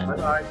 Thank you, Linda.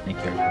 Bye-bye. Thank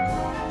you,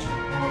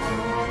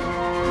 everyone.